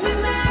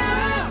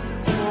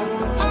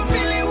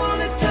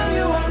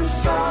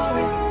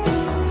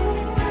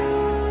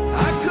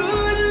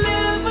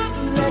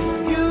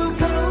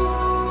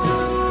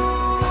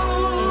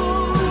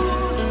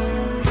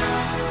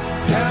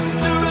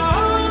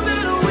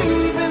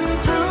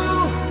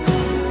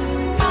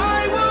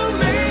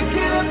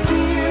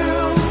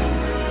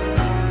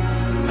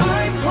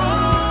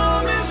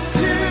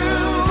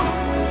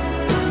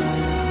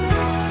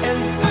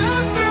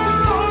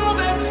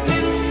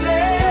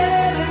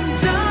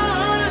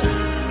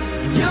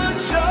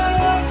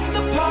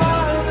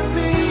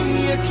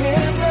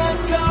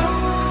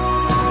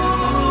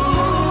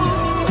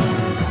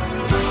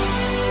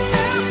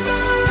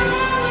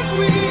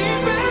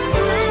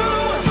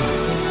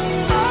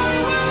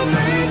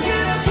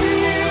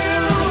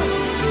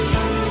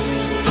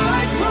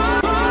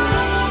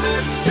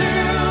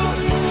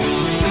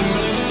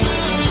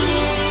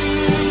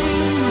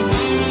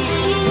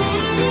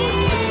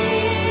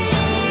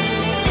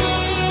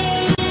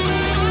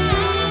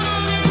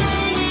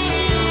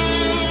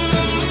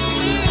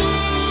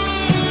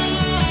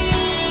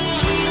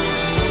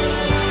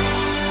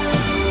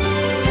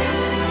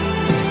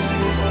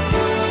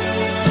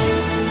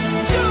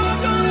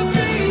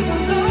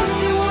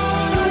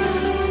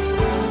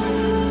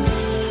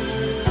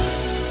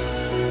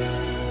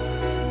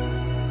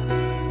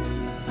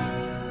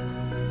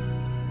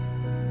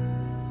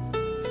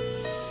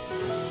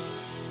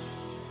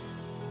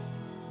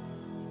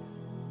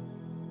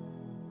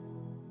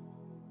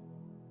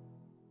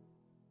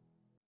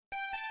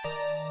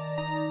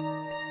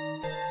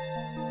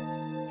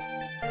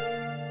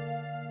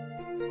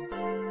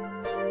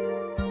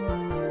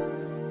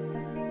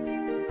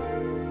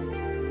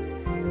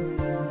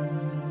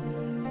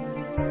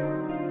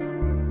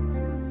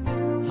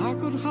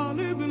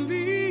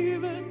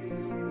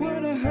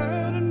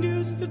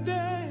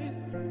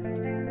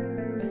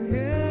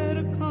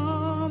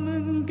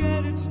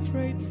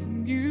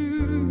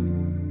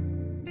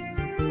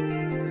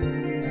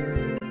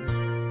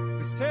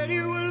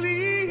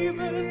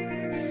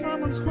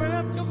 once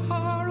swept your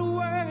heart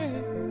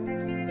away.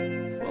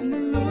 From the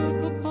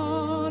look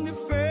upon your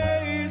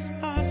face,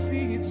 I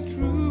see it's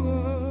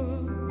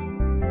true.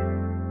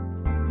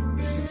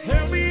 So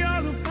tell me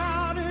all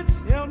about it.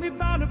 Tell me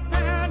about the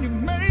plan you're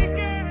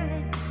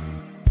making.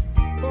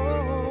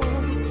 Oh,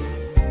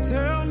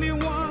 tell me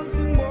once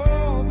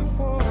more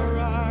before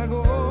I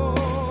go.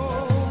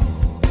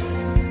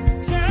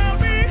 Tell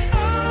me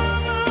how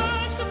am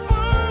I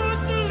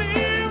supposed to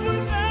live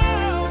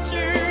without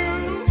you?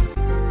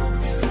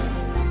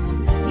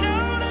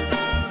 Now that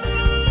I've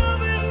been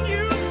loving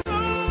you so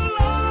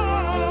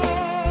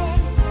long,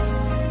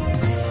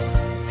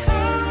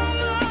 how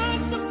am I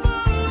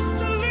supposed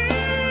to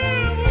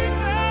live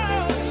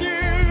without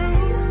you?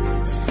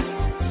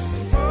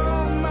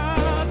 How am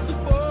I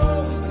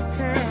supposed to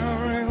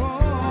carry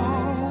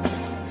on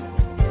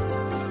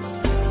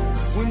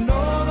when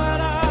all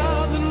that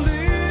I've been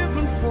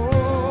living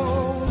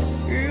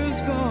for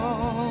is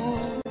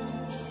gone?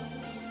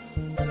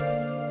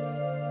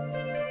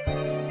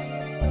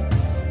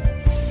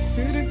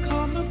 Did it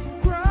come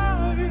for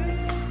crying?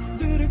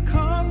 Did it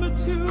come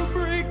to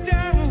break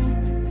down?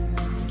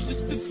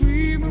 Just a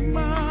dream of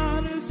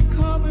mine is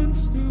coming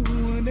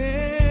to an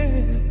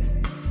end.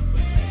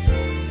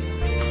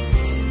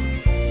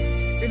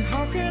 And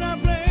how can I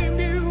blame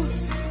you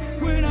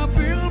when I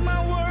build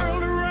my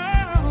world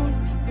around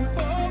the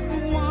hope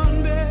that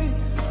one day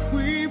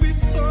we be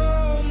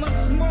so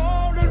much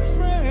more than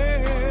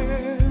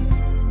friends?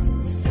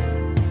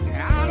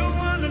 I don't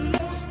want to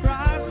know the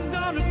price I'm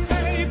gonna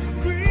pay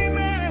for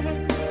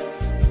dreaming.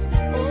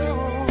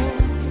 Oh,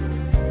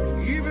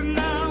 even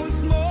now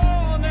it's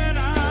more than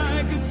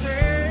I could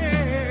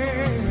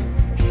take.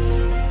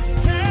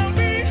 Tell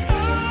me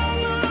how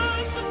am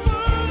I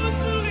supposed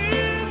to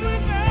live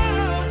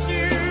without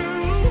you?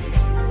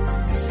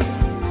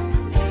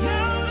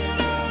 Now that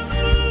I've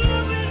been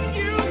loving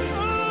you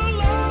so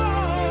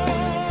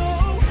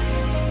long,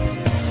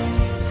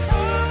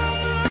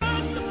 how am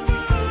I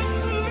supposed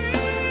to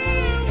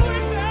live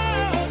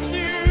without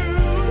you?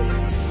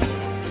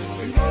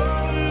 And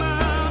how am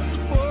I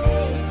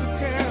supposed to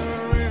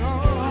carry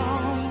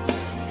on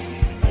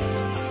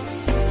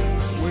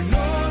when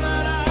all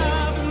that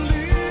I've been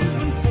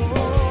living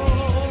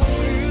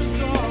for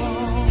is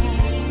gone?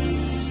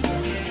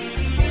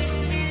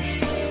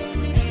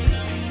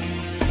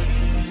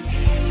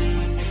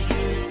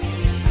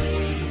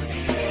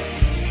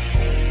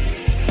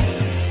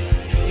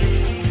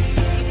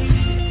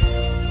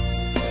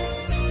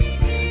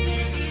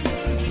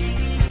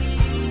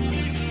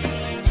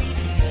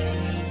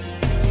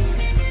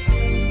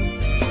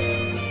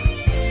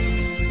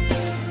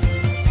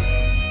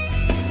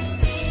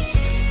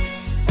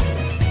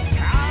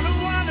 I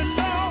don't wanna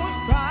know the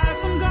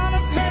price I'm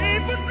gonna pay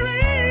for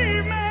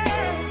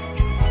dreaming.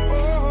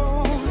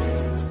 Oh,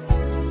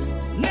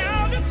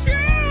 now that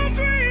your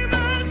dream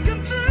has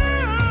come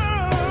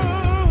true,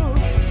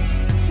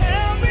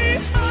 tell me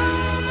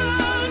how am I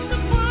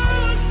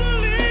supposed to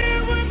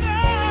live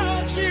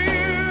without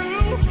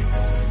you?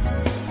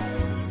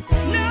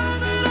 Now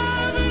that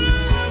I've been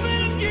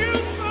loving you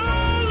so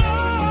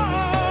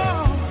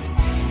long,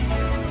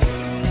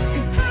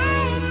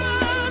 how am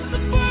I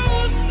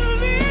supposed to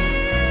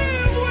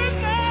live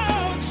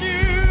without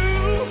you?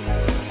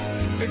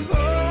 And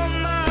how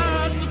am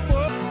I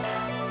supposed?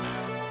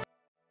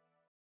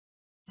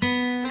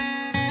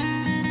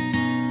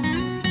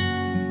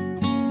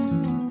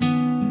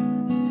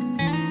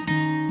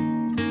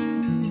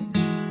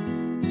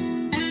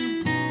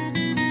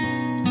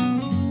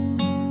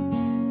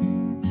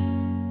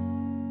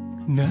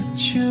 Not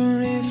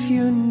sure if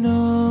you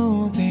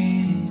know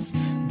this,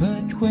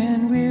 but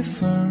when we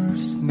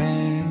first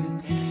met,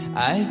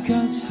 I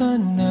got so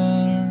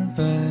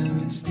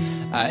nervous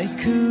I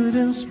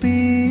couldn't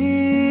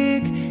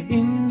speak.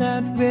 In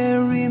that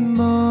very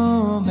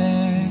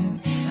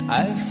moment,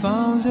 I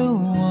found the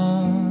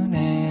one,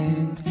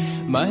 and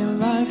my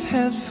life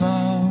had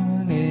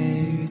found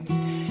its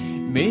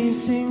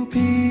missing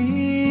piece.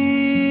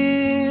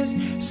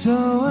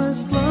 So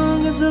as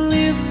long as I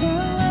live for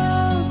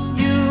love,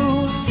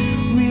 you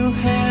will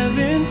have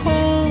and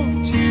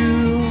hold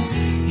you.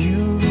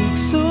 You look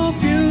so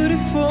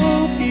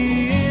beautiful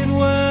in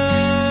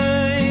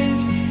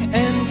white,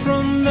 and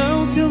from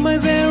now till my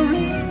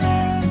very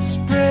last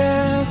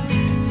breath,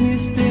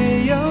 this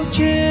day I'll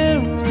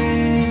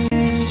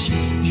cherish.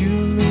 You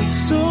look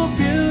so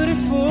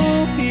beautiful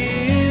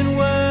in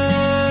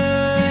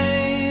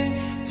white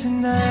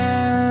tonight.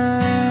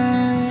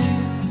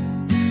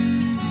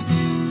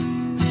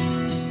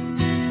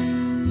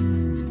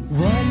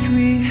 What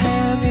we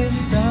have is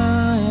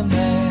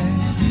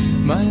timeless,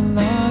 my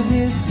love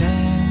is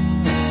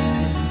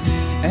endless,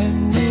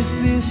 and with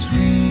this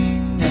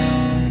ring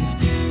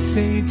I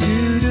say to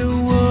the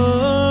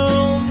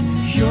world,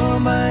 you're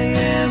my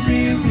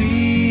every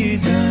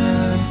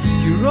reason.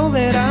 You're all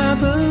that I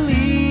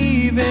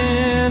believe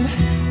in.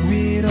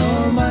 With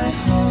all my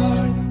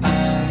heart,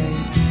 I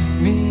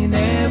mean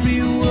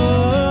every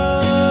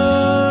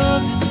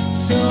word.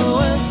 So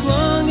as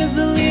long as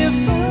I live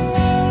for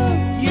love,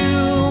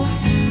 you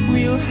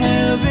will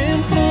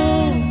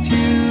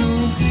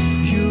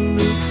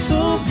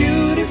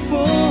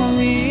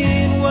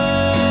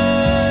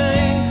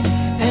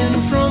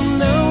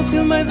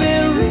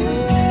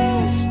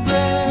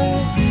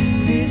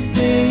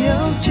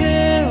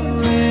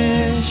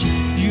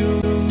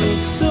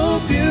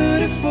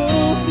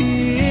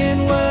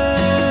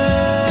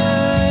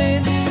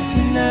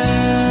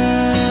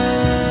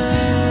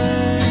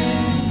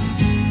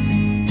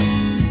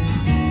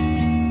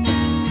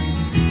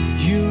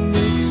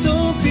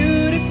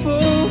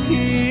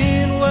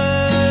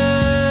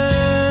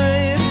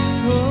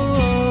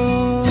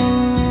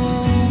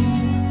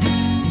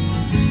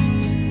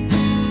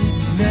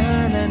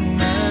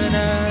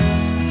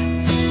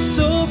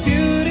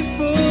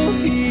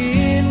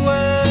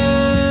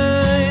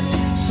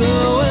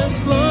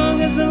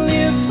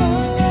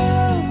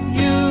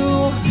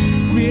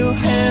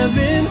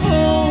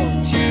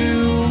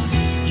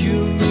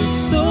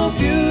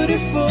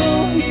beautiful.